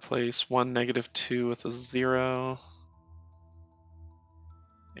 Replace 1 -2 with a 0.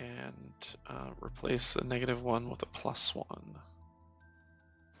 And replace a -1 with a +1.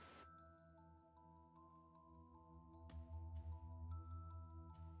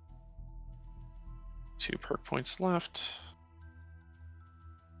 Two perk points left.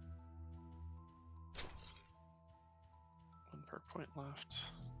 One perk point left.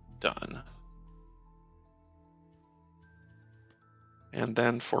 Done. And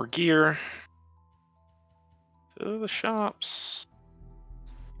then for gear, to the shops.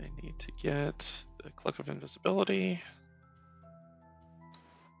 I need to get the Cloak of Invisibility,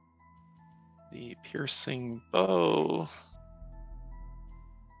 the Piercing Bow,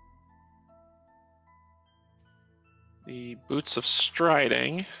 the Boots of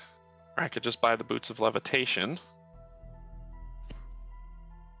Striding, or I could just buy the Boots of Levitation.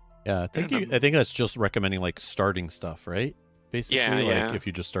 Yeah, I think that's just recommending like starting stuff, right? Basically, like if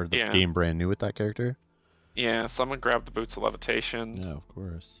you just started the game brand new with that character. Yeah, so I'm gonna grab the Boots of Levitation. Yeah, of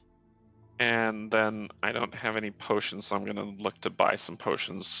course. And then I don't have any potions, so I'm gonna look to buy some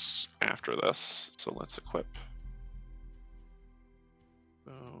potions after this. So let's equip.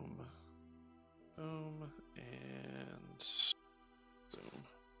 Boom. Boom. And boom.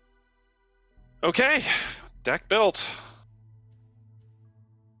 Okay, deck built.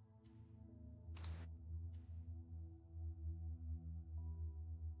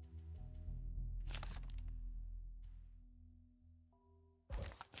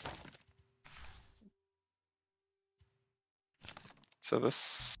 So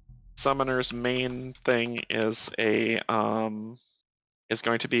this summoner's main thing is going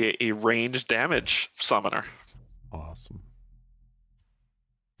to be a ranged damage summoner. Awesome.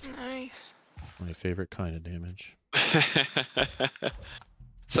 Nice. My favorite kind of damage.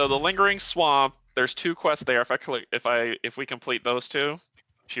 So the Lingering Swamp, there's 2 quests there. If we complete those 2,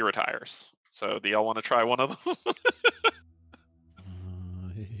 she retires. So do y'all want to try one of them?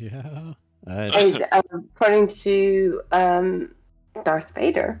 Yeah. According to Darth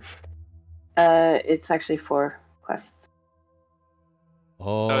Vader, it's actually 4 quests.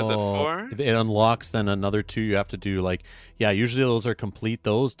 Oh, is it 4? It unlocks then another 2 you have to do. Like, yeah, usually those are complete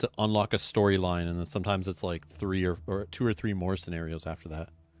those to unlock a storyline, and then sometimes it's like 3 or 2 or 3 more scenarios after that.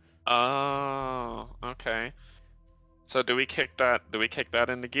 Oh, okay. So do we kick that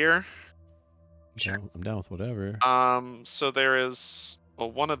into gear? Sure. I'm down with whatever. So there is,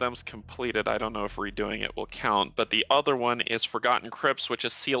 well, one of them's completed. I don't know if redoing it will count, but the other one is Forgotten Crypts, which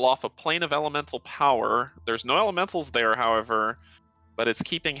is seal off a plane of elemental power. There's no elementals there, however, but it's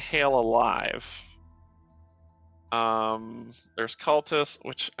keeping Hail alive. There's Cultists,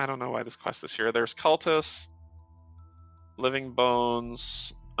 which I don't know why this quest is here. There's Cultists, Living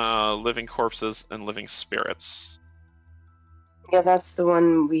Bones, Living Corpses, and Living Spirits. Yeah, that's the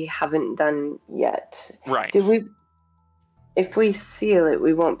one we haven't done yet. Right. If we seal it,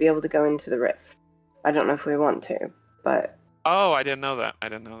 we won't be able to go into the rift. I don't know if we want to, but... Oh, I didn't know that.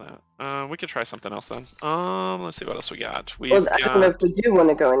 We could try something else then. Let's see what else we got. I don't know if we do want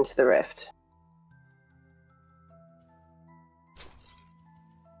to go into the rift.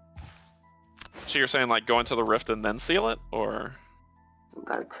 So you're saying like go into the rift and then seal it, or? I've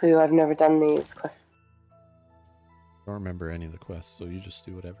got a clue. I've never done these quests. I don't remember any of the quests, so you just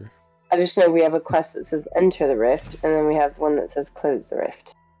do whatever. I just know we have a quest that says enter the rift, and then we have one that says close the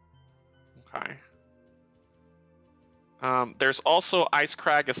rift. Okay. There's also Ice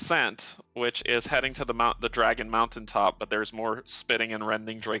Crag Ascent, which is heading to the Dragon Mountaintop, but there's more spitting and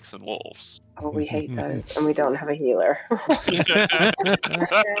rending drakes and wolves. Oh, we hate those, and we don't have a healer. Not do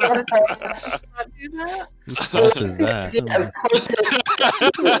that? Whose fault is that?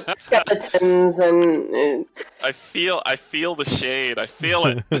 Skeletons and... I feel the shade. I feel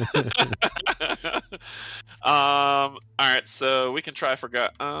it. All right, so we can try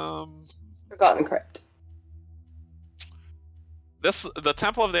Forgotten Crypt. The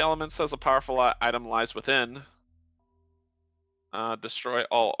Temple of the Elements says a powerful item lies within. Destroy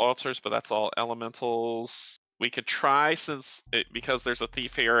all altars, but that's all elementals. We could try because there's a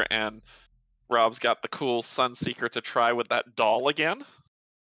thief here, and Rob's got the cool Sunseeker to try with that doll again.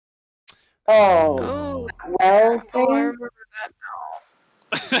 Oh, well, I remember that doll.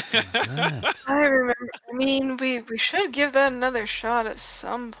 I remember. I mean, we should give that another shot at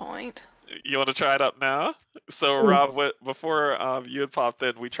some point. You want to try it up now? So, Rob, before you had popped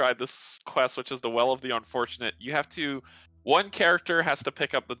in, we tried this quest, which is the Well of the Unfortunate. One character has to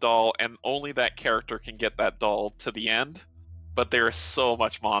pick up the doll, and only that character can get that doll to the end. but there is so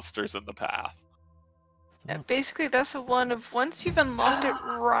much monsters in the path. Yeah, basically, that's a one of once you've unlocked it,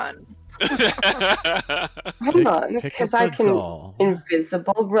 run. Hang on, pick because up I the can doll.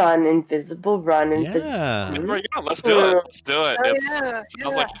 invisible run, invisible run, invisible. Yeah. There we go. Let's do it. Let's do it. Oh, It yeah,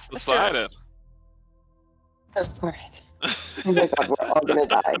 sounds like it's let's do it. decided. Go for it. Oh my god, we're all gonna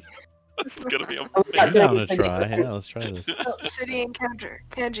die. This is gonna be I'm I'm not amazing. doing down to anything try. different. Yeah, let's try this. Oh, city encounter.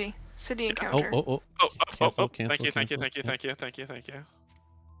 Kanji. City encounter. Oh. Oh, Cancel. thank you.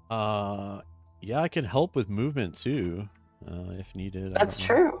 Yeah, I can help with movement too, if needed. That's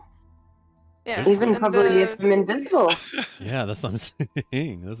true. Yeah. Even and probably if I'm invisible. Yeah, that's what I'm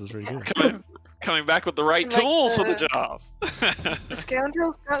saying. This is pretty good. Coming back with the right Like tools for the job. The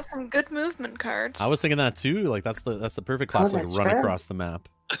scoundrel's got some good movement cards. I was thinking that too. Like that's the perfect class, like that's run true. across the map,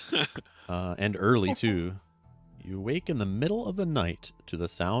 and early too. You awake in the middle of the night to the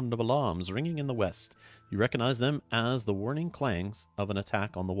sound of alarms ringing in the west. You recognize them as the warning clangs of an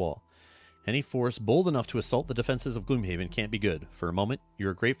attack on the wall. Any force bold enough to assault the defenses of Gloomhaven can't be good. For a moment, you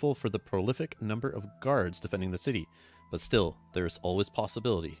are grateful for the prolific number of guards defending the city, but still, there is always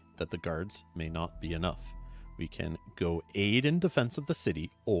possibility that the guards may not be enough. We can go aid in defense of the city,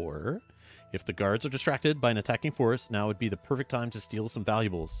 or if the guards are distracted by an attacking force, now would be the perfect time to steal some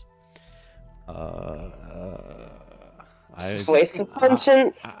valuables. Waste of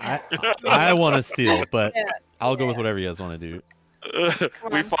conscience. I want to steal, but Yeah. I'll go with whatever you guys want to do.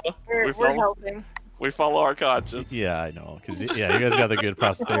 Come on. We're helping. We follow our conscience. Yeah, I know. Because, yeah, you guys got the good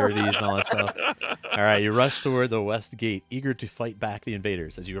prosperities and all that stuff. All right, you rush toward the west gate, eager to fight back the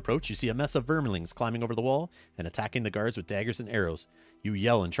invaders. As you approach, you see a mess of vermlings climbing over the wall and attacking the guards with daggers and arrows. You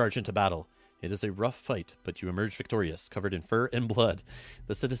yell and charge into battle. It is a rough fight, but you emerge victorious, covered in fur and blood.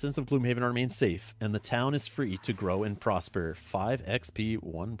 The citizens of Gloomhaven remain safe, and the town is free to grow and prosper. 5 XP,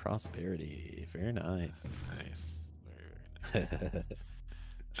 1 prosperity. Very nice. Nice. Very nice.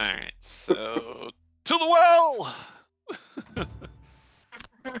 Alright, so to the well!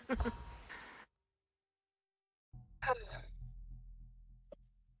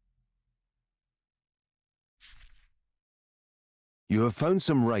 You have found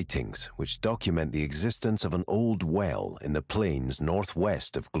some writings which document the existence of an old well in the plains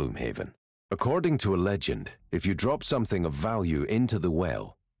northwest of Gloomhaven. According to a legend, if you drop something of value into the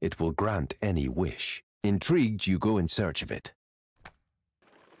well, it will grant any wish. Intrigued, you go in search of it.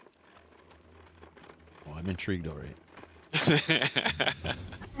 Oh, I'm intrigued already.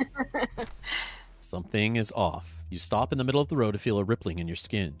 Something is off. You stop in the middle of the road to feel a rippling in your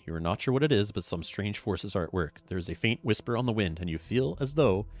skin. You are not sure what it is, but some strange forces are at work. There is a faint whisper on the wind, and you feel as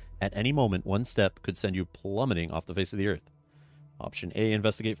though, at any moment, one step could send you plummeting off the face of the earth. Option A,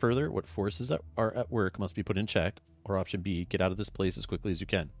 investigate further. What forces are at work must be put in check. Or option B, get out of this place as quickly as you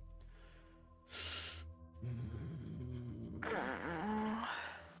can.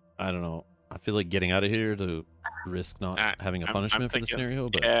 I don't know. I feel like getting out of here to risk not having a punishment for the scenario.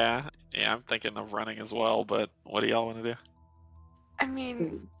 But yeah, I'm thinking of running as well, but what do y'all want to do? I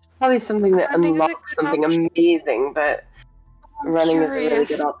mean, Probably something that running is a unlocks good something option. amazing, but running is a really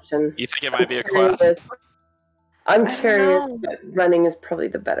curious. good option. You think it might be a quest? I'm I don't curious, know. but running is probably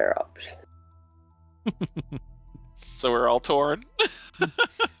the better option. So we're all torn?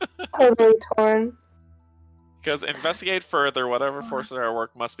 Totally torn. Because investigate further, whatever forces are at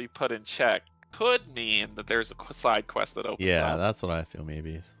work must be put in check. Could mean that there's a side quest that opens yeah, up. that's what I feel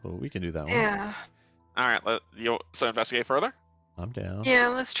maybe. Well, we can do that one. Yeah. Alright, so investigate further? I'm down. Yeah,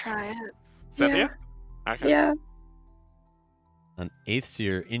 let's try it. Cynthia? Okay. Yeah. An 8th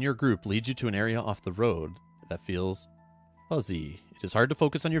seer in your group leads you to an area off the road that feels fuzzy. It is hard to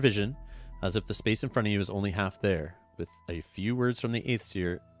focus on your vision, as if the space in front of you is only half there. With a few words from the 8th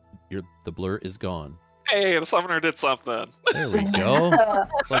seer, the blur is gone. Hey, the summoner did something. There we go.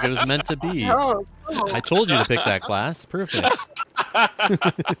 It's like it was meant to be. Oh, I told you to pick that class. Perfect. A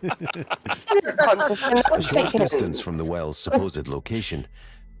short distance from the well's supposed location,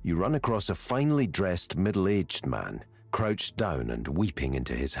 you run across a finely dressed middle-aged man, crouched down and weeping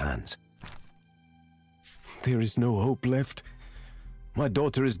into his hands. There is no hope left. My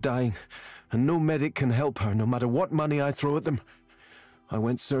daughter is dying, and no medic can help her, no matter what money I throw at them. I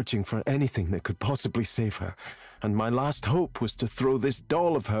went searching for anything that could possibly save her, and my last hope was to throw this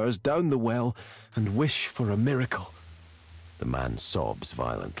doll of hers down the well and wish for a miracle. The man sobs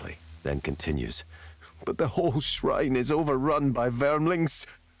violently, then continues, but the whole shrine is overrun by vermlings.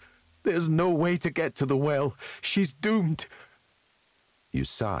 There's no way to get to the well. She's doomed. You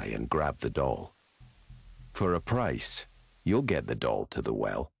sigh and grab the doll. For a price, you'll get the doll to the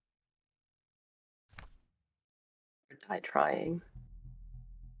well. Die trying.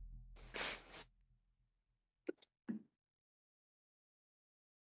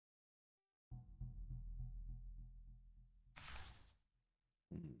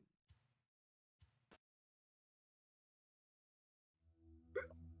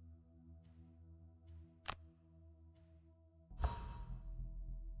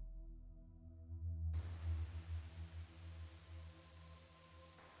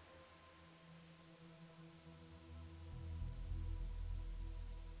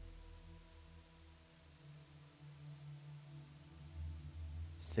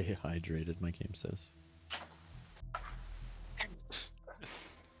 Stay hydrated, my game says.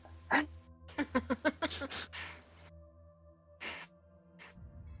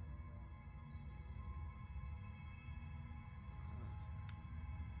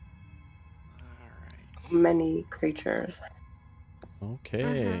 Many creatures.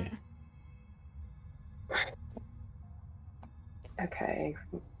 Okay. Okay.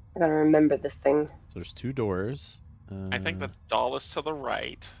 I gotta remember this thing. So there's 2 doors. I think the doll is to the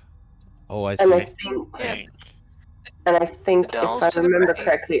right. Oh, I And I see. think if I remember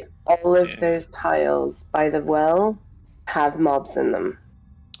correctly, all of those tiles by the well have mobs in them.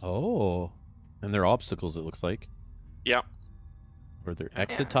 Oh. And they're obstacles, it looks like. Yep. Or they're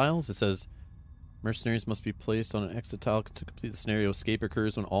exit tiles. It says mercenaries must be placed on an exit tile to complete the scenario. Escape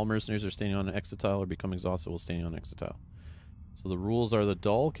occurs when all mercenaries are standing on an exit tile or become exhausted while standing on an exit tile. So the rules are the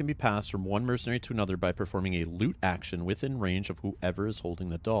doll can be passed from one mercenary to another by performing a loot action within range of whoever is holding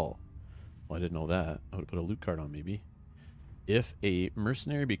the doll. Well, I didn't know that. I would put a loot card on, maybe. If a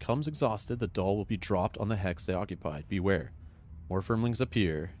mercenary becomes exhausted, the doll will be dropped on the hex they occupied. Beware. More firmlings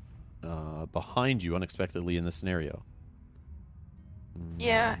appear behind you unexpectedly in this scenario.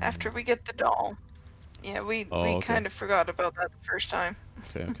 Yeah, after we get the doll. Yeah, we kind of forgot about that the first time.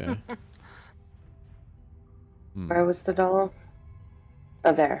 Okay. Where was the doll?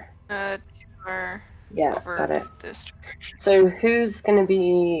 Oh, there. Over got it. This direction. So who's going to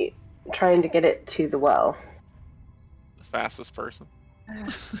be trying to get it to the well? The fastest person.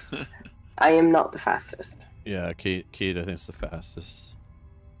 I am not the fastest. Yeah, Kate I think is the fastest.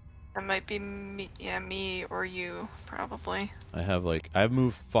 That might be me, me or you, probably. I've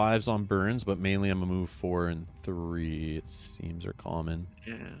moved 5s on burns, but mainly I'm gonna move 4 and 3. It seems are common.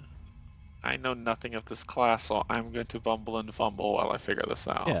 Yeah. I know nothing of this class, so I'm going to bumble and fumble while I figure this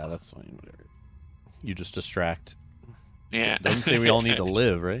out. Yeah, that's fine. Whatever. You just distract. Yeah. It doesn't say we all need to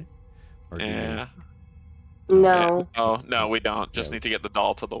live, right? Or yeah. No. Yeah. Oh, no, we don't. Just need to get the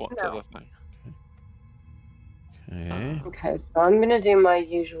doll to the thing. Okay. Okay, so I'm gonna do my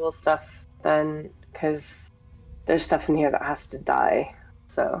usual stuff then, because there's stuff in here that has to die.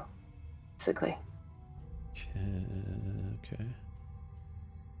 So, basically. Okay.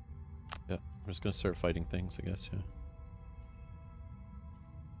 Yeah, I'm just gonna start fighting things, I guess.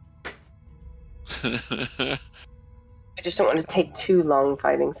 Yeah. I just don't want to take too long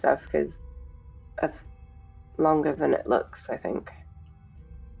fighting stuff, because that's longer than it looks, I think.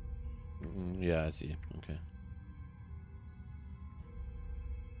 Yeah, I see. Okay.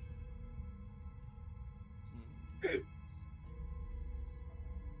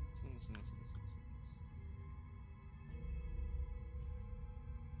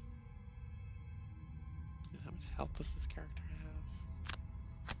 How much health does this character have?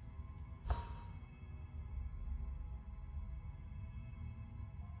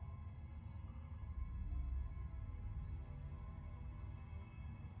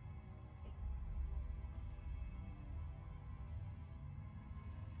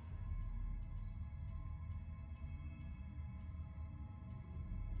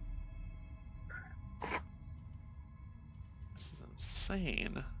 This is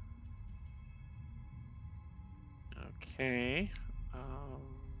insane. Okay.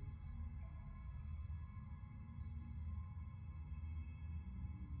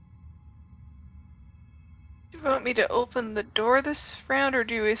 Do you want me to open the door this round, or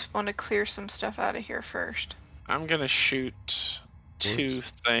do you just want to clear some stuff out of here first? I'm gonna shoot 2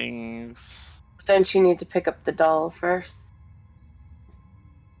 things. Don't you need to pick up the doll first?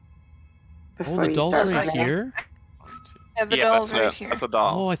 Oh, the doll's right here? Yeah, the doll's right here. That's a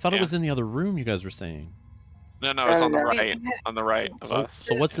doll. Oh, I thought it was in the other room you guys were saying. No, it's on the right. On the right of us.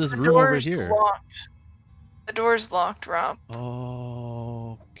 So what's this room over here? Locked. The door's locked, Rob.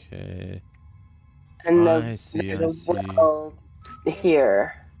 Okay. And I see. there's a well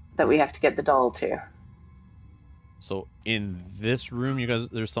here that we have to get the doll to. So in this room, you guys,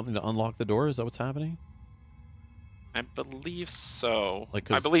 there's something to unlock the door? Is that what's happening? I believe so. Like,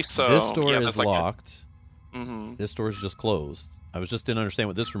 I believe so. This door is locked. Mm-hmm. This door is just closed. I didn't understand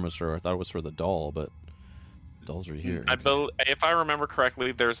what this room was for. I thought it was for the doll, but the doll's right here. If I remember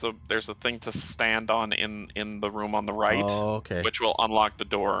correctly, there's a thing to stand on in the room on the right, which will unlock the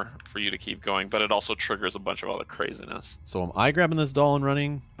door for you to keep going. But it also triggers a bunch of other craziness. So am I grabbing this doll and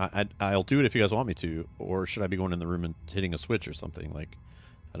running? I'll do it if you guys want me to, or should I be going in the room and hitting a switch or something? Like,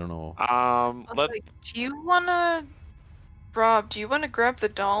 I don't know. Do you wanna, Rob? Do you wanna grab the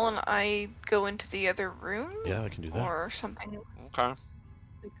doll and I go into the other room? Yeah, I can do that. Or something. Okay.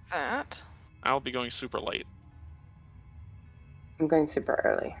 Like that. I'll be going super late. I'm going super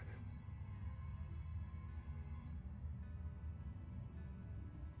early.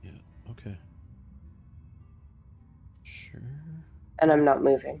 Okay. Sure. And I'm not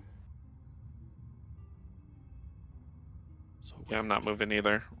moving. So Yeah, I'm not moving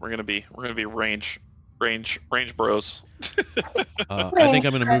either. We're gonna be range bros. I think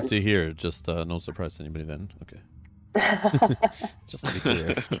I'm gonna move to here. Just no surprise to anybody then. Okay. Just to be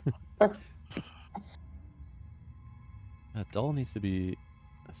clear. That doll needs to be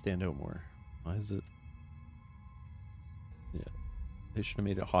stand out more. Why is it? Yeah, they should have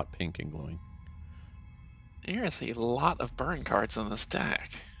made it hot pink and glowing. There's a lot of burn cards in this deck.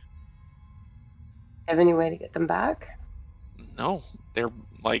 Have any way to get them back? No, they're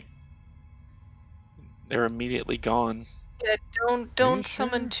immediately gone. Yeah, don't sure?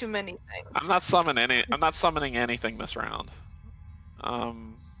 summon too many things. I'm not summoning anything this round.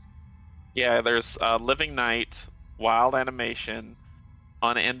 Yeah, there's Living Night, Wild Animation,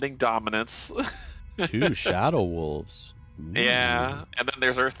 Unending Dominance. 2 Shadow Wolves. Ooh. Yeah, and then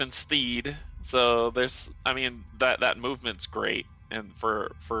there's Earth and Steed. So there's, I mean, that movement's great, and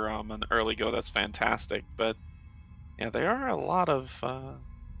for an early go, that's fantastic. But yeah, there are a lot of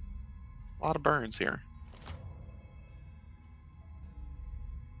burns here.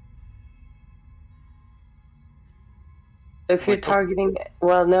 So if you're targeting,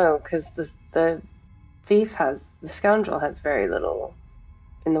 well, no, because the scoundrel has very little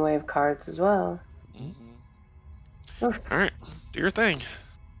in the way of cards as well. Mm-hmm. All right, do your thing.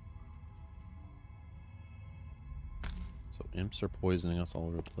 So imps are poisoning us all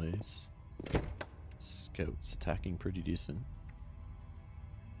over the place. Scouts attacking pretty decent.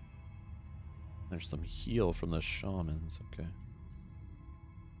 There's some heal from the shamans. Okay.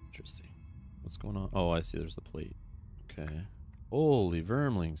 Interesting. What's going on? Oh, I see. There's the plate. Okay. Holy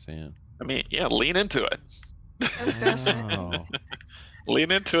vermlings, man. I mean, yeah, lean into it. I was gonna say. Wow. Lean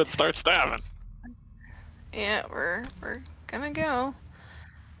into it, start stabbing. Yeah, we're gonna go.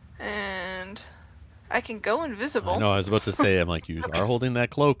 And I can go invisible. I know, I was about to say, I'm like, you are holding that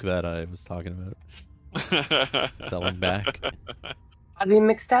cloak that I was talking about. Selling back. I'll be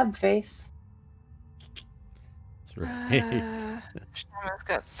mixed up face. That's right. Shaman's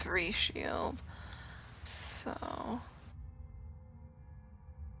got 3 shield. So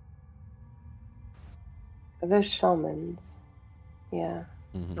Are those shamans? Yeah.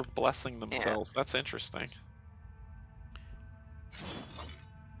 Mm-hmm. They're blessing themselves. Yeah. That's interesting.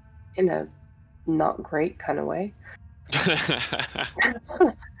 In a not great kind of way.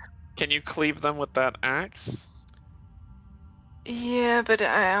 Can you cleave them with that axe? yeah, but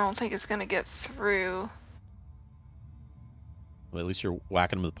I don't think it's gonna get through. Well, at least you're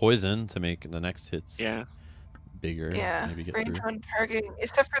whacking them with poison to make the next hits bigger. Yeah, maybe get range through. on targeting,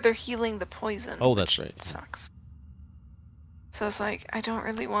 except for they're healing the poison. Oh, that's right. It sucks. So it's like, I don't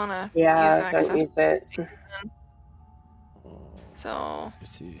really want to Yeah, use that. don't use it. So I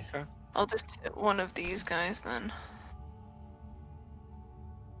see. Okay. I'll just hit one of these guys then.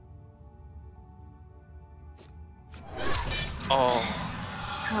 Oh,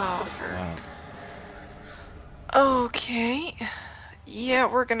 Wow. Okay.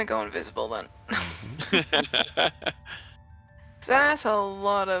 Yeah, we're gonna go invisible then. That's a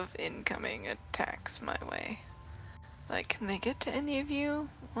lot of incoming attacks my way. Like, can they get to any of you?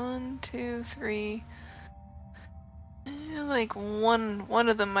 1, 2, 3. Like one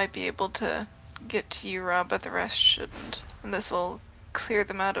of them might be able to get to you, Rob, but the rest shouldn't. And this will clear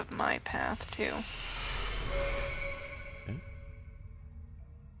them out of my path too. Okay.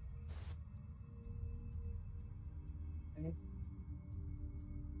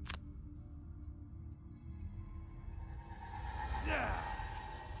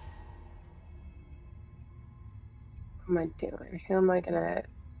 What am I doing? Who am I gonna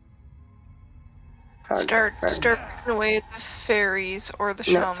Start picking away at the fairies or the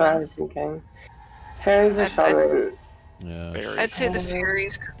shaman. That's what I was thinking. Fairies or shaman? Yeah. Fairies. I'd say the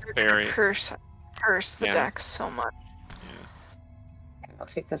fairies because they're gonna curse the deck so much. Yeah. I'll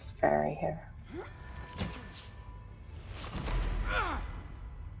take this fairy here.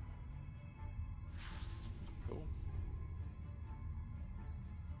 Cool.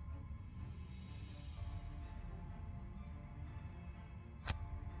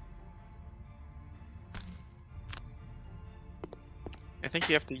 I think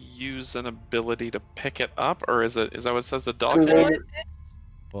you have to use an ability to pick it up, or is that what it says? The dog can?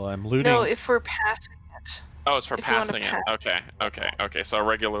 Well, I'm looting. No, if we're passing it. Oh, it's for If you wanna passing it. Okay. So a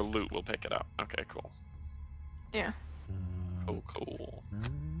regular loot will pick it up. Okay, cool. Yeah. Cool.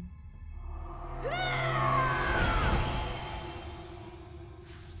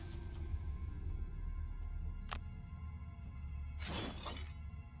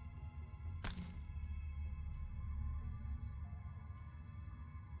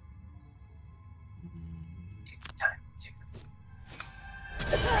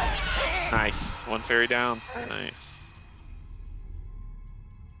 Nice. One fairy down. Nice.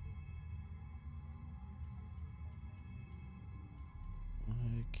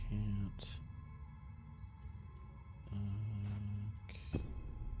 I can't.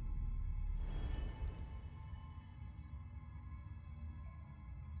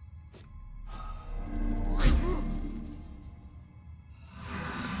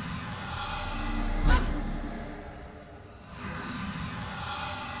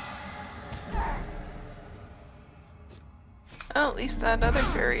 Oh, at least that other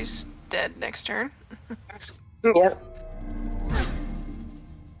fairy's dead next turn. Yep.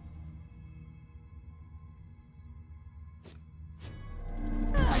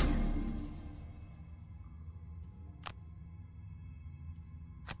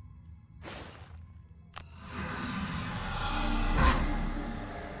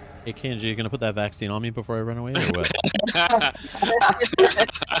 Hey, Kenji, you gonna put that vaccine on me before I run away, or what?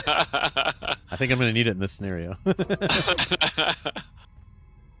 I think I'm gonna need it in this scenario.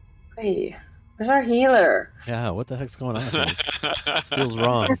 Hey, where's our healer? Yeah, what the heck's going on? This feels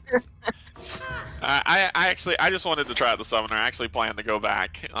wrong. I just wanted to try out the summoner. I actually plan to go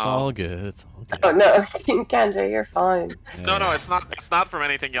back. It's all good. It's all good. Oh no, Kenji, you're fine. Yeah. No, it's not. It's not from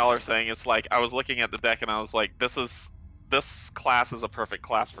anything y'all are saying. It's like I was looking at the deck and I was like, this class is a perfect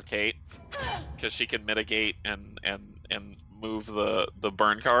class for Kate because she can mitigate and move the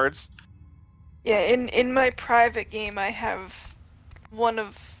burn cards. Yeah, in my private game, I have one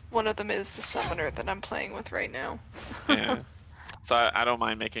of them is the summoner that I'm playing with right now. Yeah. So I don't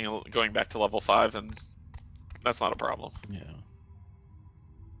mind going back to level 5, and that's not a problem. Yeah.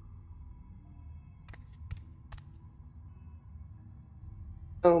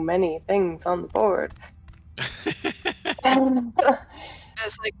 So many things on the board.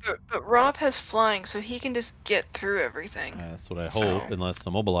 It's like, but Rob has flying, so he can just get through everything. That's what I hope, unless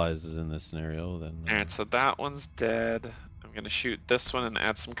Immobilize is in this scenario, then... Alright, so that one's dead. I'm going to shoot this one and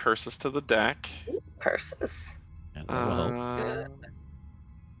add some curses to the deck. Curses. And that will help.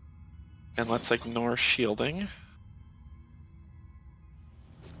 And let's ignore shielding.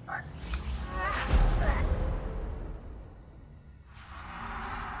 So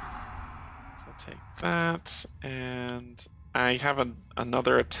I'll take that, and I have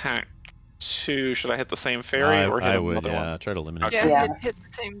another attack too. Should I hit the same fairy or hit I another would, yeah. one? Try to eliminate. Yeah, Yeah. hit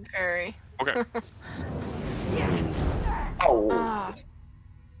the same fairy. Okay. Oh. Ah,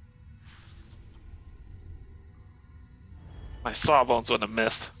 My sawbones wouldn't have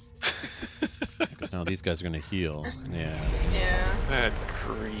missed. Because now these guys are going to heal. Yeah. yeah. Good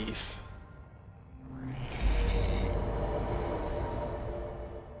grief.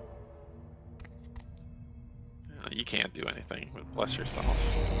 You can't do anything, but bless yourself.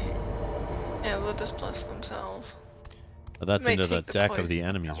 Yeah, they'll just bless themselves. But that's Might into the take the deck of poison the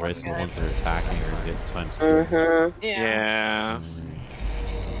enemies, that right? one So the guy. ones that are attacking are going to get times 2. Mm-hmm. Yeah. Yeah.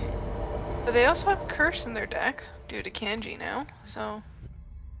 But they also have curse in their deck due to Kanji now, so.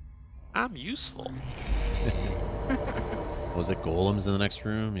 I'm useful. Was it golems in the next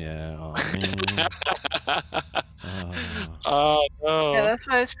room? Yeah. Oh, man. Oh no. Yeah, that's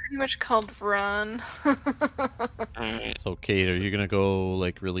why it's pretty much called Run. Alright. So, Kate, are you going to go,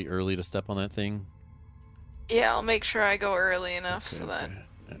 like, really early to step on that thing? Yeah, I'll make sure I go early enough Okay, so that okay.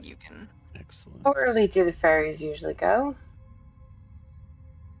 Yeah, you can. excellent. How early do the fairies usually go?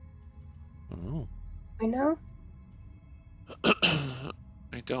 Oh. I know.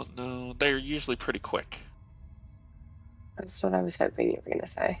 I don't know. They're usually pretty quick. That's what I was hoping you were going to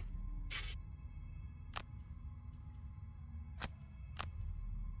say.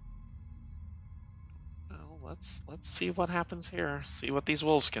 Well, let's see what happens here. See what these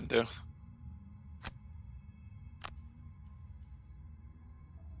wolves can do.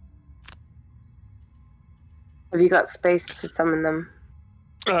 Have you got space to summon them?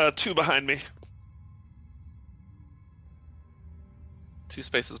 2 behind me. 2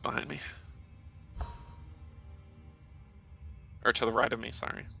 spaces behind me. Or to the right of me,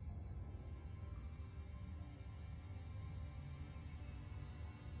 sorry.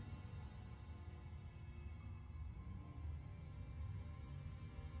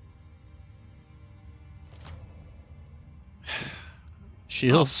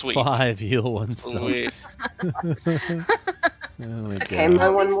 Shield sweet. 5, heal 1 self. Sweet. Oh my god. Okay, my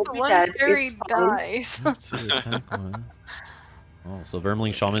At one least will the be one dead. fairy It's fine. dies. 2 attack 1. Oh, so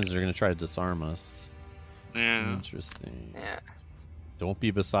Vermling Shamans are going to try to disarm us. Yeah. Interesting. Yeah. Don't be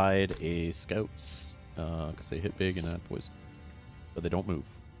beside a scouts, because they hit big and add poison. But they don't move.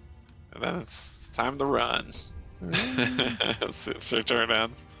 And then it's time to run. It's your turn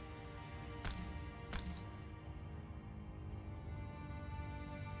ends.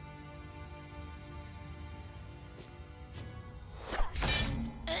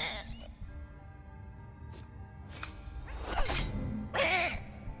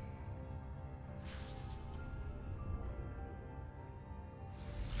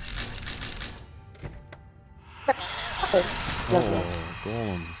 Oh,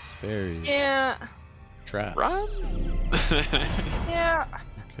 golems, fairies. Yeah. Traps. Run? Yeah.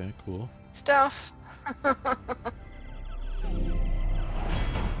 Okay, cool. Stuff. They're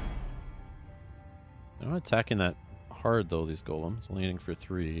not attacking that hard though, these golems. Only hitting for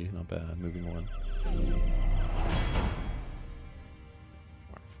 3. Not bad. Moving 1. 4,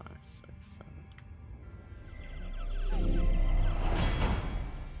 5, 6, 7.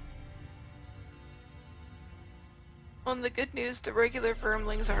 On the good news, the regular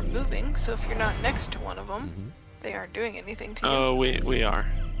vermlings are moving, so if you're not next to one of them, they aren't doing anything to you. Oh, we are.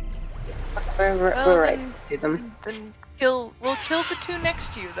 We're right to them. Then we'll kill the 2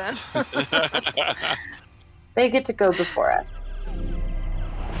 next to you then. They get to go before us.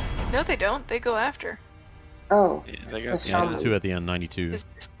 No, they don't. They go after. Oh, Yeah, they it's got the There's a shaman. 2 at the end, 92. It's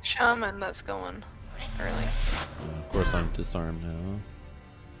the shaman that's going early. Of course, I'm disarmed now.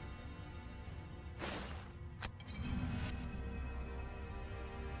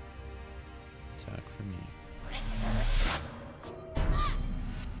 Attack for me.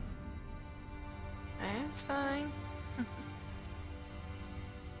 That's fine.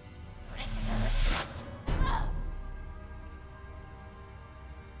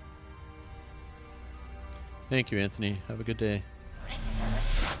 Thank you, Anthony. Have a good day.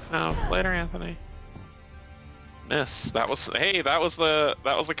 Oh, later, Anthony. Miss. That was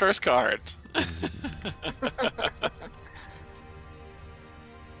the curse card.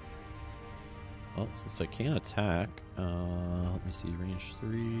 Well, since I can't attack, let me see, range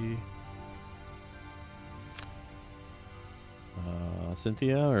 3.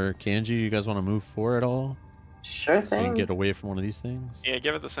 Cynthia or Kanji, you guys want to move 4 at all? Sure So you can thing. get away from one of these things? Yeah,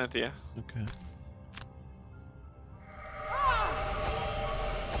 give it to Cynthia. Okay.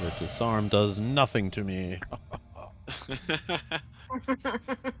 Your disarm does nothing to me.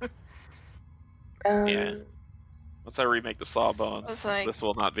 Yeah. Once I remake the Sawbones, like, this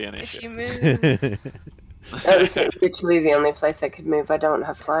will not be an if issue. you move, That was literally the only place I could move. I don't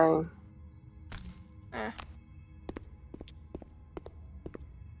have flying.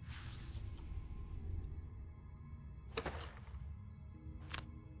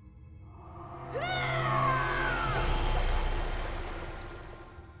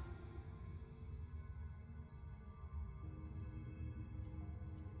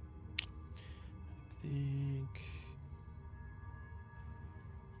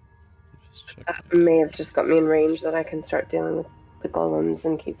 That may have just got me in range that I can start dealing with the golems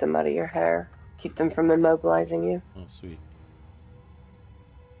and keep them out of your hair. Keep them from immobilizing you. Oh, sweet.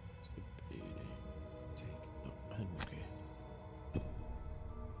 Okay.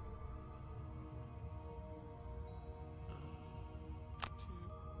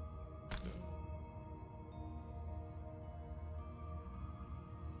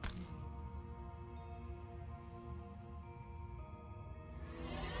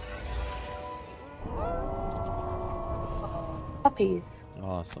 Puppies.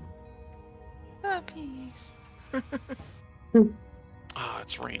 Awesome. puppies. Ah,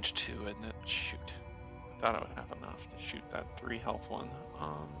 it's range 2, isn't it? Shoot. I thought I would have enough to shoot that 3 health one.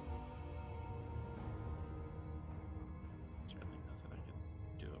 There's really nothing I can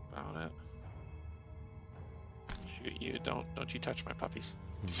do about it. Shoot you! Don't you touch my puppies.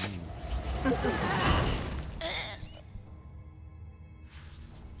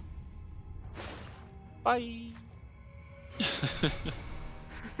 Bye.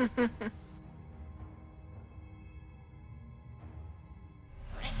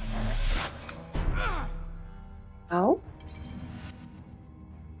 Oh?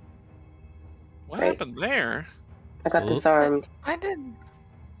 What Right. happened there? I got So- disarmed. Why did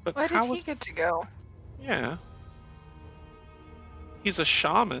But he how was? get to go? Yeah. He's a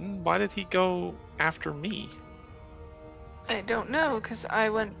shaman. Why did he go after me? I don't know, because I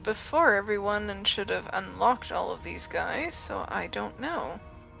went before everyone and should have unlocked all of these guys, so I don't know.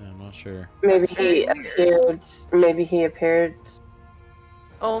 I'm not sure. Maybe That's he very weird. appeared. Maybe he appeared.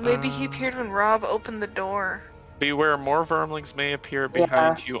 Oh, maybe he appeared when Rob opened the door. Beware, more vermlings may appear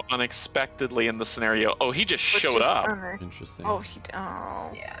behind you unexpectedly in the scenario. Oh, he just Which showed is up. funny. Interesting. Oh,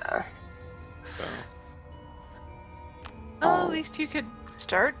 oh. Yeah. So, Well, at least you could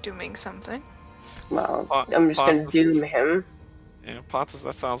start doing something. Well, Pot- I'm just gonna Pot- doom him. yeah, Potus,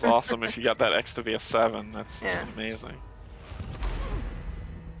 that sounds awesome. If you got that X to be a 7, that's Yeah. amazing.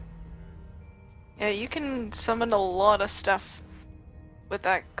 Yeah, you can summon a lot of stuff with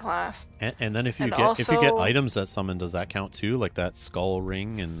that class. And then if you And get also- items that summon, does that count too? Like that skull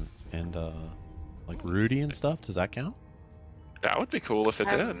ring and like Rudy and stuff. Does that count? That would be cool if it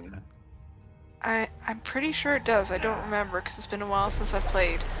did. I'm pretty sure it does. I don't remember because it's been a while since I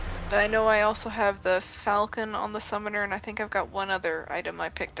played. But I know I also have the falcon on the summoner, and I think I've got one other item I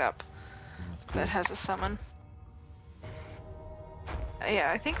picked up that has a summon. Yeah,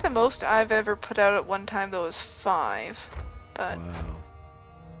 I think the most I've ever put out at one time though is 5. But Wow.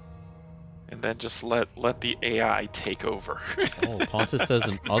 And then just let the AI take over. Oh, Pontus says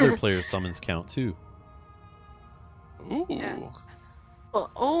an other player's summons count too. Ooh. Yeah.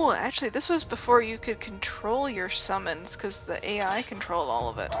 Well, actually, this was before you could control your summons, because the AI controlled all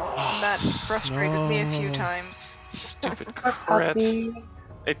of it. And that frustrated me a few times. Stupid crit.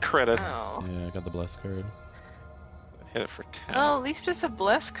 It critted. Oh. Yeah, I got the bless card. Hit it for 10. Well, at least it's a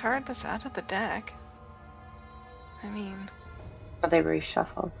bless card that's out of the deck. I mean... Oh, they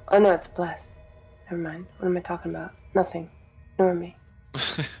reshuffle. Oh no, it's bless. Never mind. What am I talking about? Nothing. Ignore me.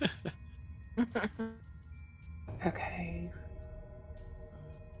 Okay.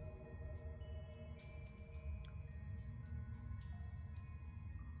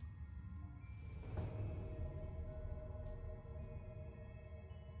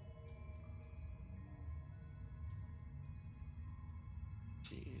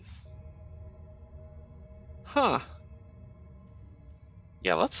 Jeez. Huh.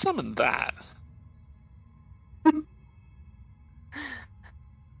 Yeah, let's summon that.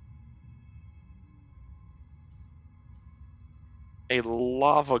 A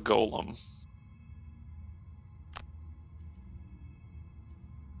lava golem.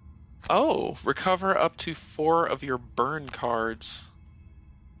 Oh, recover up to 4 of your burn cards.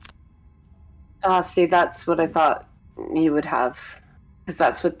 Ah, see, that's what I thought you would have. Because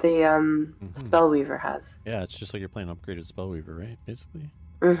that's what the Spellweaver has. Yeah, it's just like you're playing upgraded Spellweaver, right? Basically.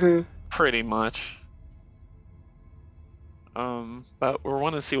 Mm-hmm. Pretty much. But we're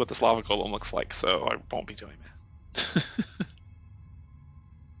wanting to see what this lava golem looks like, so I won't be doing that.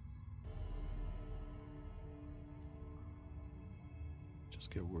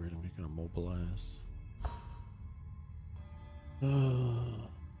 Just get worried I'm gonna mobilize.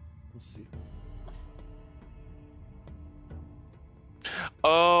 Let's see.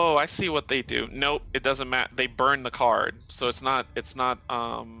 Oh, I see what they do. Nope, it doesn't matter. They burn the card, so it's not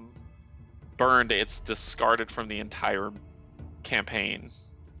burned. It's discarded from the entire campaign.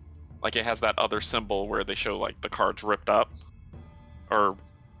 Like it has that other symbol where they show like the cards ripped up or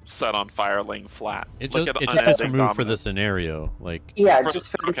set on fire, laying flat. It just gets removed for the scenario, like yeah, just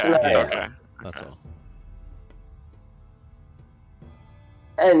for the scenario. Okay, that's all.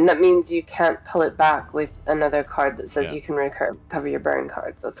 And that means you can't pull it back with another card that says Yeah. you can recover your burn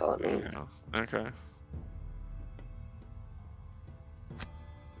cards. That's all it means. Yeah. Okay.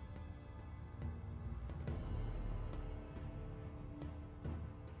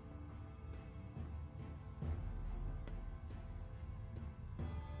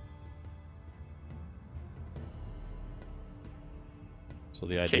 So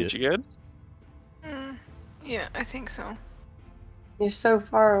the idea. Kate, you good? Yeah, I think so. You're so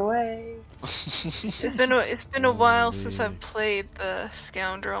far away. It's been a while since I've played the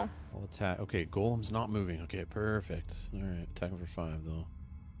Scoundrel. I'll attack. Okay, Golem's not moving. Okay, perfect. All right, attacking for 5 though.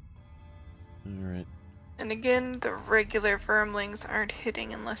 All right. And again, the regular Vermlings aren't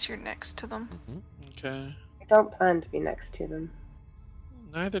hitting unless you're next to them. Okay. I don't plan to be next to them.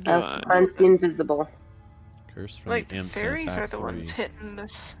 Neither do I I. plan to be invisible. Curse from Like the the imps. fairies are the 3. ones hitting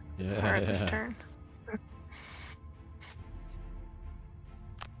this Yeah. this turn.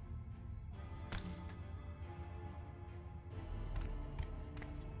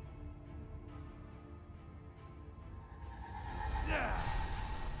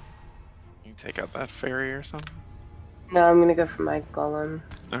 You take out that fairy or something? No, I'm gonna go for my golem.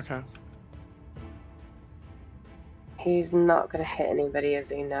 Okay. He's not gonna hit anybody,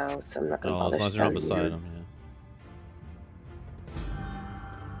 as you know, so I'm not gonna Oh, bother as long as you're not stunning beside him. him.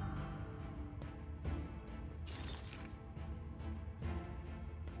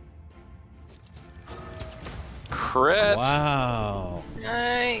 Crit! Yeah. Wow.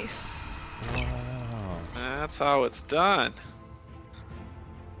 Nice. Wow. That's how it's done.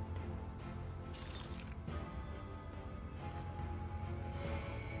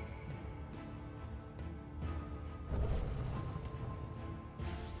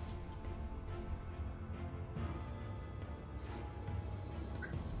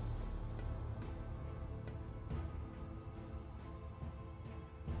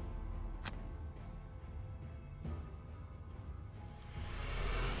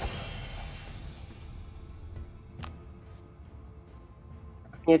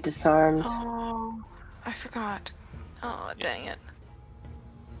 You're disarmed. Oh, I forgot. Oh, dang it.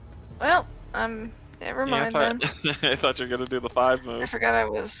 Well, never mind I then. thought, I thought you were gonna do the 5 move. I forgot I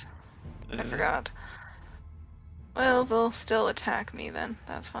was. Yeah. I forgot. Well, they'll still attack me then.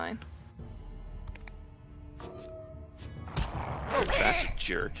 That's fine. Oh, that's a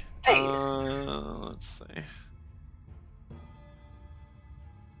jerk. Nice. Let's see.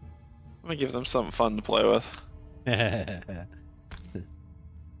 Let me give them something fun to play with.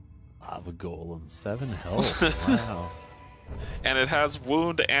 Lava Golem, 7 health. Wow. And it has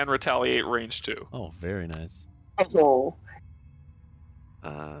wound and retaliate range too. Oh, very nice. Oh.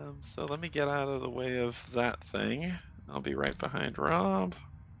 So let me get out of the way of that thing. I'll be right behind Rob.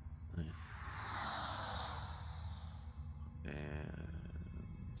 Nice. And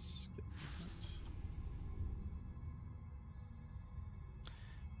skip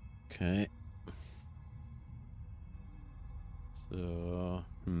that. Okay. So,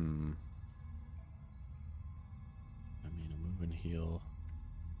 I mean, a move and heal.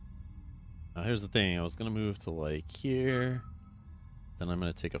 Now, here's the thing. I was going to move to, like, here. Then I'm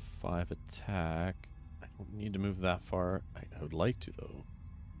going to take a 5 attack. I don't need to move that far. I would like to, though.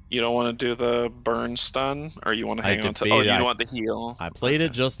 You don't want to do the burn stun? Or you want to hang on to... Oh, you want the heal? I played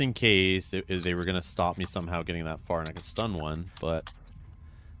it just in case they were going to stop me somehow getting that far and I could stun one, but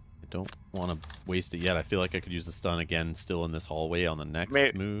I don't want to waste it yet. I feel like I could use the stun again still in this hallway on the next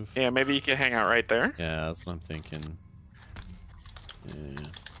move. Yeah, maybe you can hang out right there. Yeah, that's what I'm thinking. Yeah.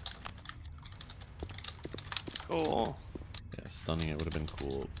 Cool. Yeah, stunning it would have been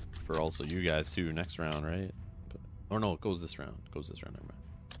cool for also you guys too next round, right? But, or no, it goes this round. It goes this round. Never mind.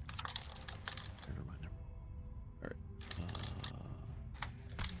 Never mind. All right.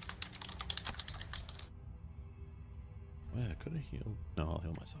 Oh, yeah, I could have healed. No, I'll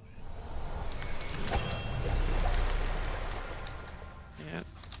heal myself. Yeah.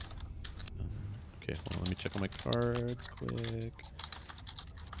 Okay, hold on, let me check on my cards quick.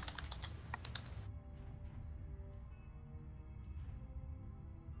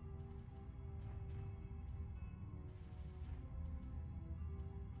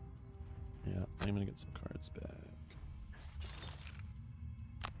 Yeah, I'm gonna get some cards back.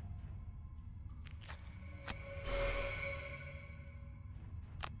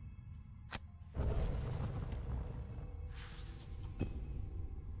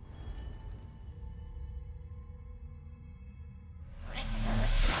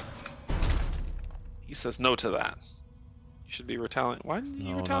 He says no to that. You should be retaliating. Why didn't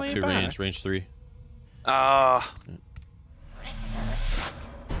you retaliate not 2 back? range 3. Ah.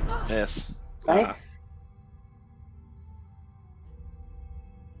 Yes. Nice.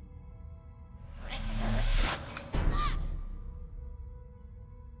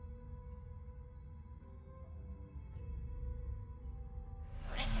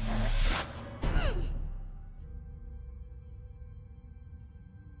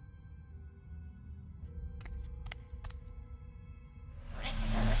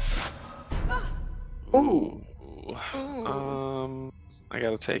 Ooh. I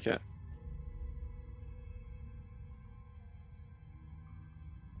gotta take it.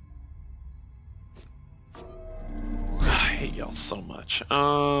 I hate y'all so much.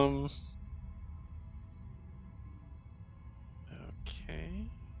 Okay.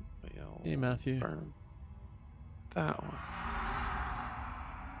 Hey, Matthew. Burn that one.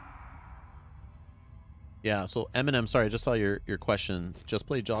 Yeah, so Eminem, sorry, I just saw your question. Just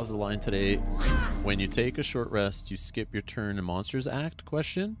played Jaws of the Lion today. When you take a short rest, you skip your turn and monsters act?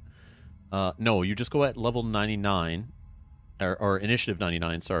 Question. No, you just go at level 99, or initiative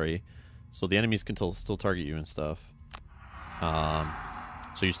 99, sorry. So the enemies can still target you and stuff.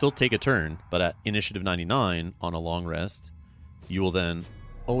 So you still take a turn, but at initiative 99 on a long rest, you will then...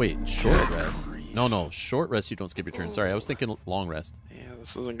 Oh, wait, short rest. No, short rest, you don't skip your turn. Sorry, I was thinking long rest. Yeah,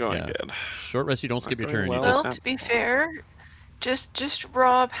 this isn't going good. Short rest, you don't skip your turn. Well, to be fair, just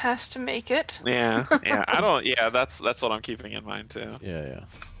Rob has to make it. Yeah, I don't. Yeah, that's what I'm keeping in mind too. Yeah.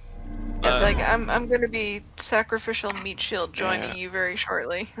 It's like I'm gonna be sacrificial meat shield joining you very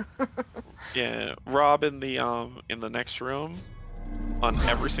shortly. Yeah, Rob in the next room, on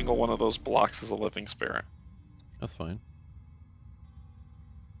every single one of those blocks is a living spirit. That's fine.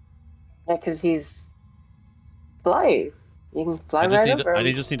 Yeah, because he's flying. You can fly right over him.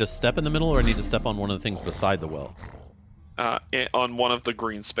 I just need to step in the middle, or I need to step on one of the things beside the well? On one of the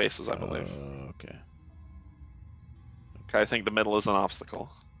green spaces, I believe. Okay. I think the middle is an obstacle.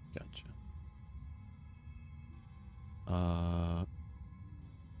 Gotcha.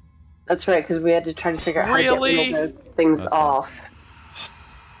 That's right, because we had to try to figure out how to get one of the things off.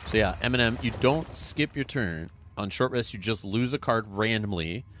 So yeah, Eminem, you don't skip your turn. On short rest, you just lose a card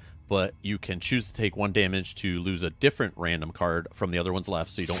randomly, but you can choose to take 1 damage to lose a different random card from the other ones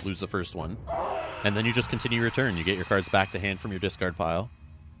left, so you don't lose the first one. And then you just continue your turn. You get your cards back to hand from your discard pile.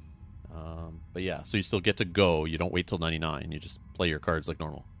 But yeah, so you still get to go. You don't wait till 99. You just play your cards like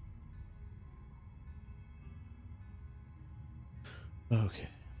normal. Okay.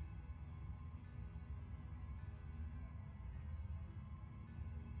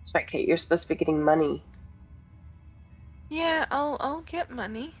 That's right, Kate. You're supposed to be getting money. Yeah, I'll get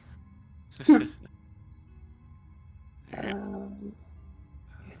money.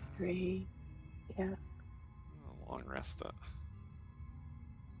 Three. Yeah. Long rest up.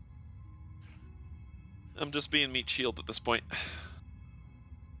 I'm just being meat shield at this point.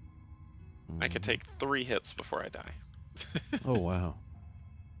 I could take 3 hits before I die. Oh, wow.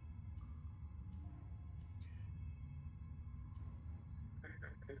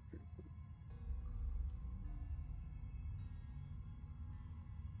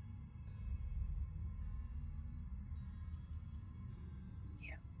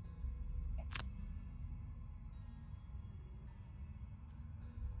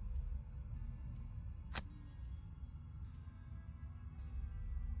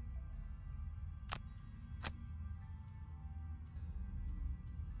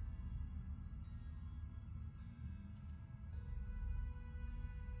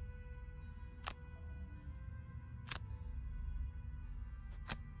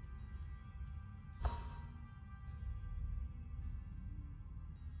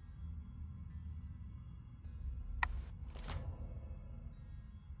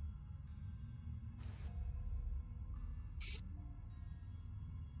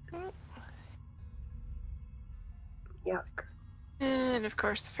 Yuck. And of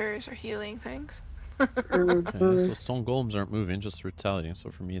course, the fairies are healing things. Okay, so stone golems aren't moving, just retaliating.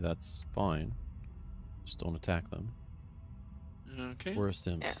 So for me, that's fine. Just don't attack them. Okay. Forest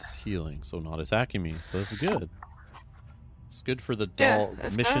imps healing, so not attacking me. So this is good. It's good for the doll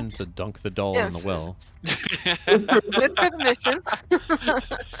mission to dunk the doll in the well. Good for the mission.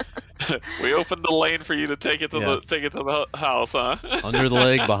 We opened the lane for you to take it to the house, huh? Under the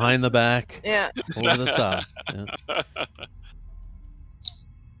leg, behind the back. Yeah. Over the top. Yeah.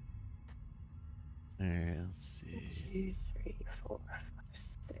 Alright, let's see. 2, 3, 4, 5,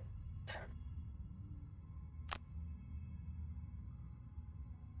 6.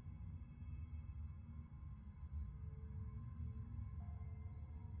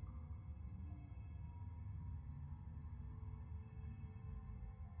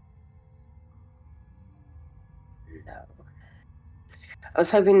 No. I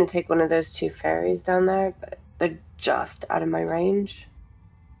was hoping to take one of those 2 fairies down there, but they're just out of my range.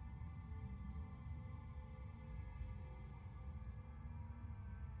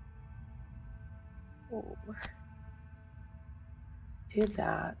 Oh. Do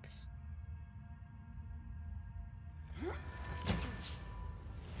that.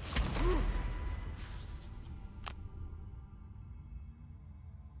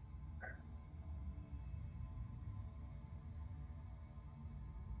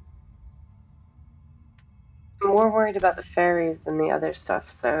 I'm more worried about the fairies than the other stuff,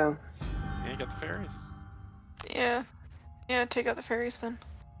 so... Yeah, you got the fairies. Yeah. Yeah, take out the fairies then.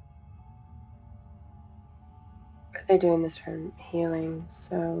 But they're doing this for healing,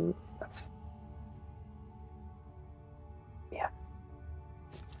 so that's... Yeah.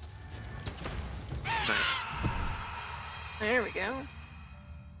 Nice. There we go.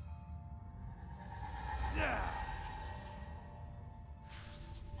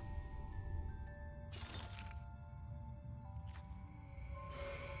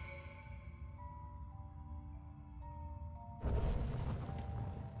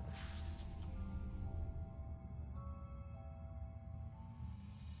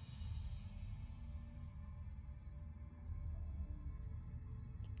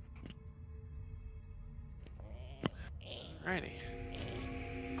 Alrighty.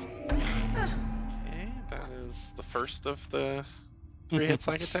 Okay, that is the first of the 3 hits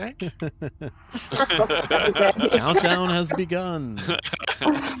I could take. Countdown has begun.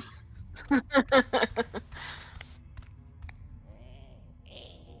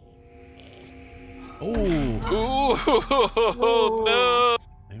 Oh. Ooh, no.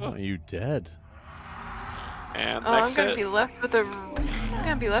 I want you dead. And I'm gonna be left with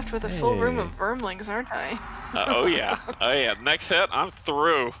a full room of vermlings, aren't I? Oh yeah. Oh yeah. Next hit, I'm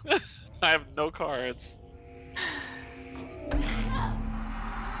through. I have no cards.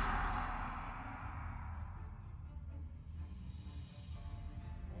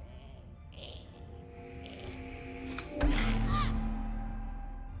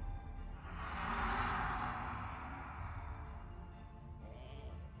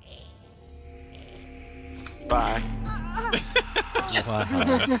 Bye.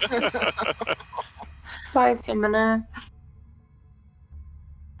 Bye, Summoner.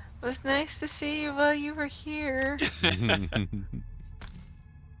 It was nice to see you while you were here.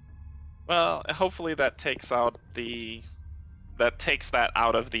 Well, hopefully that takes that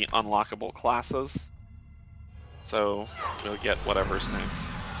out of the unlockable classes. So we'll get whatever's next.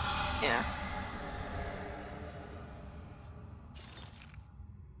 Yeah.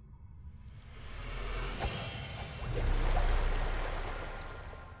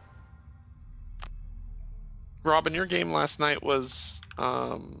 Robin, your game last night was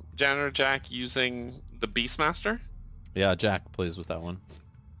Janitor Jack using the Beastmaster? Yeah, Jack plays with that one.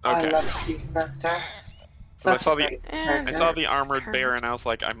 Okay. I love Beastmaster. I saw the character. armored bear and I was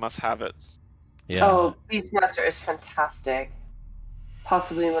like, I must have it. Yeah. Oh, Beastmaster is fantastic.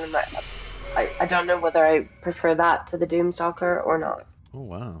 Possibly one of my... I don't know whether I prefer that to the Doomstalker or not. Oh,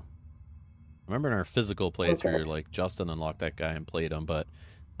 wow. I remember in our physical playthrough, like, Justin unlocked that guy and played him, but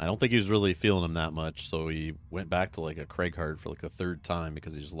I don't think he was really feeling him that much, so he went back to, like, a Craighard for, like, the 3rd time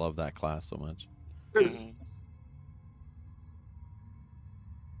because he just loved that class so much. Mm-hmm.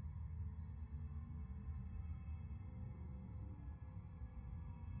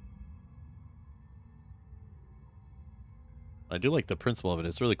 I do like the principle of it.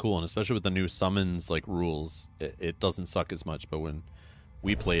 It's really cool, and especially with the new summons like rules, it doesn't suck as much. But when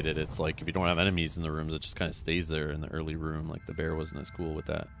we played it, it's like if you don't have enemies in the rooms, it just kind of stays there in the early room. Like the bear wasn't as cool with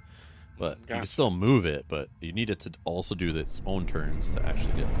that, but you can still move it. But you need it to also do its own turns to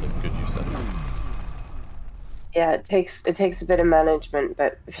actually get like good use out of it. Yeah, it takes a bit of management,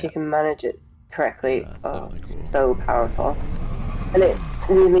 but if you can manage it correctly, it's it's so powerful. And it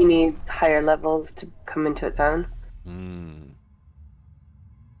really needs higher levels to come into its own.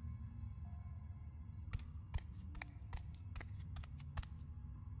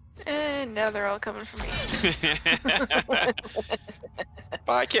 And now they're all coming for me.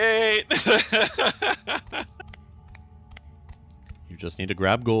 Bye, Kate. You just need to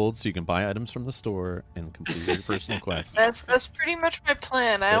grab gold so you can buy items from the store and complete your personal quest. That's pretty much my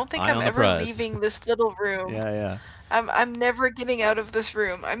plan. I don't think I'm ever leaving this little room. Yeah. I'm never getting out of this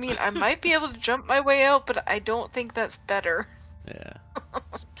room. I mean, I might be able to jump my way out, but I don't think that's better. Yeah.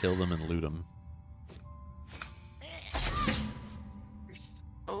 Just kill them and loot them.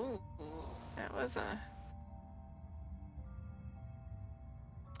 Oh, that was a...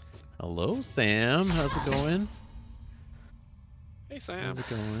 Hello, Sam. How's it going? Hey, Sam. How's it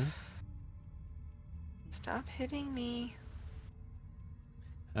going? Stop hitting me.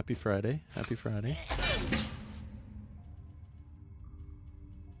 Happy Friday. Happy Friday.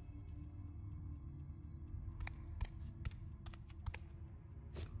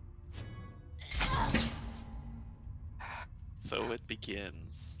 So it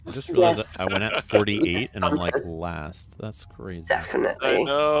begins. I just realized that I went at 48 and I'm like last. That's crazy. Definitely. I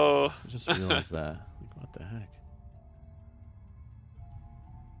know. I just realized that. Like, what the heck?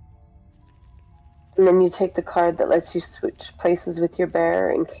 And then you take the card that lets you switch places with your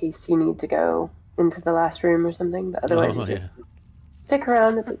bear in case you need to go into the last room or something. But otherwise, you just stick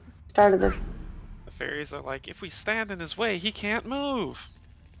around at the start of this. The fairies are like, if we stand in his way, he can't move.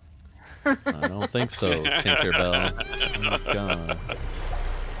 I don't think so, Tinkerbell. Oh my god.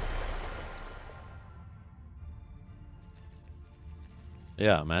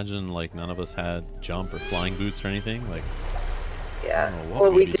 Yeah, imagine like none of us had jump or flying boots or anything. Like, yeah.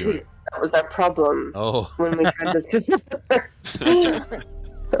 Well, we didn't. Doing. That was our problem. Oh. When we tried this before.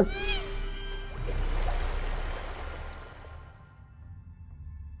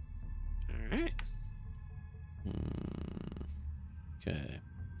 Alright. Okay.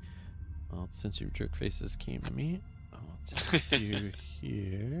 Well, since you jerk faces came to me, I'll take you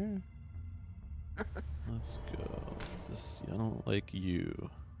here. Let's go. This I don't like you.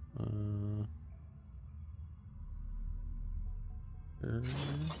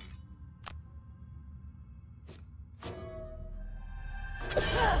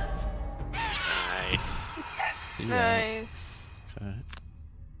 Nice. Yes. Nice. Okay.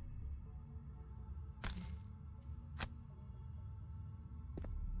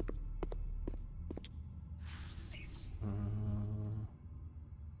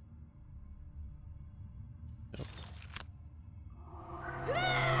 Yep. Okay,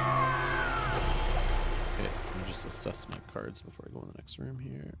 let me just assess my cards before I go in the next room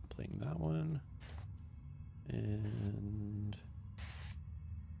here. Playing that one. And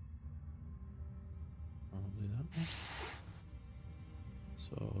probably that one.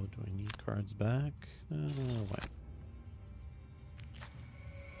 So, do I need cards back? Why?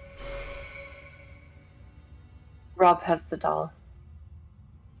 Rob has the doll.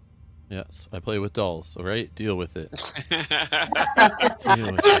 Yes, I play with dolls, alright? Deal with it.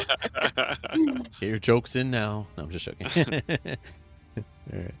 Deal with it. Get your jokes in now. No, I'm just joking.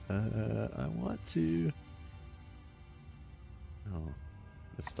 Alright, I want to... Oh,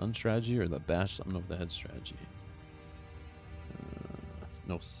 the stun strategy or the bash something of the head strategy?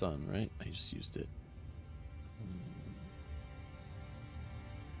 No sun, right? I just used it.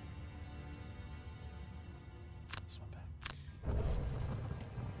 This one back.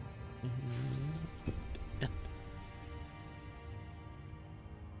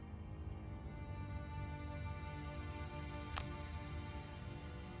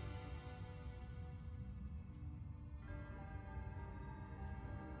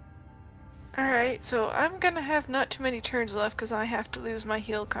 Alright, so I'm gonna have not too many turns left because I have to lose my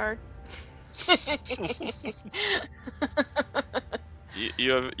heal card.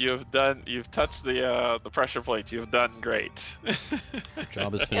 You've touched the pressure plate. You've done great.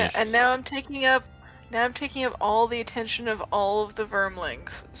 Job is finished. Yeah, and now I'm taking up all the attention of all of the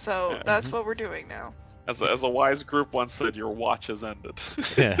vermlings. So Yeah. that's what we're doing now. As a wise group once said, your watch has ended.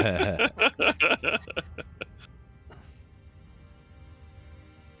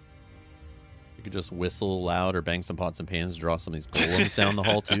 You could just whistle loud or bang some pots and pans, draw some of these golems down the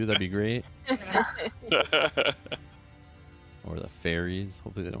hall too. That'd be great. Or the fairies.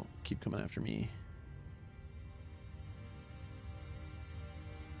 Hopefully they don't keep coming after me.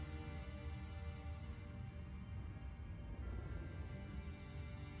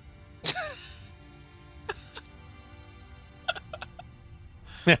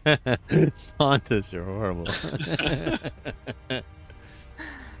 Fontus, you're horrible.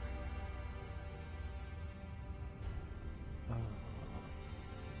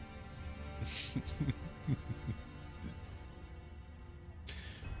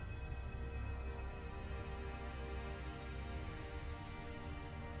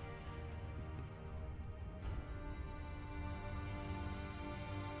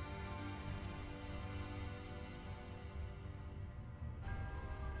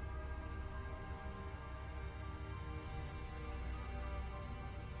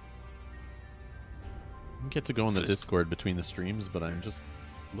 I get to go in the Discord between the streams, but I'm just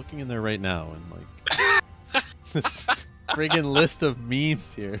looking in there right now and like this friggin' list of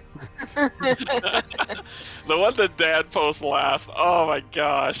memes here. The one that Dad posts last. Oh my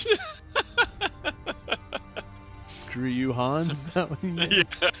gosh. Screw you, Hans. Is that what you mean?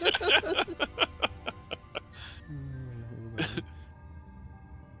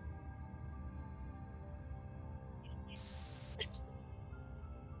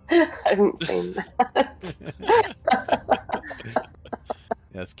 Yeah. I haven't seen that.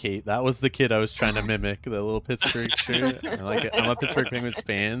 Yes, Kate. That was the kid I was trying to mimic. The little Pittsburgh shirt. I like it. I'm a Pittsburgh Penguins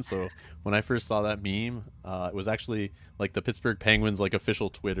fan, so when I first saw that meme, it was actually like the Pittsburgh Penguins like official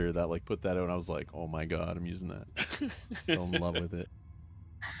Twitter that like put that out, and I was like, oh my god, I'm using that. So I'm in love with it.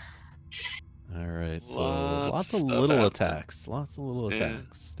 All right, so lots of little attacks. Lots of little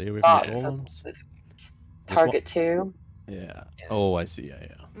attacks. Stay away from the golems. Target 2. Yeah. Oh, I see.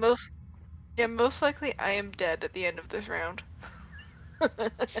 Yeah. Most likely I am dead at the end of this round.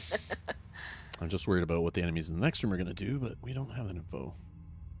 I'm just worried about what the enemies in the next room are gonna do, but we don't have that info.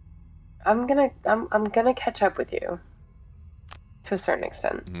 I'm gonna catch up with you to a certain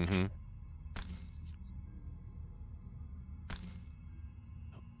extent. Mm-hmm.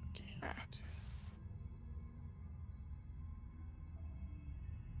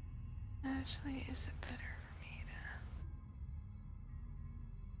 Actually, is it better for me to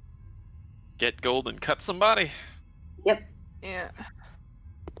Get gold and cut somebody? Yep. Yeah.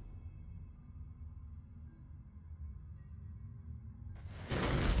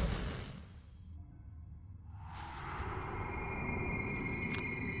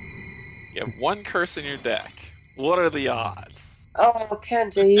 You have one curse in your deck. What are the odds? Oh,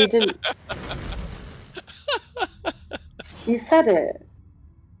 Kenji, you didn't. You said it.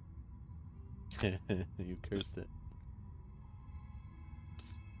 You cursed it.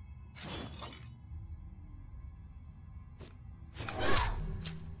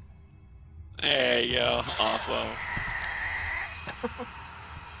 There you go. Awesome.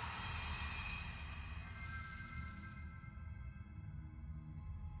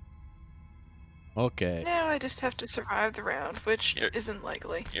 Okay. Now I just have to survive the round, which isn't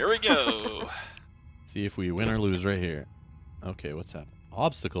likely. Here we go. See if we win or lose right here. Okay, what's happening?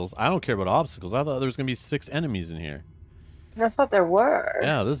 Obstacles? I don't care about obstacles. I thought there was going to be 6 enemies in here. I thought there were.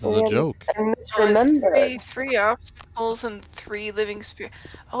 Yeah, this is a joke. I misremembered. Three obstacles and 3 living spirit.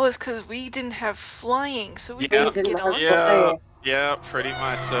 Oh, it's because we didn't have flying, so we didn't get on. Yeah, pretty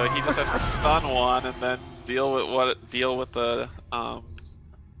much. So he just has to stun one and then deal with the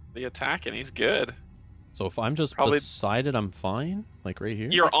attack, and he's good. So if I'm just beside it, I'm fine? Like right here?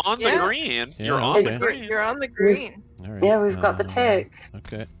 You're on the green. Yeah, you're on the okay. green. You're on the green. All right. Yeah, we've got the tick.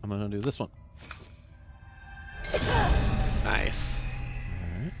 Okay, I'm gonna do this one. Nice.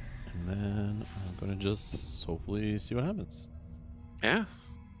 All right, and then I'm gonna just hopefully see what happens. Yeah.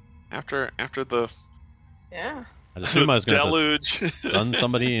 After the I'd assume I was gonna deluge. have to stun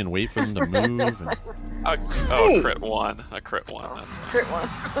somebody and wait for them to move. And... a crit one. A crit one. That's fine. Crit one.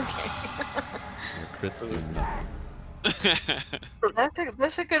 Okay. Crits do nothing.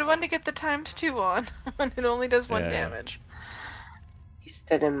 That's a good one to get the ×2 on when it only does 1 damage. You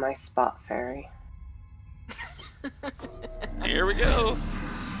stood in my spot, fairy. Here we go.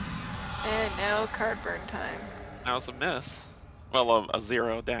 And now card burn time. That was a miss. Well, a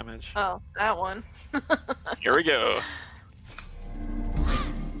 0 damage. Oh, that one. Here we go.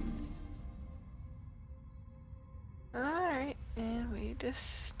 Alright, and we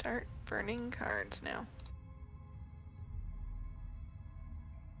just start burning cards now.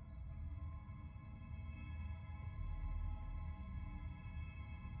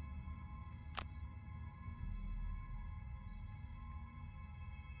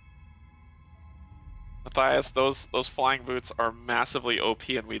 Matthias, those flying boots are massively OP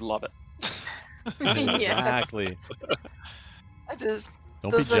and we love it. Exactly.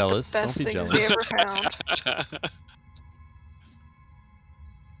 Don't be jealous. Like the best Don't be things jealous. we ever found.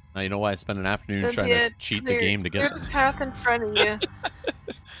 Now you know why I spent an afternoon trying to cheat the game to get them. Clear the path in front of you.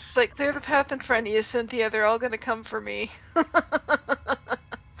 Like, clear the path in front of you, Cynthia. They're all gonna come for me.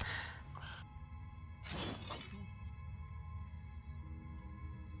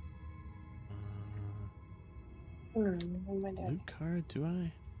 Loot card, do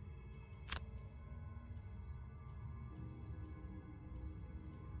I?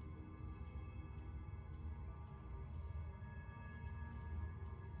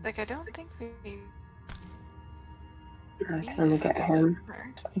 Like, I don't think we... I'm trying to get him.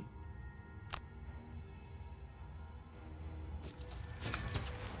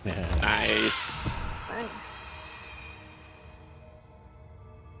 Yeah. Nice. Nice.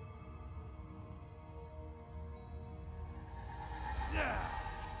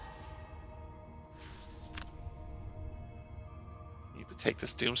 Need to take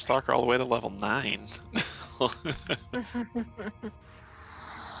this Doomstalker all the way to level 9.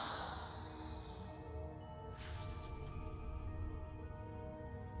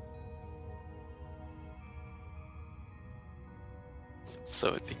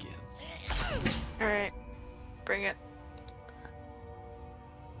 So it begins. Alright, bring it.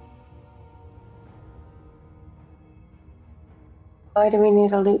 Why do we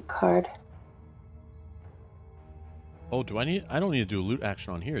need a loot card? Oh, do I need? I don't need to do a loot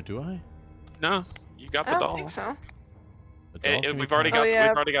action on here, do I? No, you got the I doll. don't think so. The doll can be We've already found? got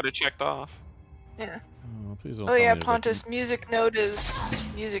we've already got it checked off. Yeah. Oh, please don't Oh tell yeah, me there's, like, Pontus, music note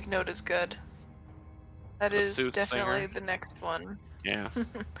is good. That The is soothsayer. definitely the next one. Yeah.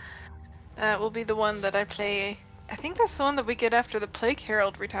 That will be the one that I play. I think that's the one that we get after the Plague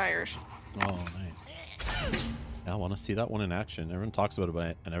Herald retires. Oh, nice. Yeah, I want to see that one in action. Everyone talks about it,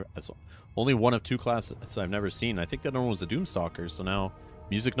 but it's only one of 2 classes I've never seen. I think the other one was a Doomstalker, so now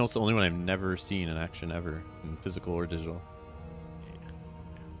Music Note's the only one I've never seen in action ever, in physical or digital.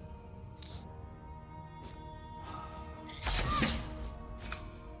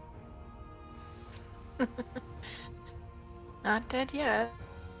 Not dead yet.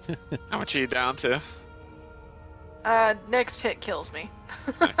 How much are you down to? Next hit kills me.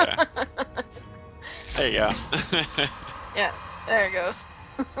 Okay. There you go. Yeah, there it goes.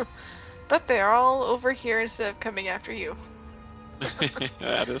 But they're all over here instead of coming after you.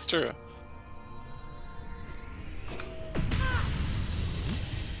 That is true.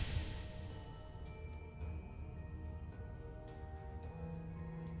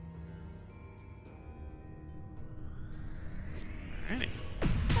 Alrighty.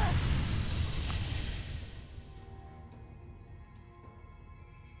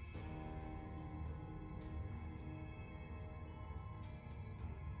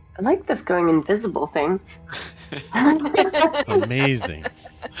 I like this going invisible thing. Amazing.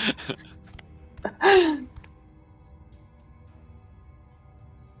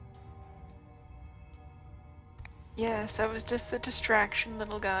 Yes, I was just the distraction,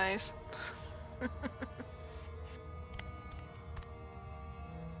 little guys.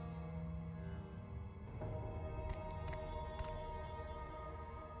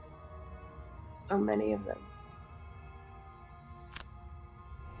 So many of them.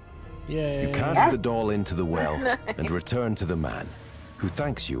 Yay. You cast the doll into the well and return to the man, who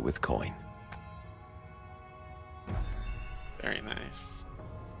thanks you with coin. Very nice.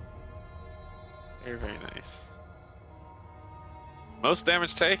 Very, very nice. Most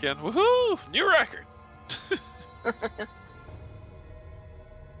damage taken. Woohoo! New record.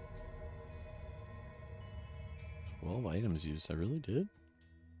 12 items used. I really did.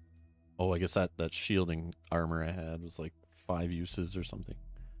 Oh, I guess that shielding armor I had was like 5 uses or something.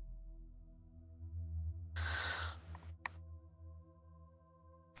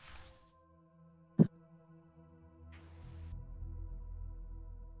 I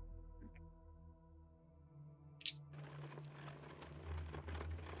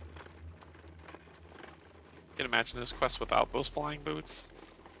can imagine this quest without those flying boots.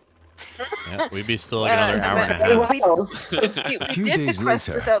 Yeah, we'd be still like another hour and a half. A few days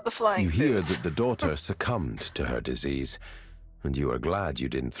later, without the flying you hear boots. that the daughter succumbed to her disease, and you are glad you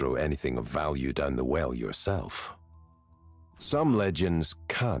didn't throw anything of value down the well yourself. Some legends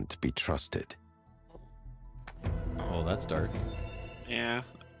can't be trusted. Oh, that's dark. Yeah,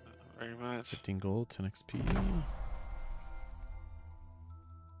 very much. 15 gold, 10 XP.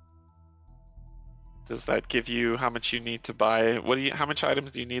 Does that give you how much you need to buy? How much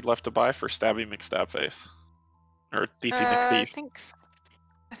items do you need left to buy for Stabby McStabface? Or Thiefy McThief?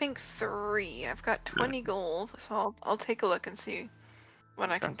 I think 3. I've got 20 gold, so I'll take a look and see what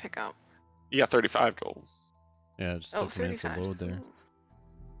I can pick up. You got 35 gold. Yeah, just took a minute to load there.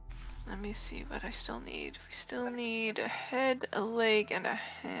 Let me see what I still need. We still need a head, a leg, and a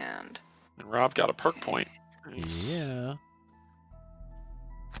hand. And Rob got a perk point. Nice. Yeah.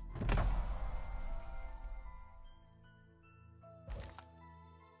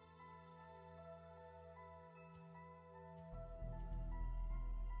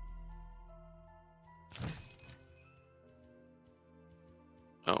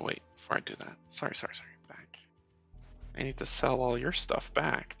 Oh wait, before I do that, sorry, back. I need to sell all your stuff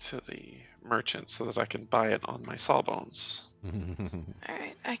back to the merchant so that I can buy it on my sawbones.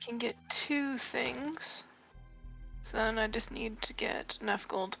 Alright, I can get 2 things. So then I just need to get enough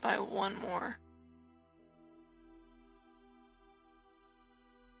gold to buy 1 more.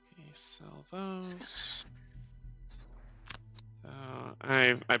 Okay, sell those.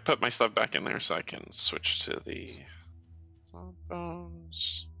 I put my stuff back in there so I can switch to the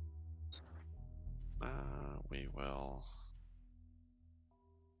sawbones. We will.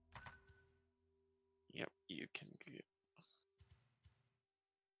 Yep, you can get.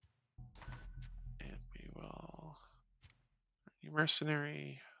 And we will.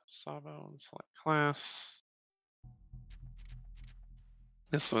 Mercenary, sawbones, select class.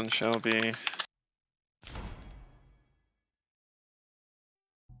 This one shall be.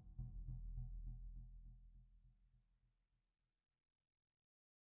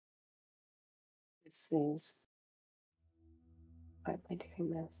 This is. Why am I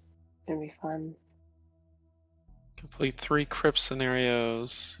doing this? It's gonna be fun. Complete 3 crypt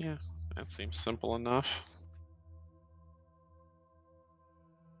scenarios. Yeah, that seems simple enough.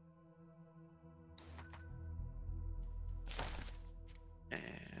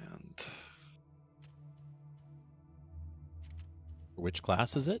 And Which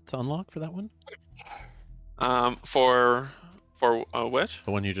class is it to unlock for that one? for which?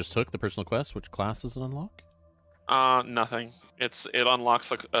 The one you just took, the personal quest. Which class does it unlock? Nothing. It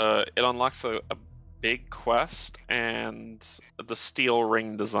unlocks a big quest and the steel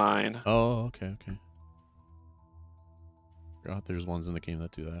ring design. Oh, okay. Forgot there's ones in the game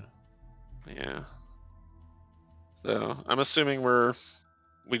that do that. Yeah. So I'm assuming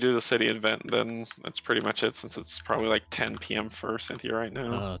we do the city event, then that's pretty much it, since it's probably like 10 p.m. for Cynthia right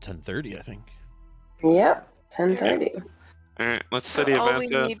now. 10:30, I think. Yep, 10:30. All right, let's city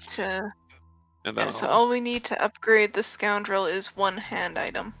event so all we need to upgrade the scoundrel is 1 hand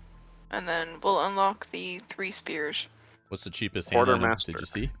item, and then we'll unlock the 3 spears. What's the cheapest hand item? Did you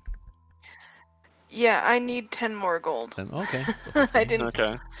see? Yeah, I need 10 more gold. Okay. So I didn't.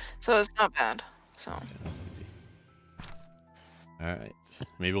 Okay. So it's not bad. So. Okay, that's easy. All right.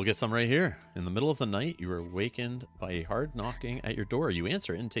 Maybe we'll get some right here. In the middle of the night, you are awakened by a hard knocking at your door. You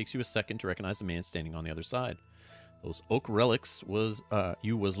answer it, and it takes you a second to recognize the man standing on the other side. Those oak relics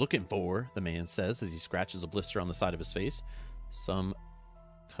you was looking for, the man says as he scratches a blister on the side of his face. Some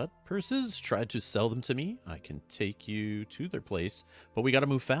cut purses tried to sell them to me. I can take you to their place, but we got to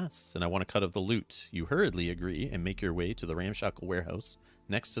move fast, and I want a cut of the loot. You hurriedly agree and make your way to the ramshackle warehouse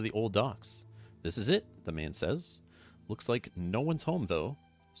next to the old docks. This is it, the man says. Looks like no one's home, though.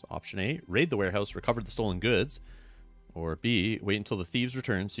 So option A, raid the warehouse, recover the stolen goods. Or B, wait until the thieves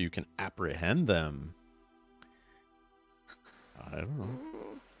return so you can apprehend them. I don't know.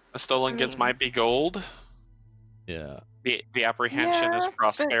 The stolen goods might be gold. Yeah. The apprehension is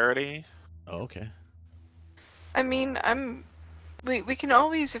prosperity. Oh, okay. I mean, I'm We can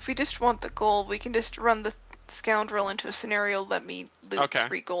always, if we just want the gold, we can just run the scoundrel into a scenario. Let me loot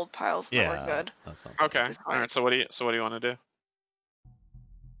 3 gold piles. Then we're good. That's not okay. All right. So what do you want to do?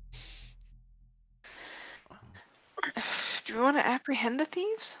 Do we want to apprehend the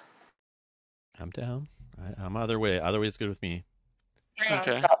thieves? I'm down. I'm either way. Either way is good with me.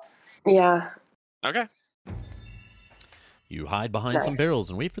 Okay. Yeah. Okay. You hide behind some barrels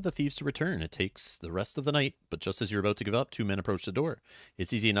and wait for the thieves to return. It takes the rest of the night, but just as you're about to give up, 2 men approach the door.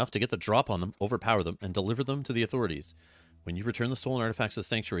 It's easy enough to get the drop on them, overpower them, and deliver them to the authorities. When you return the stolen artifacts to the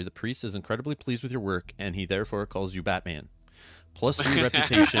sanctuary, the priest is incredibly pleased with your work, and he therefore calls you Batman. +3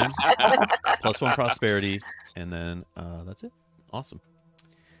 reputation, +1 prosperity, and then that's it. Awesome.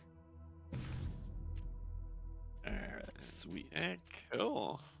 All right, sweet. Yeah,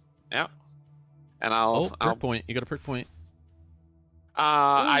 cool. Yeah. And I'll perk point. You got a perk point.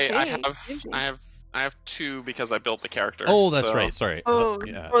 I have 2 because I built the character. Oh, that's right. Sorry.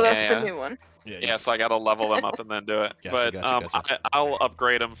 That's the new one. Yeah, so I gotta level them up and then do it. Gotcha. I'll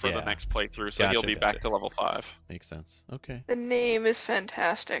upgrade him for the next playthrough, so he'll be back to level 5. Makes sense. Okay. The name is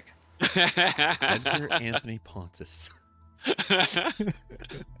fantastic. Edgar Anthony Pontus.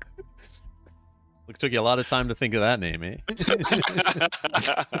 It took you a lot of time to think of that name, eh?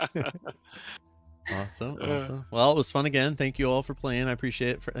 Awesome. Well, it was fun again. Thank you all for playing. I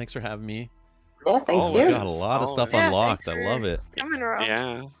appreciate it. Thanks for having me. Yeah, thank you. We got a lot of stuff unlocked. I love it.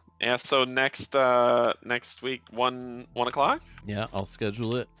 Yeah. So next week, 1 o'clock. Yeah, I'll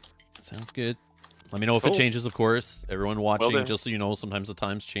schedule it. Sounds good. Let me know if it changes, of course. Everyone watching, just so you know, sometimes the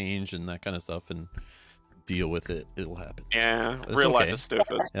times change and that kind of stuff, and deal with it. It'll happen. Yeah, real life is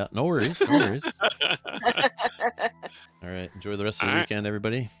stupid. Yeah, no worries. No worries. All right. Enjoy the rest of the weekend,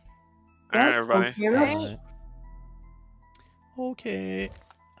 everybody. All right, everybody. Right. Okay.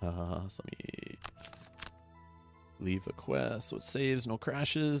 So let me leave the quest so it saves, no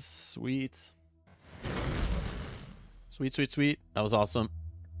crashes. Sweet. Sweet. That was awesome.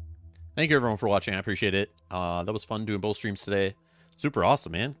 Thank you everyone for watching. I appreciate it. That was fun doing both streams today. Super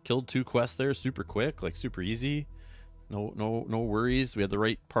awesome, man. Killed 2 quests there super quick, like super easy. No worries. We had the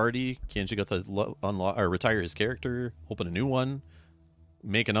right party. Kenji got to unlock or retire his character, open a new one,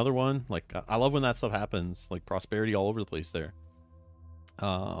 make another one. Like, I love when that stuff happens. Like, prosperity all over the place there.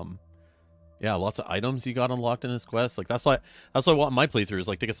 Yeah, lots of items he got unlocked in his quest. Like, that's why I want my playthrough is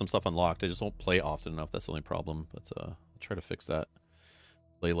like to get some stuff unlocked. I just don't play often enough. That's the only problem. But I'll try to fix that.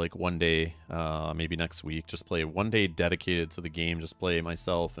 Play like one day, maybe next week. Just play one day dedicated to the game. Just play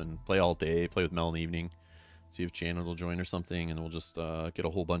myself and play all day. Play with Mel in the evening. See if Janet will join or something, and we'll just get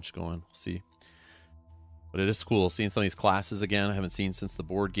a whole bunch going. We'll see. But it is cool seeing some of these classes again. I haven't seen since the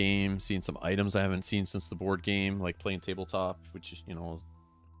board game. Seeing some items I haven't seen since the board game, like playing tabletop, which, you know,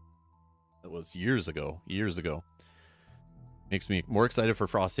 that was years ago. Makes me more excited for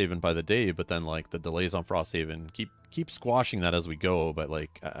Frosthaven by the day, but then like the delays on Frosthaven keep squashing that as we go. But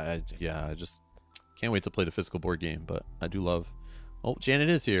like, I just can't wait to play the physical board game. But I do love. Oh, Janet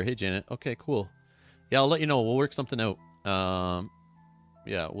is here. Hey, Janet. Okay, cool. Yeah, I'll let you know. We'll work something out.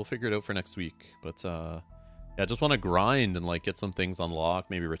 Yeah, we'll figure it out for next week. But yeah, I just want to grind and like get some things unlocked.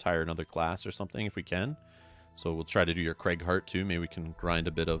 Maybe retire another class or something if we can. So we'll try to do your Craig Hart too. Maybe we can grind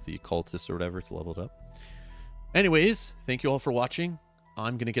a bit of the cultist or whatever to level it up. Anyways, thank you all for watching.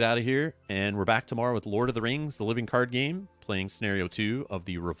 I'm going to get out of here, and we're back tomorrow with Lord of the Rings, the Living Card Game, playing Scenario 2 of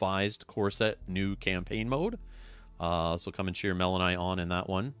the revised core set new campaign mode. So come and cheer Mel and I on in that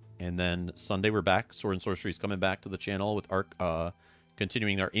one. And then Sunday we're back. Sword and Sorcery is coming back to the channel with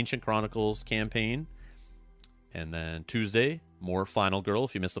continuing our Ancient Chronicles campaign. And then Tuesday, more Final Girl.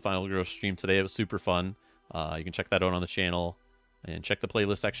 If you missed the Final Girl stream today, it was super fun. You can check that out on the channel. And check the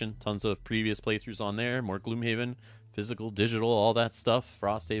playlist section. Tons of previous playthroughs on there. More Gloomhaven, physical, digital, all that stuff.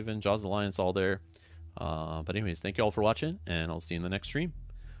 Frosthaven, Jaws Alliance, all there. But anyways, thank you all for watching, and I'll see you in the next stream.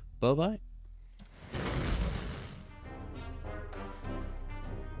 Bye-bye.